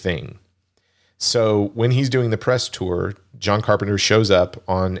Letterman, The Thing. So when he's doing the press tour, John Carpenter shows up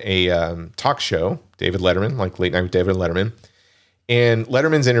on a talk show, David Letterman, like Late Night with David Letterman. And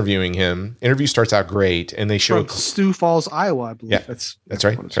Letterman's interviewing him. Interview starts out great, and they show from Sioux Falls, Iowa, I believe. Yeah, that's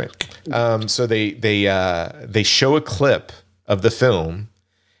right. That's right. So they show a clip of the film,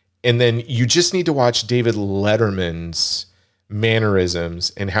 and then you just need to watch David Letterman's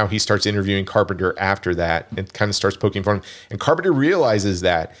mannerisms and how he starts interviewing Carpenter after that, and kind of starts poking fun. And Carpenter realizes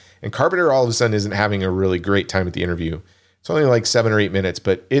that, and Carpenter all of a sudden isn't having a really great time at the interview. It's only like 7 or 8 minutes,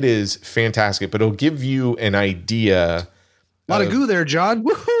 but it is fantastic. But it'll give you an idea. A lot of goo there, John.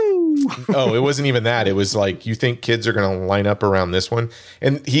 Woohoo! Oh, it wasn't even that. It was like, you think kids are going to line up around this one?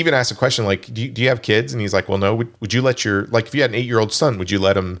 And he even asked a question like, do you have kids? And he's like, well, no. Would you let your, like, if you had an 8-year-old son, would you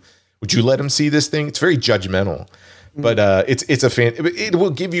let him see this thing? It's very judgmental, but it's a fan. It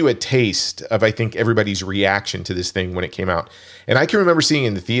will give you a taste of, I think, everybody's reaction to this thing when it came out. And I can remember seeing it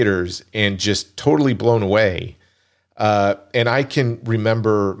in the theaters and just totally blown away. And I can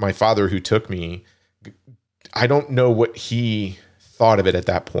remember my father who took me. I don't know what he thought of it at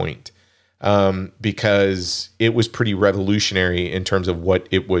that point, because it was pretty revolutionary in terms of what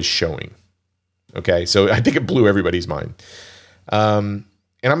it was showing. Okay, so I think it blew everybody's mind. And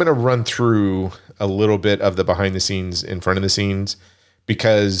I'm going to run through a little bit of the behind the scenes, in front of the scenes,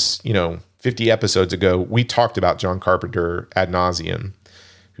 because, 50 episodes ago, we talked about John Carpenter ad nauseum,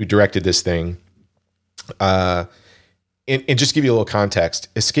 who directed this thing. And just give you a little context,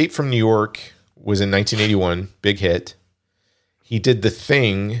 Escape from New York was in 1981, big hit. He did The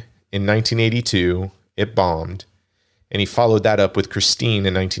Thing in 1982, it bombed, and he followed that up with Christine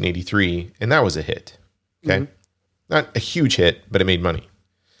in 1983, and that was a hit. Okay, not a huge hit, but it made money.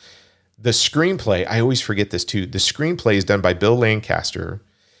 The screenplay, I always forget this too. The screenplay is done by Bill Lancaster.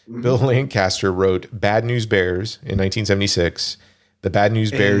 Bill Lancaster wrote Bad News Bears in 1976. The Bad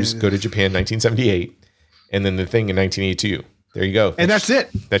News Bears Go to Japan 1978, and then The Thing in 1982. There you go. And that's it.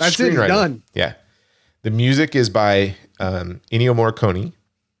 That's it. Done. Yeah. The music is by Ennio Morricone.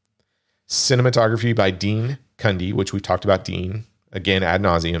 Cinematography by Dean Cundey, which we've talked about Dean, again, ad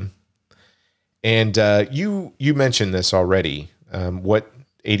nauseum. And you mentioned this already, what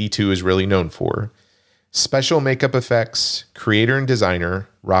 82 is really known for. Special makeup effects, creator and designer,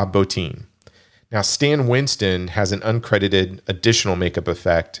 Rob Bottin. Now, Stan Winston has an uncredited additional makeup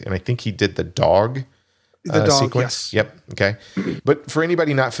effect, and I think he did the dog. The dog, sequence. yes. Yep. Okay. But for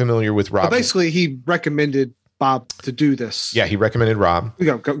anybody not familiar with Rob, basically he recommended Bob to do this. Yeah, he recommended Rob.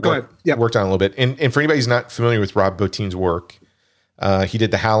 Go ahead. Yeah. Worked on it a little bit. And for anybody who's not familiar with Rob Bottin's work, he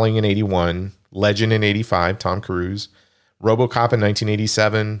did The Howling in 81, Legend in 85, Tom Cruise, RoboCop in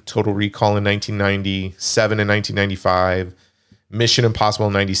 1987, Total Recall in 1990, Seven in 1995, Mission Impossible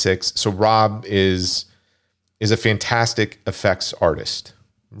in 96. So Rob is is a fantastic effects artist.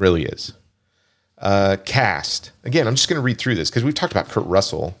 Really is. Cast. Again, I'm just going to read through this because we've talked about Kurt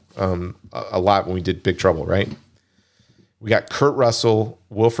Russell a lot when we did Big Trouble, right? We got Kurt Russell,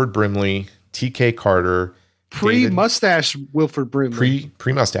 Wilford Brimley, T.K. Carter. Pre-mustache Wilford Brimley.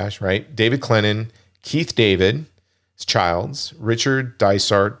 Pre-mustache, right? David Clennon, Keith David, Childs, Richard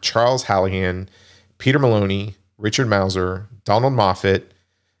Dysart, Charles Hallahan, Peter Maloney, Richard Mauser, Donald Moffat,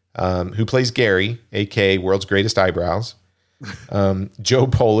 who plays Gary, a.k.a. World's Greatest Eyebrows. Joe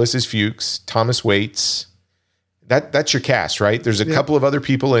Polis is Fuchs, Thomas Waits. That's your cast, right? There's a couple of other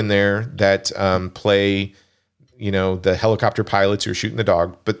people in there that play, the helicopter pilots who are shooting the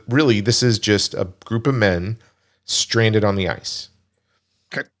dog. But really, this is just a group of men stranded on the ice.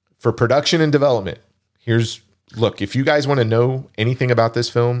 Okay. For production and development, look, if you guys want to know anything about this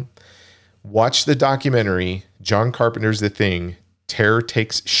film, watch the documentary, John Carpenter's The Thing, Terror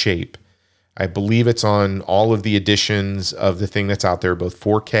Takes Shape. I believe it's on all of the editions of The Thing that's out there, both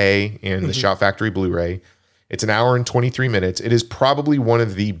 4K and the Shout Factory Blu-ray. It's an hour and 23 minutes. It is probably one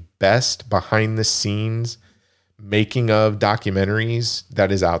of the best behind the scenes making of documentaries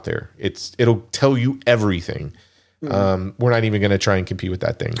that is out there. It'll tell you everything. We're not even going to try and compete with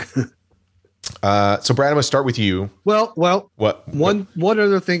that thing. So Brad, I'm going to start with you. Well, What? One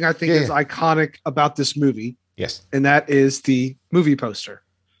other thing I think is iconic about this movie. Yes. And that is the movie poster.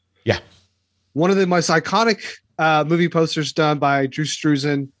 Yeah. One of the most iconic movie posters done by Drew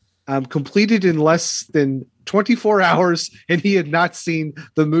Struzan, completed in less than 24 hours, and he had not seen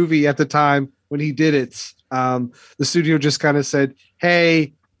the movie at the time when he did it. The studio just kind of said,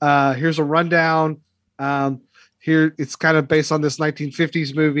 hey, here's a rundown. Here, it's kind of based on this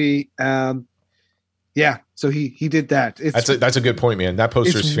 1950s movie. So he did that. That's a good point, man. That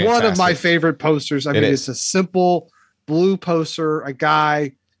poster is fantastic. One of my favorite posters. I mean, it's a simple blue poster, a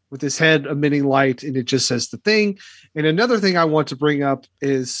guy with his head emitting light, and it just says The Thing. And another thing I want to bring up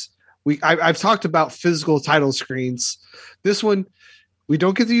is I've talked about physical title screens. This one, we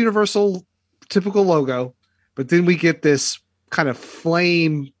don't get the Universal typical logo, but then we get this kind of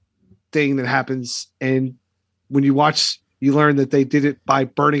flame thing that happens. And when you watch, you learn that they did it by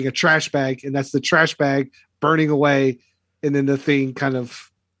burning a trash bag, and that's the trash bag burning away, and then the thing kind of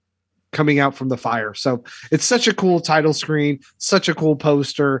coming out from the fire. So it's such a cool title screen, such a cool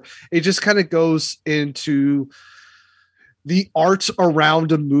poster. It just kind of goes into the art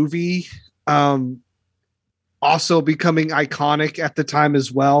around a movie, also becoming iconic at the time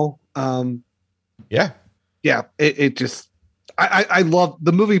as well. It just, I love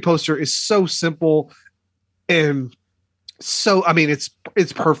the movie poster is so simple and so, I mean, it's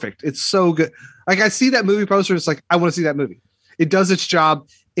perfect. It's so good. Like I see that movie poster. It's like, I want to see that movie. It does its job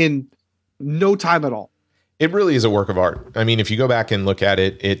in no time at all. It really is a work of art. I mean, if you go back and look at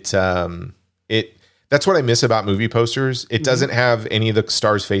it, that's what I miss about movie posters. It doesn't have any of the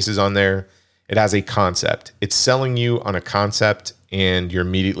stars' faces on there. It has a concept. It's selling you on a concept, and you're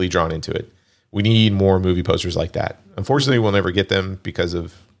immediately drawn into it. We need more movie posters like that. Unfortunately, we'll never get them because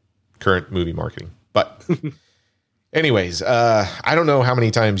of current movie marketing. But anyways, I don't know how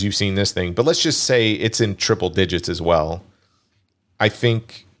many times you've seen this thing, but let's just say it's in triple digits as well. I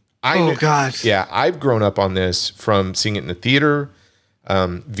think... I've grown up on this from seeing it in the theater,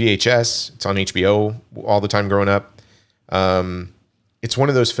 VHS. It's on HBO all the time growing up. It's one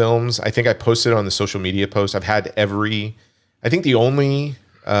of those films. I think I posted on the social media post. I've had I think the only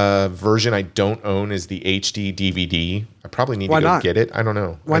version I don't own is the HD DVD. I probably need to go get it. I don't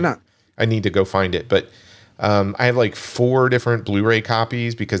know. Why not? I need to go find it. But I have like 4 different Blu-ray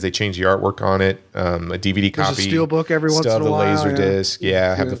copies because they changed the artwork on it. A DVD copy. There's a steelbook every once in a while. Still have the Laserdisc.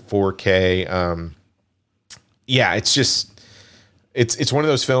 I have the 4K. It's just, it's one of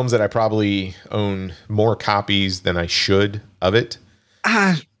those films that I probably own more copies than I should of it.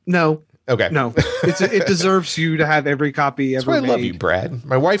 No. Okay. No. It deserves you to have every copy ever That's why made. I love you, Brad.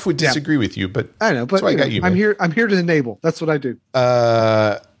 My wife would disagree with you, but I know. But that's why I got you. Man. I'm here to enable. That's what I do.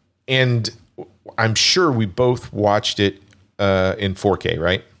 And I'm sure we both watched it in 4K,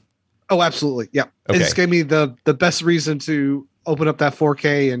 right? Oh, absolutely. Yeah. Okay. It just gave me the best reason to open up that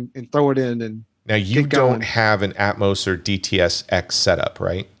 4K and throw it in. And now you don't have an Atmos or DTS-X setup,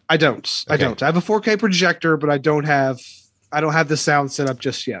 right? I don't. Okay. I don't. I have a 4K projector, but I don't have the sound set up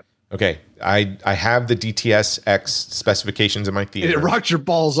just yet. Okay. I have the DTS-X specifications in my theater. And it rocked your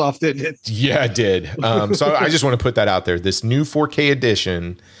balls off, didn't it? Yeah, it did. So I just want to put that out there. This new 4K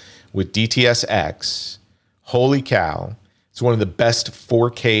edition with DTS-X, holy cow. It's one of the best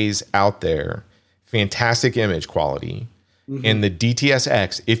 4Ks out there. Fantastic image quality. Mm-hmm. And the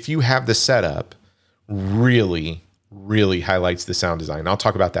DTS-X, if you have the setup, really, really highlights the sound design. I'll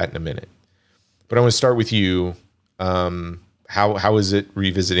talk about that in a minute. But I want to start with you. How is it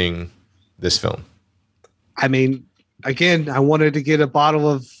revisiting this film? I mean, again, I wanted to get a bottle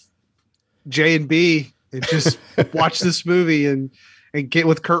of J&B and just watch this movie and get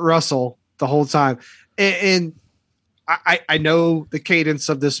with Kurt Russell the whole time. And I know the cadence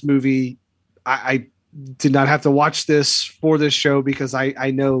of this movie. I did not have to watch this for this show because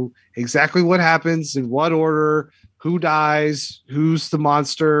I know exactly what happens, in what order, who dies, who's the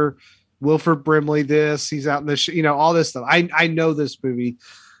monster, Wilford Brimley, he's out in the all this stuff. I know this movie.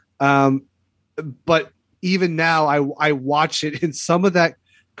 But even now I watch it, and some of that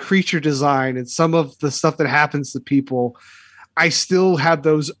creature design and some of the stuff that happens to people, I still have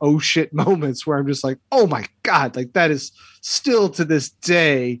those oh shit moments where I'm just like, oh my God, like that is still to this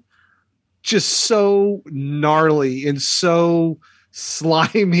day just so gnarly and so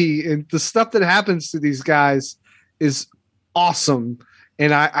slimy, and the stuff that happens to these guys is awesome.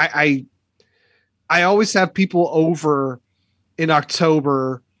 And I always have people over in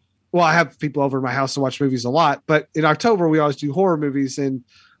October. Well, I have people over in my house to watch movies a lot, but in October we always do horror movies. And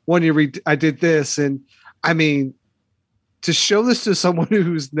one year I did this, and I mean, to show this to someone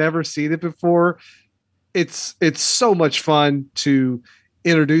who's never seen it before, it's so much fun to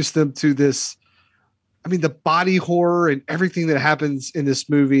introduce them to this. I mean, the body horror and everything that happens in this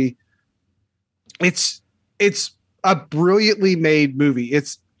movie. It's a brilliantly made movie.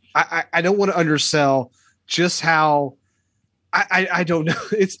 I don't want to undersell just how I don't know.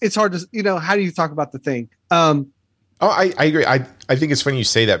 It's hard to, how do you talk about The Thing? I agree. I think it's funny you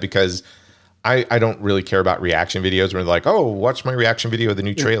say that because I don't really care about reaction videos where they're like, oh, watch my reaction video of the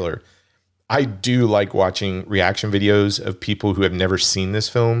new trailer. I do like watching reaction videos of people who have never seen this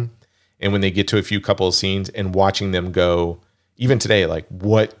film. And when they get to a few couple of scenes and watching them go, even today, like,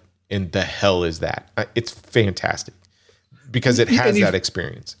 what in the hell is that? It's fantastic because it has that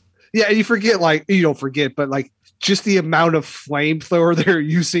experience. Yeah. And you forget, like, you don't forget, but like just the amount of flamethrower they're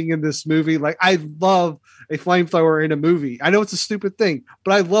using in this movie. Like, I love a flamethrower in a movie. I know it's a stupid thing,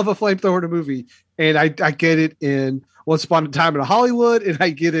 but I love a flamethrower in a movie. And I get it in Once Upon a Time in Hollywood, and I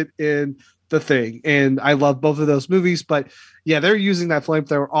get it in The Thing. And I love both of those movies, but yeah, they're using that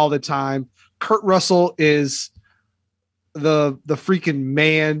flamethrower all the time. Kurt Russell is the freaking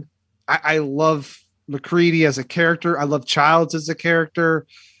man. I love McCready as a character. I love Childs as a character.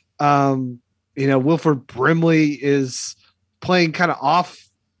 Wilford Brimley is playing kind of off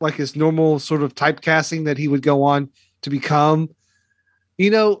like his normal sort of typecasting that he would go on to become.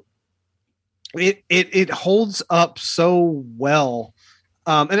 It holds up so well.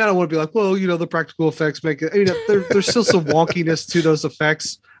 And I don't want to be like, well, the practical effects make it, there's still some wonkiness to those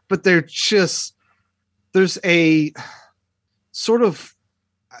effects, but there's a sort of,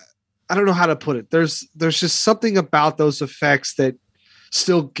 I don't know how to put it. There's just something about those effects that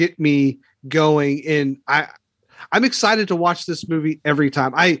still get me going. And I'm excited to watch this movie every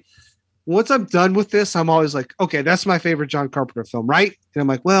time. Once I'm done with this, I'm always like, okay, that's my favorite John Carpenter film, right? And I'm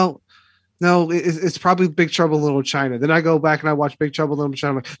like, well, no, it's probably Big Trouble in Little China. Then I go back and I watch Big Trouble in Little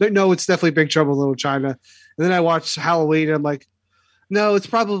China. I'm like, no, it's definitely Big Trouble in Little China. And then I watch Halloween and I'm like, no, it's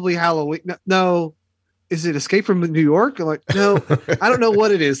probably Halloween. No, is it Escape from New York? I'm like, no, I don't know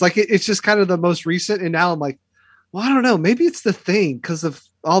what it is. Like, it's just kind of the most recent. And now I'm like, well, I don't know. Maybe it's The Thing because of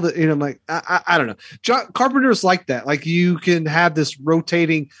all the, I'm like, I don't know. John Carpenter's like that. Like, you can have this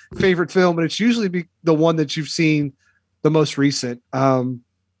rotating favorite film, and it's usually the one that you've seen the most recent. I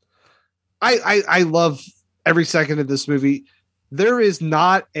love every second of this movie. There is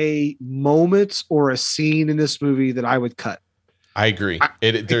not a moment or a scene in this movie that I would cut. I agree.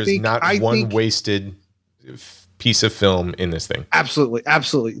 There's not one wasted piece of film in this thing. Absolutely.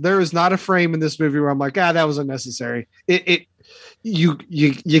 Absolutely. There is not a frame in this movie where I'm like, that was unnecessary. You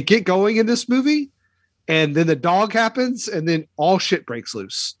get going in this movie, and then the dog happens, and then all shit breaks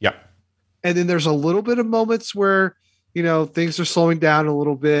loose. Yeah. And then there's a little bit of moments where, things are slowing down a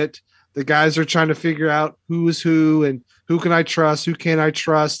little bit. The guys are trying to figure out who is who and who can I trust, who can't I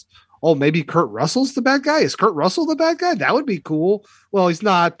trust. Oh, maybe Kurt Russell's the bad guy. Is Kurt Russell the bad guy? That would be cool. Well, he's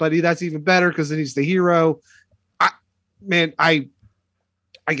not, but that's even better because then he's the hero. I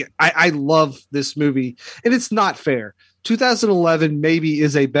love this movie, and it's not fair. 2011 maybe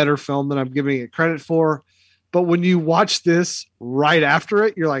is a better film than I'm giving it credit for, but when you watch this right after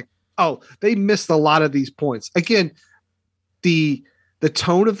it, you're like, oh, they missed a lot of these points. Again, the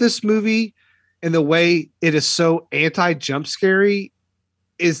tone of this movie and the way it is so anti-jump scary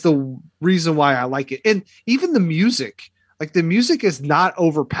is the reason why I like it. And even the music, like the music is not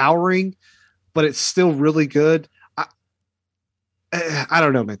overpowering, but it's still really good. I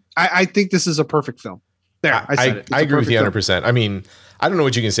don't know, man. I think this is a perfect film. There, I said it. It's I a agree with you perfect 100%. I mean, I don't know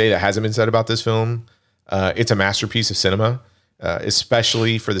what you can say that hasn't been said about this film. It's a masterpiece of cinema,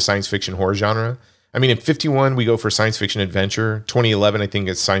 especially for the science fiction horror genre. I mean, in 51, we go for science fiction adventure. 2011, I think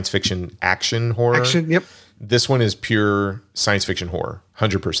it's science fiction action horror. Action, yep. This one is pure science fiction horror,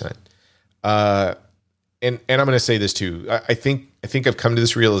 100%. And I'm going to say this too. I think I've come to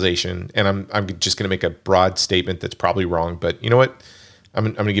this realization, and I'm just going to make a broad statement that's probably wrong, but you know what?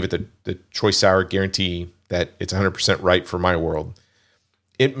 I'm going to give it the choice sour guarantee that it's 100% right for my world.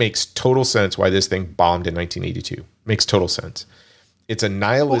 It makes total sense why this thing bombed in 1982. Makes total sense. It's a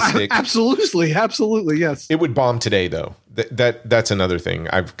nihilistic. Absolutely, yes. It would bomb today, though. That's another thing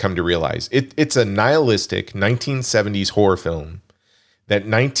I've come to realize. It's a nihilistic 1970s horror film that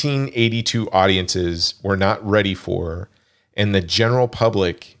 1982 audiences were not ready for, and the general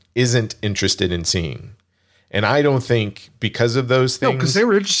public isn't interested in seeing. And I don't think because of those things. No, because they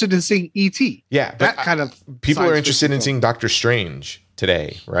were interested in seeing E.T. Yeah, that kind of. People are interested in seeing Doctor Strange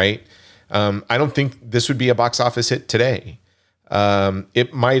today, right? I don't think this would be a box office hit today.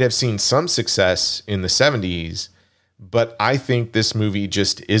 It might have seen some success in the 70s, but I think this movie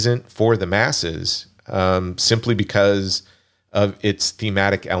just isn't for the masses, simply because of its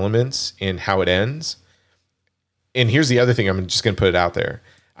thematic elements and how it ends. And here's the other thing, I'm just going to put it out there.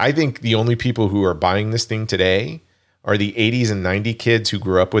 I think the only people who are buying this thing today are the 80s and 90s kids who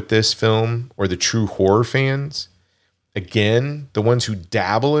grew up with this film, or the true horror fans. Again, the ones who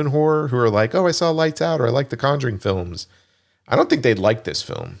dabble in horror, who are like, oh, I saw Lights Out, or I like the Conjuring films. I don't think they'd like this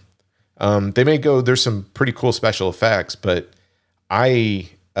film. They may go, there's some pretty cool special effects, but I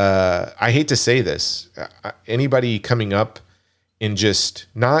hate to say this. Anybody coming up in just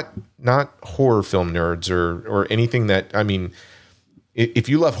not horror film nerds or anything that, I mean, if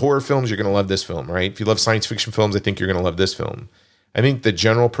you love horror films, you're going to love this film, right? If you love science fiction films, I think you're going to love this film. I think the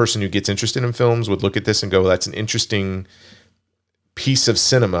general person who gets interested in films would look at this and go, that's an interesting piece of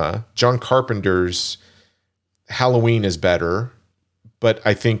cinema. John Carpenter's Halloween is better, but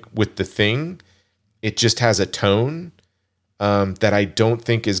I think with The Thing, it just has a tone that I don't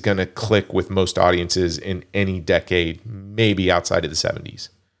think is going to click with most audiences in any decade, maybe outside of the 70s.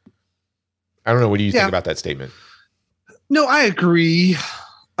 I don't know. What do you think about that statement? No, I agree.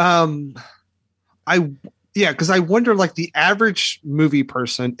 Because I wonder, like, the average movie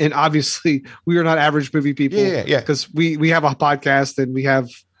person, and obviously we are not average movie people. Yeah. Because we have a podcast and we have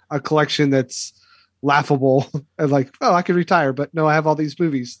a collection that's laughable and like, oh, I could retire, but no, I have all these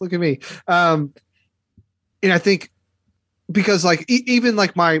movies. Look at me. And I think because like even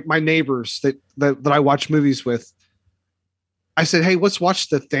like my neighbors that I watch movies with, I said, hey, let's watch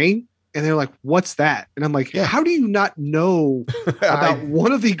The Thing. And they're like, what's that? And I'm like, how do you not know about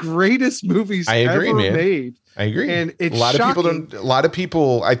one of the greatest movies ever made? I agree. And it's a lot of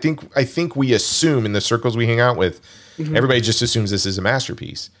people, I think we assume in the circles we hang out with, everybody just assumes this is a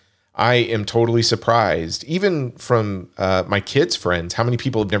masterpiece. I am totally surprised, even from my kids' friends, how many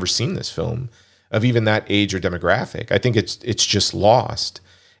people have never seen this film of even that age or demographic. I think it's just lost.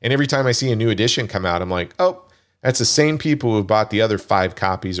 And every time I see a new edition come out, I'm like, oh, that's the same people who bought the other 5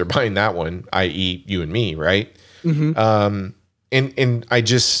 copies are buying that one, i.e. you and me, right? And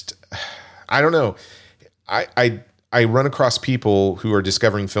I don't know. I run across people who are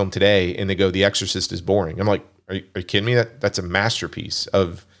discovering film today and they go, The Exorcist is boring. I'm like, are you kidding me? That's a masterpiece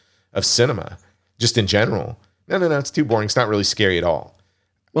of cinema, just in general. No, it's too boring. It's not really scary at all.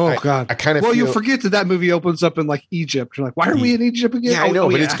 Oh God! I kind of you forget that movie opens up in like Egypt. You're like, why are we in Egypt again? Yeah, I know,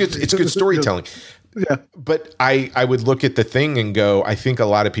 but it's good. It's good storytelling. Yeah, but I would look at The Thing and go, I think a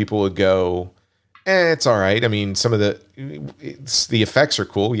lot of people would go, it's all right. I mean, some of the effects are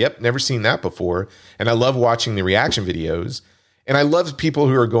cool. Yep, never seen that before. And I love watching the reaction videos. And I love people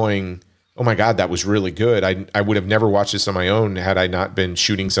who are going, oh my God, that was really good. I would have never watched this on my own had I not been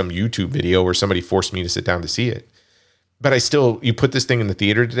shooting some YouTube video or somebody forced me to sit down to see it. But you put this thing in the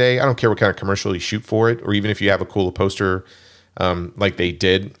theater today, I don't care what kind of commercial you shoot for it, or even if you have a cool poster like they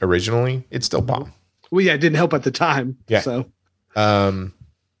did originally, it's still bomb. Well, yeah, it didn't help at the time. Yeah. So, and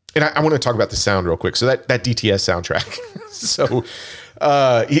I want to talk about the sound real quick. So that DTS soundtrack. So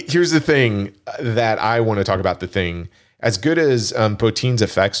here's the thing that I want to talk about. The Thing, as good as Botine's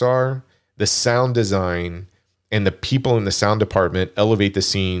effects are, the sound design and the people in the sound department elevate the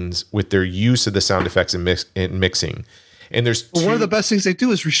scenes with their use of the sound effects and mixing. And one of the best things they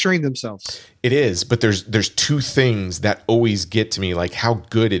do is restrain themselves. It is, but there's 2 things that always get to me, like how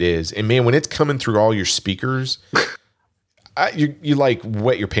good it is. And man, when it's coming through all your speakers, you like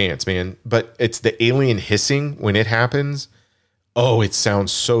wet your pants, man. But it's the alien hissing when it happens. Oh, it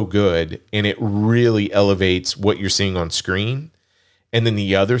sounds so good, and it really elevates what you're seeing on screen. And then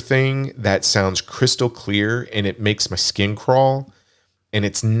the other thing that sounds crystal clear and it makes my skin crawl, and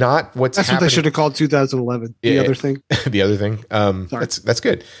it's not what's That's happening. what they should have called 2011. The other thing. The other thing. That's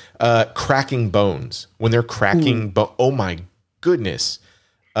good. Cracking bones. When they're cracking oh my goodness.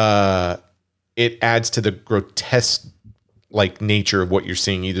 It adds to the grotesque like nature of what you're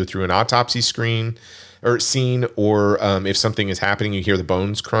seeing, either through an autopsy scene or scene, or if something is happening, you hear the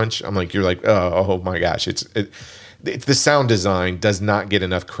bones crunch. You're like, oh my gosh. The sound design does not get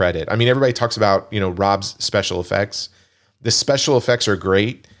enough credit. I mean, everybody talks about, Rob's special effects. The special effects are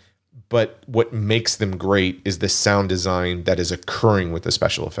great, but what makes them great is the sound design that is occurring with the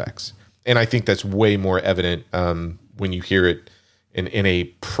special effects. And I think that's way more evident when you hear it in a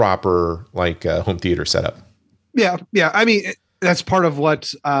proper home theater setup. Yeah. I mean, that's part of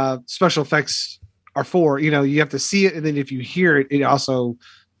what special effects are for. You have to see it, and then if you hear it, it also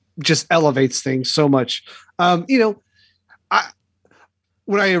just elevates things so much. When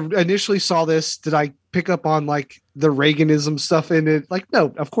I initially saw this, did I pick up on the Reaganism stuff in it?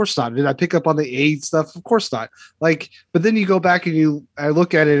 No, of course not. Did I pick up on the AIDS stuff? Of course not. But then you go back and I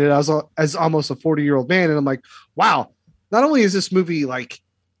look at it as almost a 40-year-old man, and I'm like, wow, not only is this movie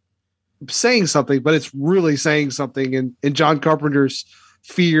saying something, but it's really saying something in John Carpenter's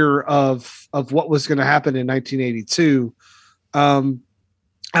fear of what was going to happen in 1982. I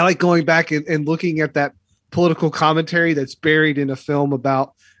like going back and looking at that political commentary that's buried in a film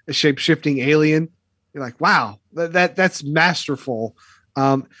about a shape-shifting alien. You're like, wow, that's masterful.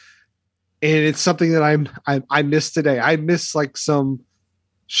 And it's something that I miss today. I miss some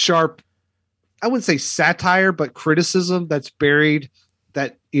sharp, I wouldn't say satire, but criticism that's buried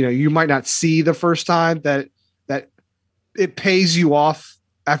that, you might not see the first time, that it pays you off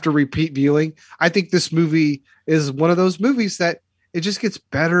after repeat viewing. I think this movie is one of those movies that it just gets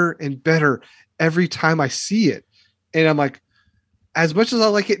better and better every time I see it. And I'm like, as much as I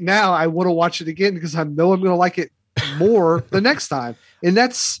like it now, I want to watch it again because I know I'm going to like it more the next time. And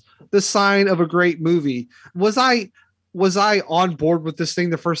that's the sign of a great movie. Was I on board with this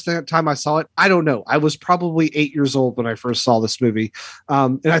thing the first time I saw it? I don't know. I was probably 8 years old when I first saw this movie.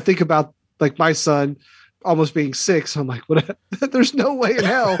 And I think about my son almost being 6. I'm like, what? There's no way in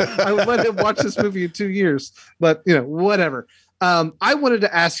hell I would let him watch this movie in 2 years, but whatever. I wanted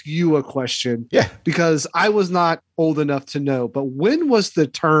to ask you a question, because I was not old enough to know, but when was the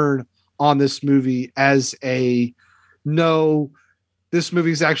turn on this movie as this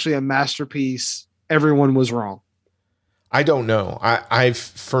movie is actually a masterpiece? Everyone was wrong. I don't know.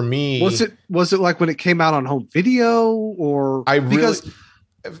 For me, was it when it came out on home video, or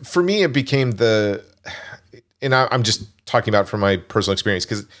for me, it became and I'm just talking about from my personal experience,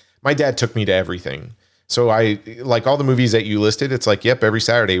 because my dad took me to everything. So I like all the movies that you listed. It's yep, every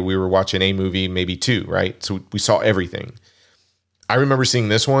Saturday we were watching a movie, maybe 2, right? So we saw everything. I remember seeing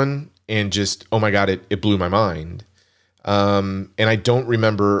this one and just, oh my God, it blew my mind. And I don't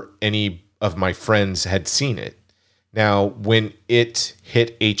remember any of my friends had seen it. Now, when it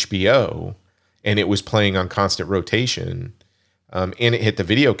hit HBO and it was playing on constant rotation, and it hit the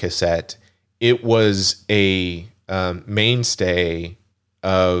video cassette, it was a mainstay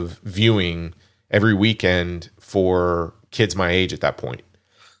of viewing every weekend for kids my age at that point.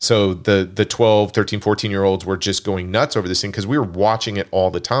 So the 12, 13, 14-year-olds were just going nuts over this thing because we were watching it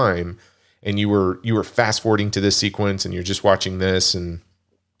all the time. And you were fast forwarding to this sequence and you're just watching this and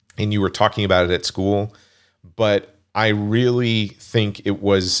you were talking about it at school. But I really think it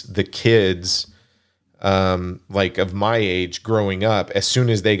was the kids of my age growing up, as soon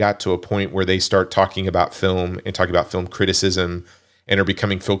as they got to a point where they start talking about film and talking about film criticism and are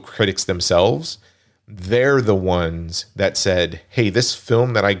becoming film critics themselves, they're the ones that said, hey, this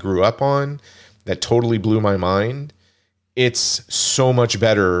film that I grew up on that totally blew my mind, it's so much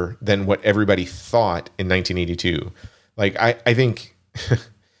better than what everybody thought in 1982. I think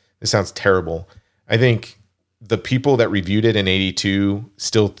this sounds terrible. I think the people that reviewed it in 82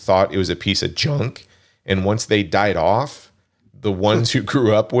 still thought it was a piece of junk. And once they died off, the ones who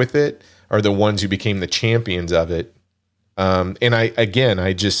grew up with it are the ones who became the champions of it. And I can't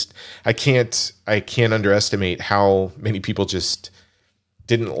underestimate how many people just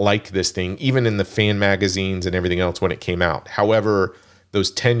didn't like this thing, even in the fan magazines and everything else when it came out. However,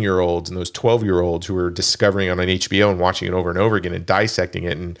 those 10-year-olds and those 12-year-olds who were discovering it on HBO and watching it over and over again and dissecting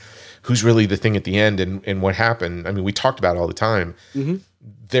it and who's really the thing at the end and what happened. I mean, we talked about it all the time. Mm-hmm.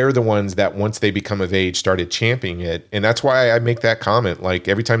 They're the ones that once they become of age started championing it. And that's why I make that comment.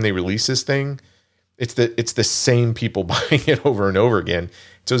 Every time they release this thing, it's the same people buying it over and over again.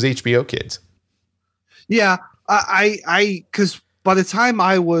 It's those HBO kids. Yeah. Because by the time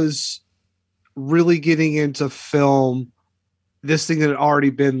I was really getting into film, this thing that had already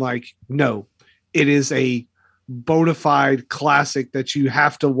been like, no, it is a bona fide classic that you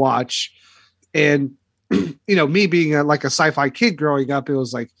have to watch. And, me being like a sci-fi kid growing up, it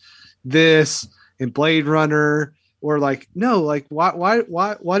was like this and Blade Runner, or like, no, like why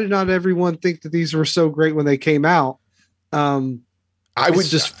did not everyone think that these were so great when they came out? I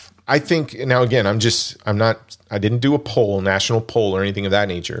think now again, I didn't do a national poll or anything of that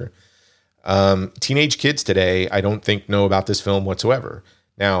nature. Teenage kids today, I don't think know about this film whatsoever.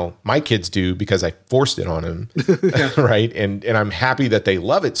 Now my kids do because I forced it on them. Right. And I'm happy that they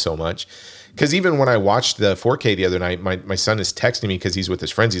love it so much. Cause even when I watched the 4K the other night, my son is texting me cause he's with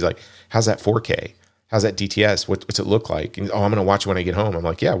his friends. He's like, how's that 4K? How's that DTS? What's it look like? And, I'm going to watch it when I get home. I'm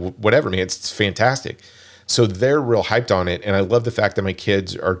like, yeah, whatever, man. It's fantastic. So they're real hyped on it. And I love the fact that my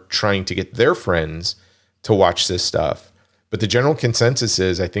kids are trying to get their friends to watch this stuff. But the general consensus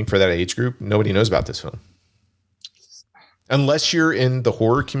is, I think for that age group, nobody knows about this film. Unless you're in the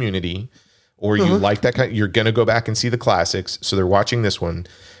horror community or you like that kind, you're going to go back and see the classics. So they're watching this one.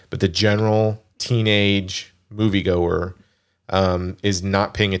 But the general teenage moviegoer is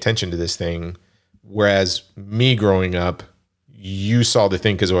not paying attention to this thing. Whereas me growing up, you saw the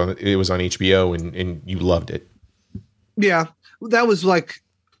thing because it was on HBO and you loved it. Yeah, that was like,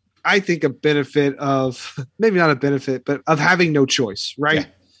 I think a benefit of, maybe not a benefit, but of having no choice, right? Yeah.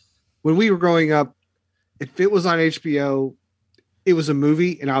 When we were growing up, if it was on HBO, it was a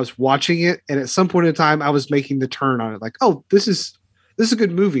movie and I was watching it. And at some point in time, I was making the turn on it. Like, oh, this is a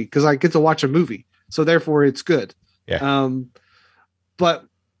good movie because I get to watch a movie. So therefore it's good. Yeah. But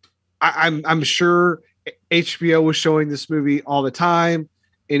I'm sure HBO was showing this movie all the time.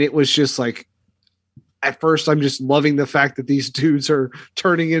 And it was just like, at first, I'm just loving the fact that these dudes are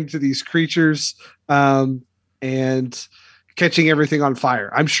turning into these creatures and catching everything on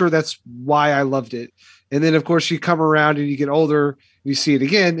fire. I'm sure that's why I loved it. And then, of course, you come around and you get older, you see it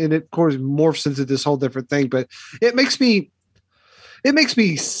again, and it, of course, morphs into this whole different thing. But it makes me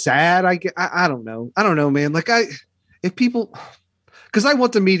sad. I don't know, man. Like if people, because I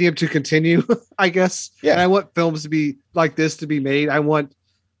want the medium to continue, I guess. Yeah. And I want films to be like this to be made. I want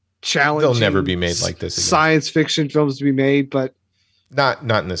challenging. They'll never be made like this again. Science fiction films to be made, but not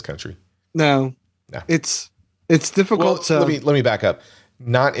in this country. No. It's difficult to. Let me back up.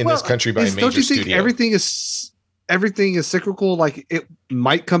 Not in this country by a major don't you think studio. everything is cyclical? Like it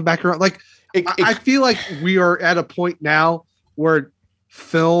might come back around. Like I feel like we are at a point now where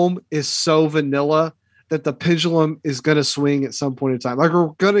film is so vanilla that the pendulum is going to swing at some point in time. Like we're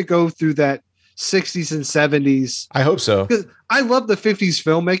going to go through that 60s and 70s. I hope so. Because I love the 50s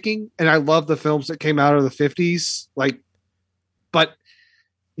filmmaking and I love the films that came out of the 50s. Like, but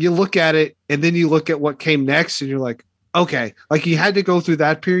you look at it and then you look at what came next and you're like, okay, like you had to go through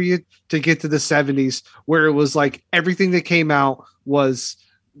that period to get to the 70s where it was like everything that came out was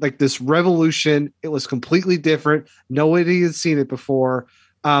like this revolution. It was completely different. Nobody had seen it before.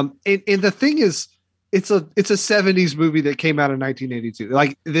 And the thing is, it's a 70s movie that came out in 1982.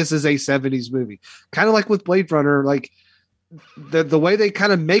 Like this is a 70s movie, kind of like with Blade Runner. Like the way they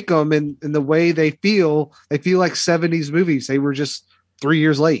kind of make them and the way they feel like 70s movies. They were just 3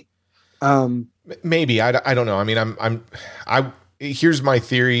 years late. Maybe I don't know. I mean, here's my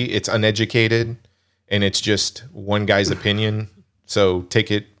theory. It's uneducated and it's just one guy's opinion. So take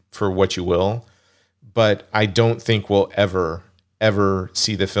it for what you will, but I don't think we'll ever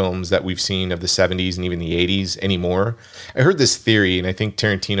see the films that we've seen of the 70s and even the 80s anymore. I heard this theory and I think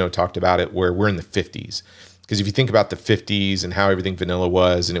Tarantino talked about it where we're in the 50s. Because if you think about the 50s and how everything vanilla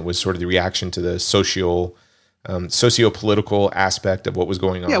was, and it was sort of the reaction to the socio-political aspect of what was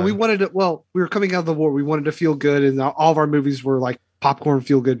going on. Yeah, we wanted to, we were coming out of the war. We wanted to feel good. And all of our movies were like popcorn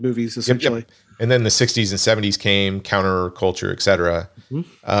feel-good movies, essentially. Yep. And then the 60s and 70s came, counterculture, et cetera.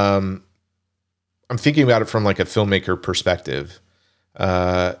 Mm-hmm. I'm thinking about it from like a filmmaker perspective.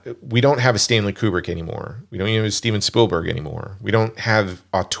 We don't have a Stanley Kubrick anymore. We don't even have a Steven Spielberg anymore. We don't have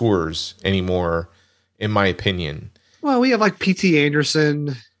auteurs anymore, in my opinion. Well, we have like P.T.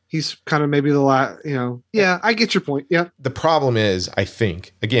 Anderson. He's kind of maybe the last, Yeah, I get your point. Yeah. The problem is, I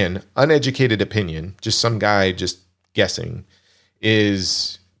think, again, uneducated opinion, just some guy just guessing,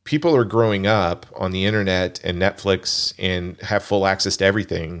 is people are growing up on the internet and Netflix and have full access to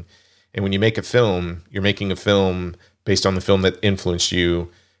everything. And when you make a film, you're making a film based on the film that influenced you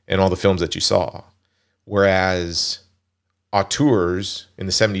and all the films that you saw. Whereas auteurs in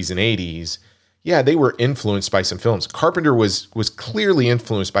the 70s and 80s, yeah, they were influenced by some films. Carpenter was clearly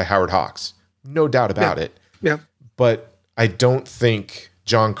influenced by Howard Hawks. No doubt about it. Yeah. But I don't think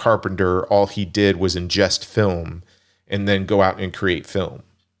John Carpenter, all he did was ingest film and then go out and create film.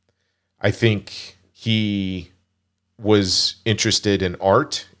 I think he was interested in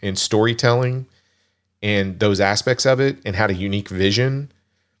art and storytelling and those aspects of it and had a unique vision.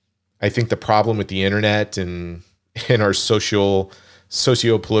 I think the problem with the internet and our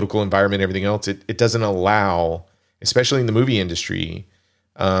socio-political environment, everything else, it doesn't allow, especially in the movie industry,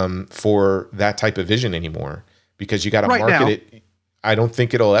 for that type of vision anymore, because you got to market it. I don't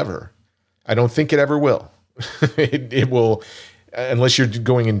think it ever will. It will, unless you're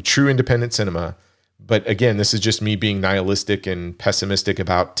going in true independent cinema. But again, this is just me being nihilistic and pessimistic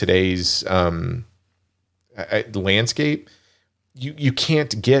about today's landscape. You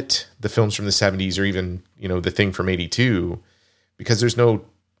can't get the films from the 70s or even, The Thing from 82, because there's no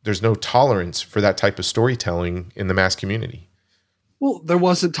tolerance for that type of storytelling in the mass community. Well, there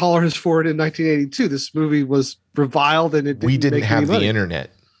wasn't tolerance for it in 1982. This movie was reviled, and we didn't have the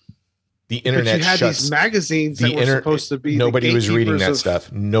internet. The internet, but you had these magazines that were supposed to be. Nobody was reading that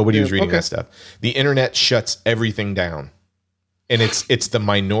stuff. Nobody was reading that stuff. The internet shuts everything down, and it's the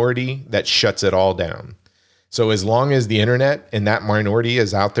minority that shuts it all down. So as long as the internet and that minority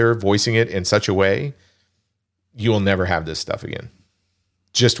is out there voicing it in such a way, you will never have this stuff again.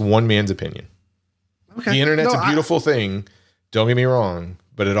 Just one man's opinion. Okay. The internet's a beautiful thing. Don't get me wrong,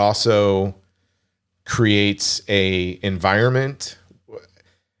 but it also creates a environment.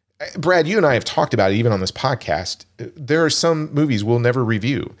 Brad, you and I have talked about it even on this podcast. There are some movies we'll never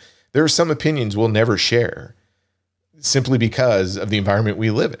review. There are some opinions we'll never share simply because of the environment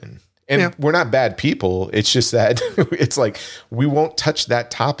we live in. And we're not bad people. It's just that it's like we won't touch that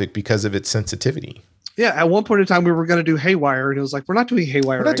topic because of its sensitivity. Yeah. At one point in time, we were going to do Haywire, and it was like, we're not doing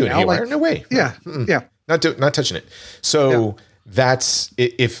Haywire. We're not doing Haywire. No way. Yeah. Mm-mm. Yeah. Not touching it. So that's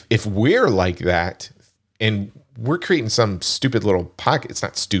if we're like that, and we're creating some stupid little pocket. It's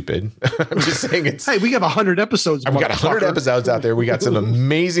not stupid. I'm just saying it's. Hey, we have 100 episodes. We got 100 episodes out there. We got some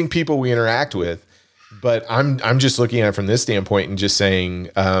amazing people we interact with, but I'm just looking at it from this standpoint and just saying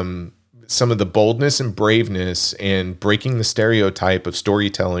some of the boldness and braveness and breaking the stereotype of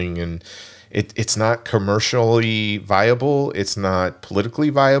storytelling, and it's not commercially viable. It's not politically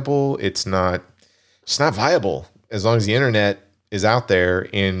viable. It's not viable as long as the internet is out there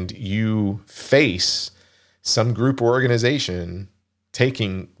and you face some group or organization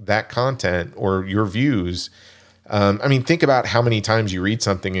taking that content or your views. I mean, think about how many times you read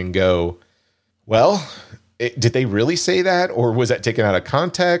something and go, well, did they really say that? Or was that taken out of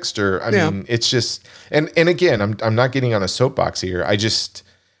context? Or, I mean, it's just, and again, I'm not getting on a soapbox here.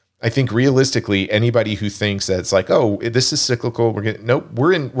 I think realistically, anybody who thinks that it's like, oh, this is cyclical,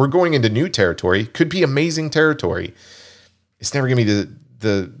 we're going into new territory, could be amazing territory. It's never going to be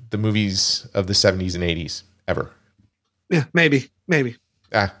the movies of the 70s and 80s ever. Yeah, maybe.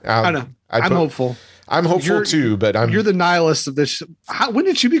 I don't know. I'm hopeful. I'm hopeful too, but you're the nihilist of this. When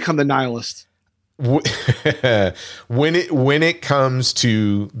did you become the nihilist? When it comes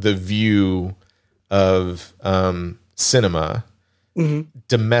to the view of cinema,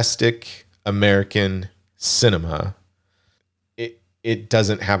 domestic American cinema, it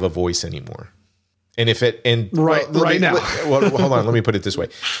doesn't have a voice anymore. And right now, well, hold on, let me put it this way: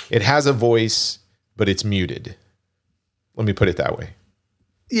 it has a voice, but it's muted. Let me put it that way.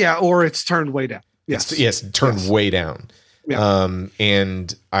 Yeah, or it's turned way down. Yes, turned way down. Yeah.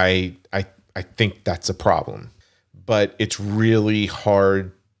 And I think that's a problem. But it's really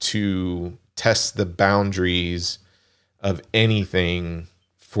hard to test the boundaries of anything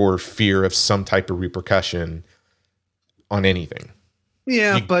for fear of some type of repercussion on anything.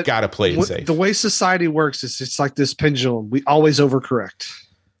 Yeah, you gotta play it safe. The way society works is it's like this pendulum. We always overcorrect.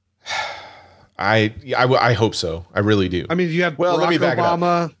 I hope so. I really do. I mean, you have let me back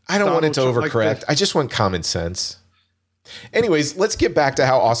Obama. It up. I don't want it to overcorrect. I just want common sense. Anyways, let's get back to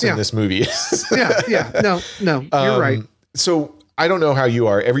how awesome this movie is. No, you're right. So I don't know how you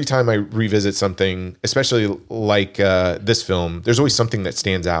are. Every time I revisit something, especially like this film, there's always something that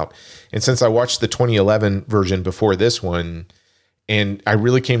stands out. And since I watched the 2011 version before this one, and I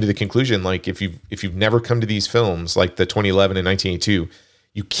really came to the conclusion, like if you've never come to these films, like the 2011 and 1982,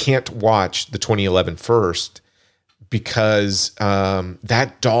 you can't watch the 2011 first because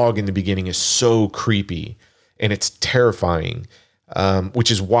that dog in the beginning is so creepy and it's terrifying,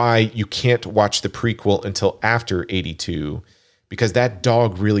 which is why you can't watch the prequel until after 82, because that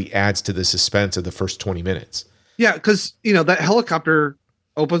dog really adds to the suspense of the first 20 minutes. Yeah, because, that helicopter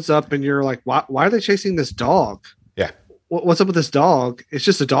opens up and you're like, why are they chasing this dog? Yeah. What's up with this dog? It's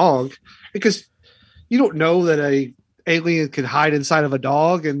just a dog, because you don't know that a alien could hide inside of a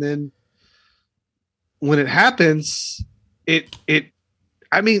dog. And then when it happens, it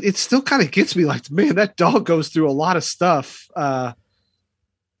still kind of gets me like, man, that dog goes through a lot of stuff.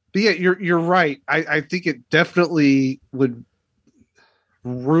 But yeah, you're right. I think it definitely would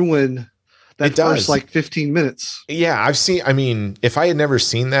ruin that It does. first like 15 minutes. Yeah, I mean, if I had never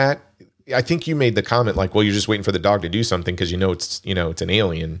seen that, I think you made the comment like, well, you're just waiting for the dog to do something because it's an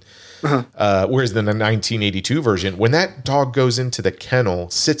alien. Whereas in the 1982 version, when that dog goes into the kennel,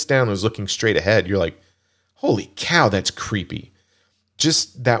 sits down and is looking straight ahead, you're like, holy cow, that's creepy.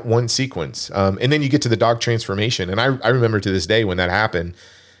 Just that one sequence. And then you get to the dog transformation. And I remember to this day when that happened,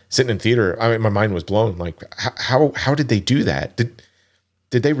 sitting in theater, I mean, my mind was blown. Like, how did they do that?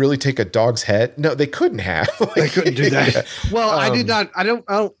 Did they really take a dog's head? No, they couldn't have. They couldn't do that. Well, I did not. I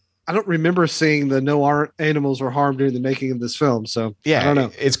don't remember seeing the no animals were harmed during the making of this film. So yeah, I don't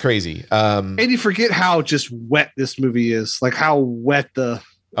know. It's crazy. And you forget how just wet this movie is. Like how wet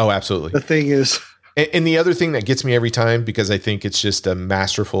absolutely the thing is. And the other thing that gets me every time, because I think it's just a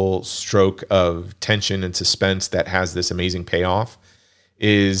masterful stroke of tension and suspense that has this amazing payoff,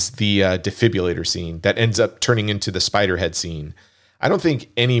 is the defibrillator scene that ends up turning into the spider head scene. I don't think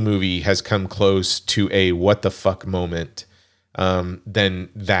any movie has come close to a what the fuck moment than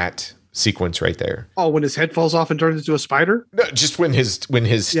that sequence right there. Oh, when his head falls off and turns into a spider? No, just when his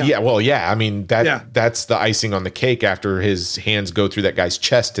I mean that's the icing on the cake after his hands go through that guy's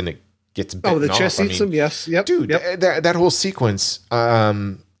chest and it gets bitten the chest off. eats him. Yes, yep, dude. Yep. That whole sequence.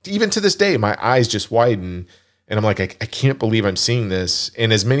 Even to this day, my eyes just widen, and I'm like, I can't believe I'm seeing this.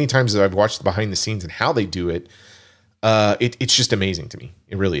 And as many times as I've watched the behind the scenes and how they do it, it's just amazing to me.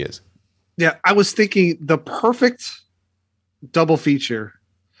 It really is. Yeah, I was thinking the perfect double feature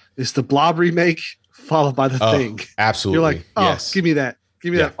is the Blob remake followed by the Thing. Absolutely. You're like, yes. Give me that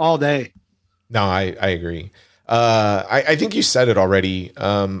that all day. No, I agree. I think you said it already.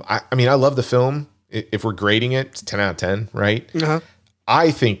 I mean, I love the film. If we're grading it, it's 10 out of 10, right? Uh-huh.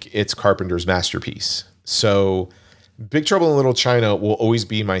 I think it's Carpenter's masterpiece. So Big Trouble in Little China will always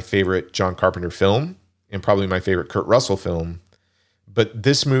be my favorite John Carpenter film and probably my favorite Kurt Russell film. But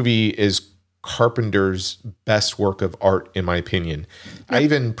this movie is Carpenter's best work of art, in my opinion. Yeah. I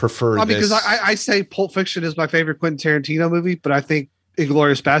even prefer this. Because I say Pulp Fiction is my favorite Quentin Tarantino movie, but I think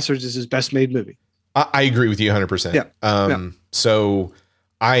Inglourious Basterds is his best made movie. I agree with you 100%. Yeah. So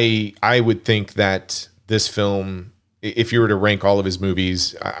I would think that this film, if you were to rank all of his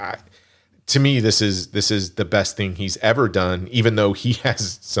movies, to me, this is the best thing he's ever done, even though he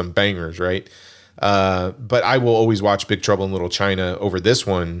has some bangers, right? But I will always watch Big Trouble in Little China over this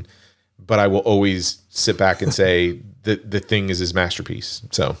one, but I will always sit back and say the Thing is his masterpiece.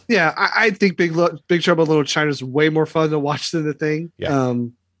 So yeah, I think Big Trouble in Little China is way more fun to watch than the Thing. Yeah.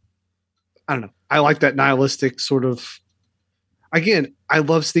 I don't know. I like that nihilistic sort of. Again, I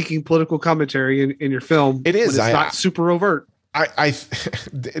love sneaking political commentary in your film. It is. When it's not super overt. I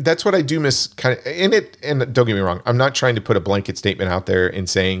that's what I do miss kind of in it. And don't get me wrong, I'm not trying to put a blanket statement out there and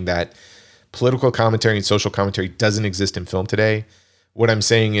saying that political commentary and social commentary doesn't exist in film today. What I'm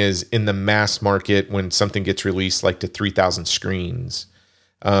saying is in the mass market, when something gets released like to 3,000 screens,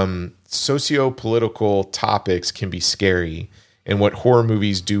 socio-political topics can be scary. And what horror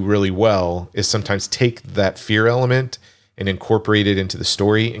movies do really well is sometimes take that fear element and incorporate it into the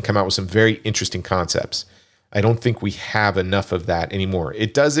story and come out with some very interesting concepts. I don't think we have enough of that anymore.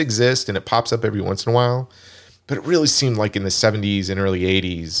 It does exist and it pops up every once in a while, but it really seemed like in the 70s and early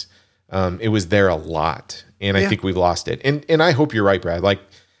 80s, it was there a lot. And I think we've lost it. And I hope you're right, Brad. Like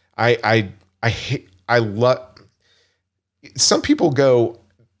I love, some people go,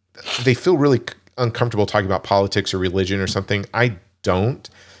 they feel really uncomfortable talking about politics or religion or something. I don't,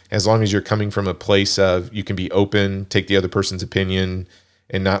 as long as you're coming from a place of you can be open, take the other person's opinion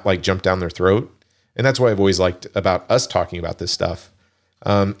and not like jump down their throat. And that's what I've always liked about us talking about this stuff.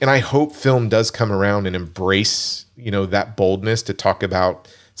 And I hope film does come around and embrace, that boldness to talk about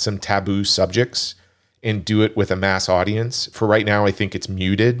some taboo subjects and do it with a mass audience. For right now, I think it's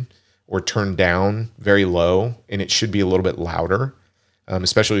muted or turned down very low, and it should be a little bit louder,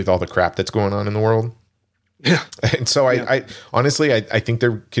 especially with all the crap that's going on in the world. Yeah. And so I honestly, I think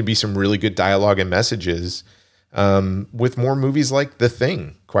there could be some really good dialogue and messages with more movies like The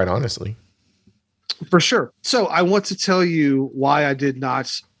Thing, quite honestly. For sure. So I want to tell you why I did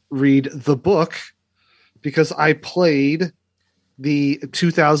not read the book, because I played the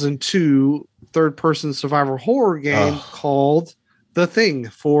 2002 third-person survival horror game called The Thing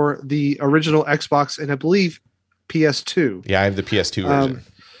for the original Xbox and I believe PS2. Yeah, I have the PS2 version.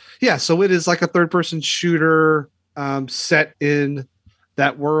 Yeah, so it is like a third-person shooter set in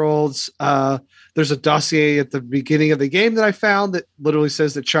that world. There's a dossier at the beginning of the game that I found that literally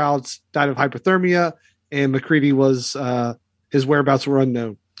says that Childs died of hypothermia and MacReady was his whereabouts were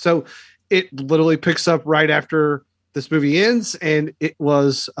unknown. So it literally picks up right after this movie ends, and it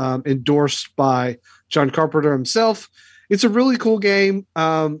was endorsed by John Carpenter himself. It's a really cool game.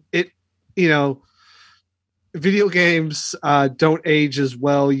 Video games don't age as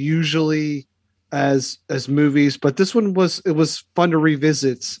well usually as movies, but this one was fun to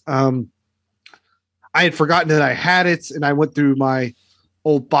revisit. I had forgotten that I had it, and I went through my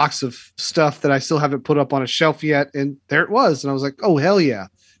old box of stuff that I still haven't put up on a shelf yet, and there it was, and I was like, oh hell yeah.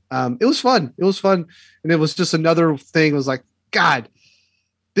 It was fun, and it was just another thing. It was like, God,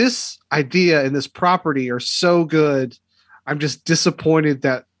 this idea and this property are so good. I'm just disappointed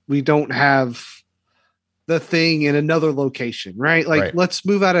that we don't have the thing in another location, right? Like, Right. Let's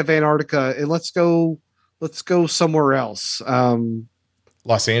move out of Antarctica and let's go somewhere else.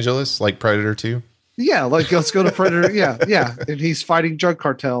 Los Angeles, like Predator 2. Yeah, like let's go to Predator. Yeah. And he's fighting drug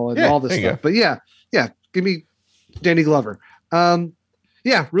cartel and all this there you stuff. But yeah, give me Danny Glover.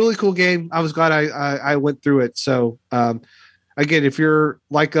 Yeah, really cool game. I was glad I went through it. So again, if you're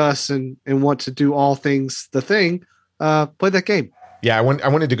like us and want to do all things The Thing, play that game. Yeah, I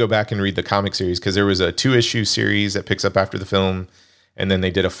wanted to go back and read the comic series because there was a 2-issue series that picks up after the film, and then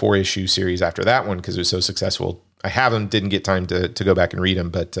they did a 4-issue series after that one because it was so successful. I didn't get time to go back and read them,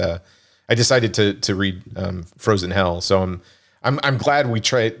 but I decided to read Frozen Hell. So I'm glad we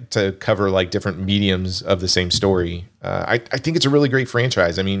tried to cover like different mediums of the same story. I think it's a really great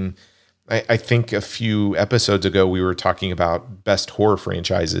franchise. I mean, I think a few episodes ago we were talking about best horror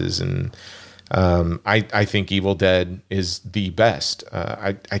franchises, and I think Evil Dead is the best.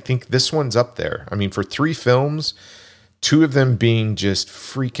 I think this one's up there. I mean, for 3 films, 2 of them being just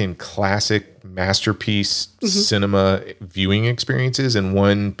freaking classic masterpiece cinema viewing experiences, and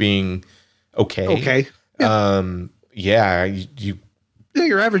one being okay. Okay. Yeah.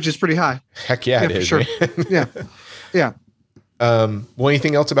 Your average is pretty high. Heck yeah, it for is. sure. Man. Yeah. Well,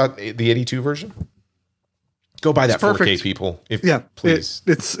 anything else about the 82 version? Go buy that 4K, perfect. people. Please.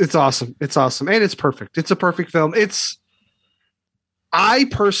 It's awesome. It's awesome. And it's perfect. It's a perfect film. I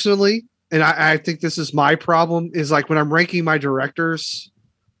personally, and I think this is my problem, is like when I'm ranking my directors,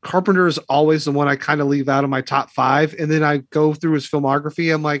 Carpenter is always the one I kind of leave out of my top 5. And then I go through his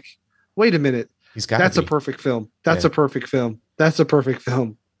filmography. I'm like, wait a minute. That's a perfect film. That's a perfect film. That's a perfect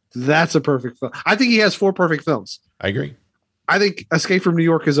film. That's a perfect film. I think he has 4 perfect films. I agree. I think Escape from New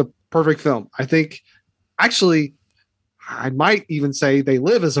York is a perfect film. I think, actually, I might even say They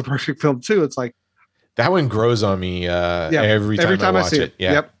Live is a perfect film too. It's like that one grows on me every time I watch it.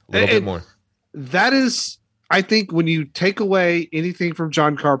 Yeah, yep. A little bit more. That is, I think, when you take away anything from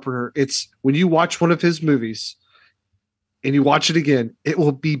John Carpenter, it's when you watch one of his movies and you watch it again, it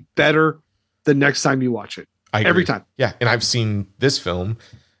will be better the next time you watch it. Every time. Yeah, and I've seen this film,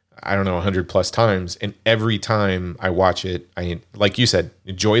 I don't know, 100 plus times, and every time I watch it, I, like you said,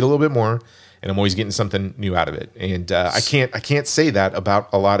 enjoy it a little bit more, and I'm always getting something new out of it. And I can't say that about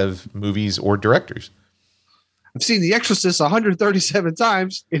a lot of movies or directors. I've seen The Exorcist 137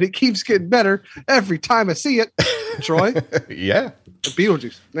 times, and it keeps getting better every time I see it. Troy, Yeah.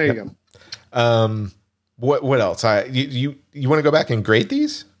 Beetlejuice. There you go. What else? You want to go back and grade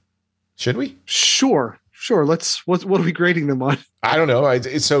these? Should we? Sure. What are we grading them on? I don't know.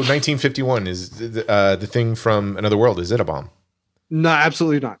 So 1951 is the Thing from Another World. Is it a bomb? No,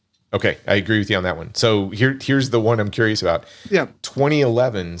 absolutely not. Okay, I agree with you on that one. So here's the one I'm curious about. Yeah.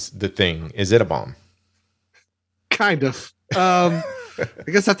 2011's The Thing. Is it a bomb? Kind of. I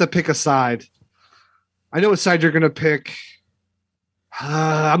guess I have to pick a side. I know what side you're going to pick.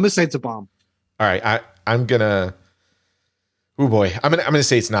 I'm going to say it's a bomb. All right, I'm gonna. Oh boy, I'm gonna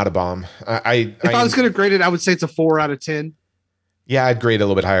say it's not a bomb. If I was going to grade it, I would say it's a 4 out of 10. Yeah, I'd grade it a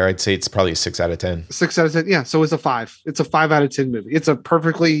little bit higher. I'd say it's probably a 6 out of 10. 6 out of 10. Yeah, so it's a 5. It's a 5 out of 10 movie. It's a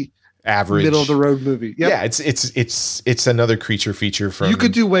perfectly Average, middle of the road movie. Yep. Yeah, it's another creature feature from. You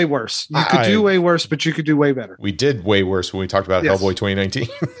could do way worse. You could do way worse, but you could do way better. We did way worse when we talked about Hellboy 2019.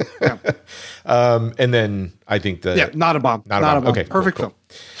 Yeah. And then I think not a bomb. Not a bomb. Okay, perfect cool. film.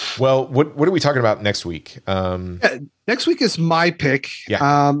 Well, what are we talking about next week? Next week is my pick.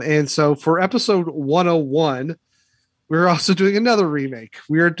 Yeah. And so for episode 101, we're also doing another remake.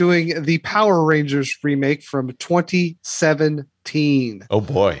 We are doing the Power Rangers remake from 2017. Oh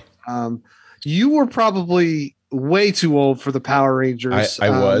boy. You were probably way too old for the Power Rangers. I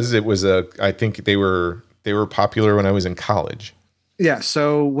was. It was I think they were popular when I was in college. Yeah.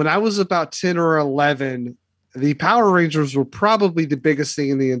 So when I was about 10 or 11, the Power Rangers were probably the biggest thing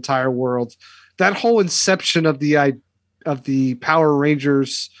in the entire world. That whole inception of the Power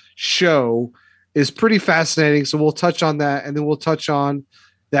Rangers show is pretty fascinating. So we'll touch on that, and then we'll touch on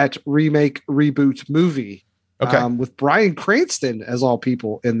that remake reboot movie. Okay. With Bryan Cranston as all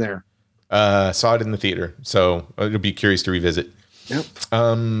people in there. Saw it in the theater, so it'll be curious to revisit. Yep.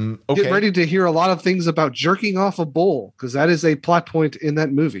 Okay. Get ready to hear a lot of things about jerking off a bull, because that is a plot point in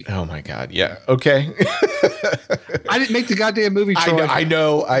that movie. Oh my God. Yeah. Okay. I didn't make the goddamn movie, Troy. I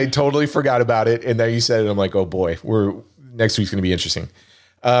know. I totally forgot about it. And now you said it. I'm like, oh boy, next week's going to be interesting.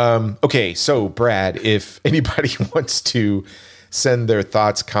 Okay. So Brad, if anybody wants to send their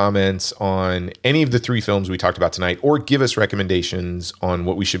thoughts, comments on any of the 3 films we talked about tonight, or give us recommendations on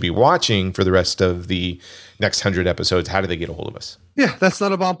what we should be watching for the rest of the next 100 episodes, how do they get a hold of us? Yeah, that's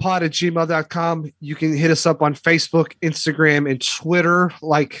notabombpod@gmail.com. You can hit us up on Facebook, Instagram, and Twitter,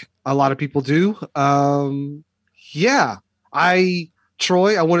 like a lot of people do. Troy,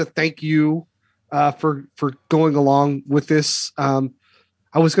 I want to thank you for going along with this. I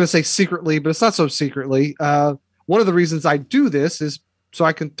was going to say secretly, but it's not so secretly. One of the reasons I do this is so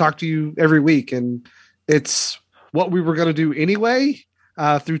I can talk to you every week, and it's what we were going to do anyway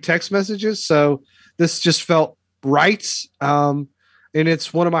through text messages. So this just felt right. And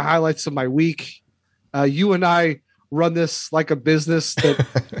it's one of my highlights of my week. You and I run this like a business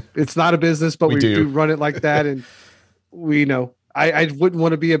that it's not a business, but we do run it like that. And we know I wouldn't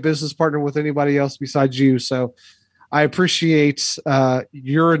want to be a business partner with anybody else besides you. So I appreciate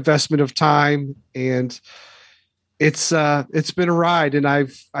your investment of time, and it's been a ride, and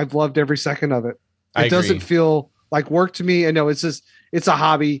I've loved every second of it. It doesn't feel like work to me. I know it's a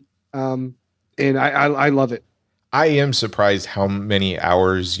hobby. And I love it. I am surprised how many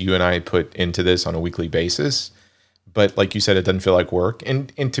hours you and I put into this on a weekly basis, but like you said, it doesn't feel like work.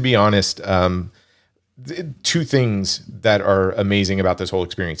 And to be honest, 2 things that are amazing about this whole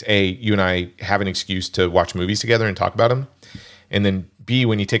experience. A, you and I have an excuse to watch movies together and talk about them. And then B,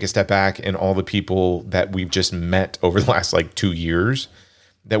 when you take a step back and all the people that we've just met over the last 2 years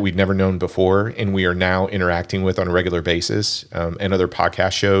that we've never known before, and we are now interacting with on a regular basis, and other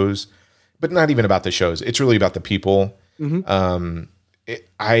podcast shows, but not even about the shows. It's really about the people. Mm-hmm.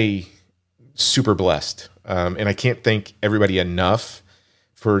 I super blessed. And I can't thank everybody enough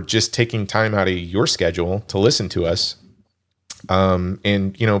for just taking time out of your schedule to listen to us.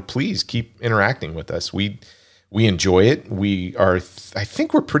 And please keep interacting with us. We enjoy it. We are, I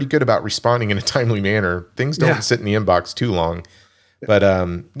think we're pretty good about responding in a timely manner. Things don't sit in the inbox too long, but,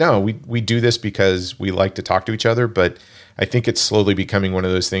 no, we do this because we like to talk to each other, but I think it's slowly becoming one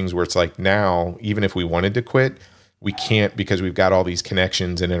of those things where it's like now, even if we wanted to quit, we can't, because we've got all these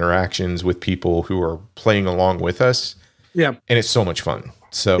connections and interactions with people who are playing along with us. Yeah. And it's so much fun.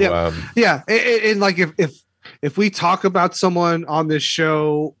 So, And like, if we talk about someone on this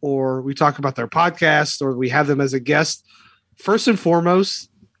show, or we talk about their podcast, or we have them as a guest, first and foremost,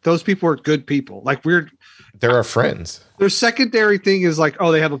 those people are good people. Like they're our friends. Their secondary thing is like,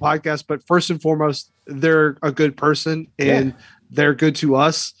 oh, they have a podcast, but first and foremost, they're a good person and they're good to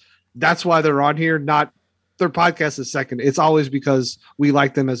us. That's why they're on here. Not their podcast is second. It's always because we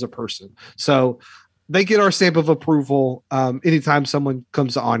like them as a person. So they get our stamp of approval anytime someone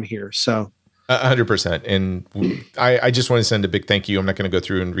comes on here. So 100%. And I just want to send a big thank you. I'm not going to go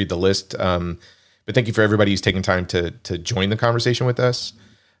through and read the list, but thank you for everybody who's taken time to join the conversation with us.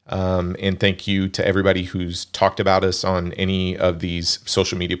 And thank you to everybody who's talked about us on any of these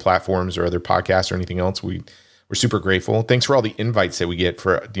social media platforms or other podcasts or anything else. We're super grateful. Thanks for all the invites that we get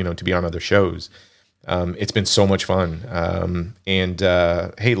for, to be on other shows. It's been so much fun.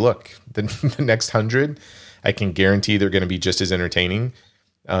 Hey, look, the next 100, I can guarantee they're going to be just as entertaining.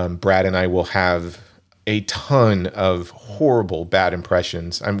 Brad and I will have a ton of horrible, bad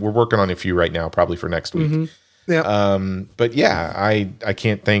impressions. We're working on a few right now, probably for next week. Mm-hmm. Yeah. But yeah, I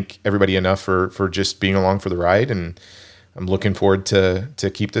can't thank everybody enough for just being along for the ride, and I'm looking forward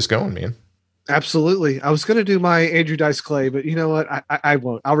to keep this going, man. Absolutely. I was going to do my Andrew Dice Clay, but you know what? I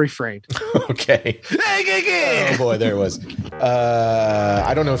won't. I'll refrain. Okay. Oh boy, there it was.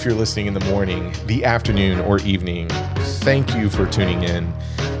 I don't know if you're listening in the morning, the afternoon, or evening. Thank you for tuning in.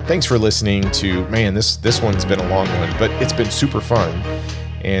 Thanks for listening to, man, this one's been a long one, but it's been super fun.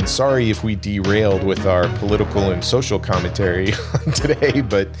 And sorry if we derailed with our political and social commentary today,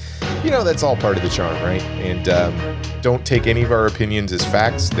 but that's all part of the charm, right? And don't take any of our opinions as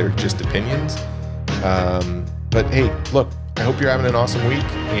facts. They're just opinions. But hey, look, I hope you're having an awesome week,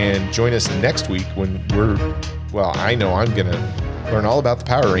 and join us next week when I know I'm going to learn all about the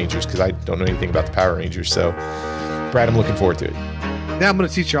Power Rangers, because I don't know anything about the Power Rangers. So Brad, I'm looking forward to it. Now I'm going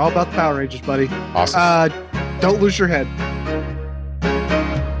to teach you all about the Power Rangers, buddy. Awesome. Don't lose your head.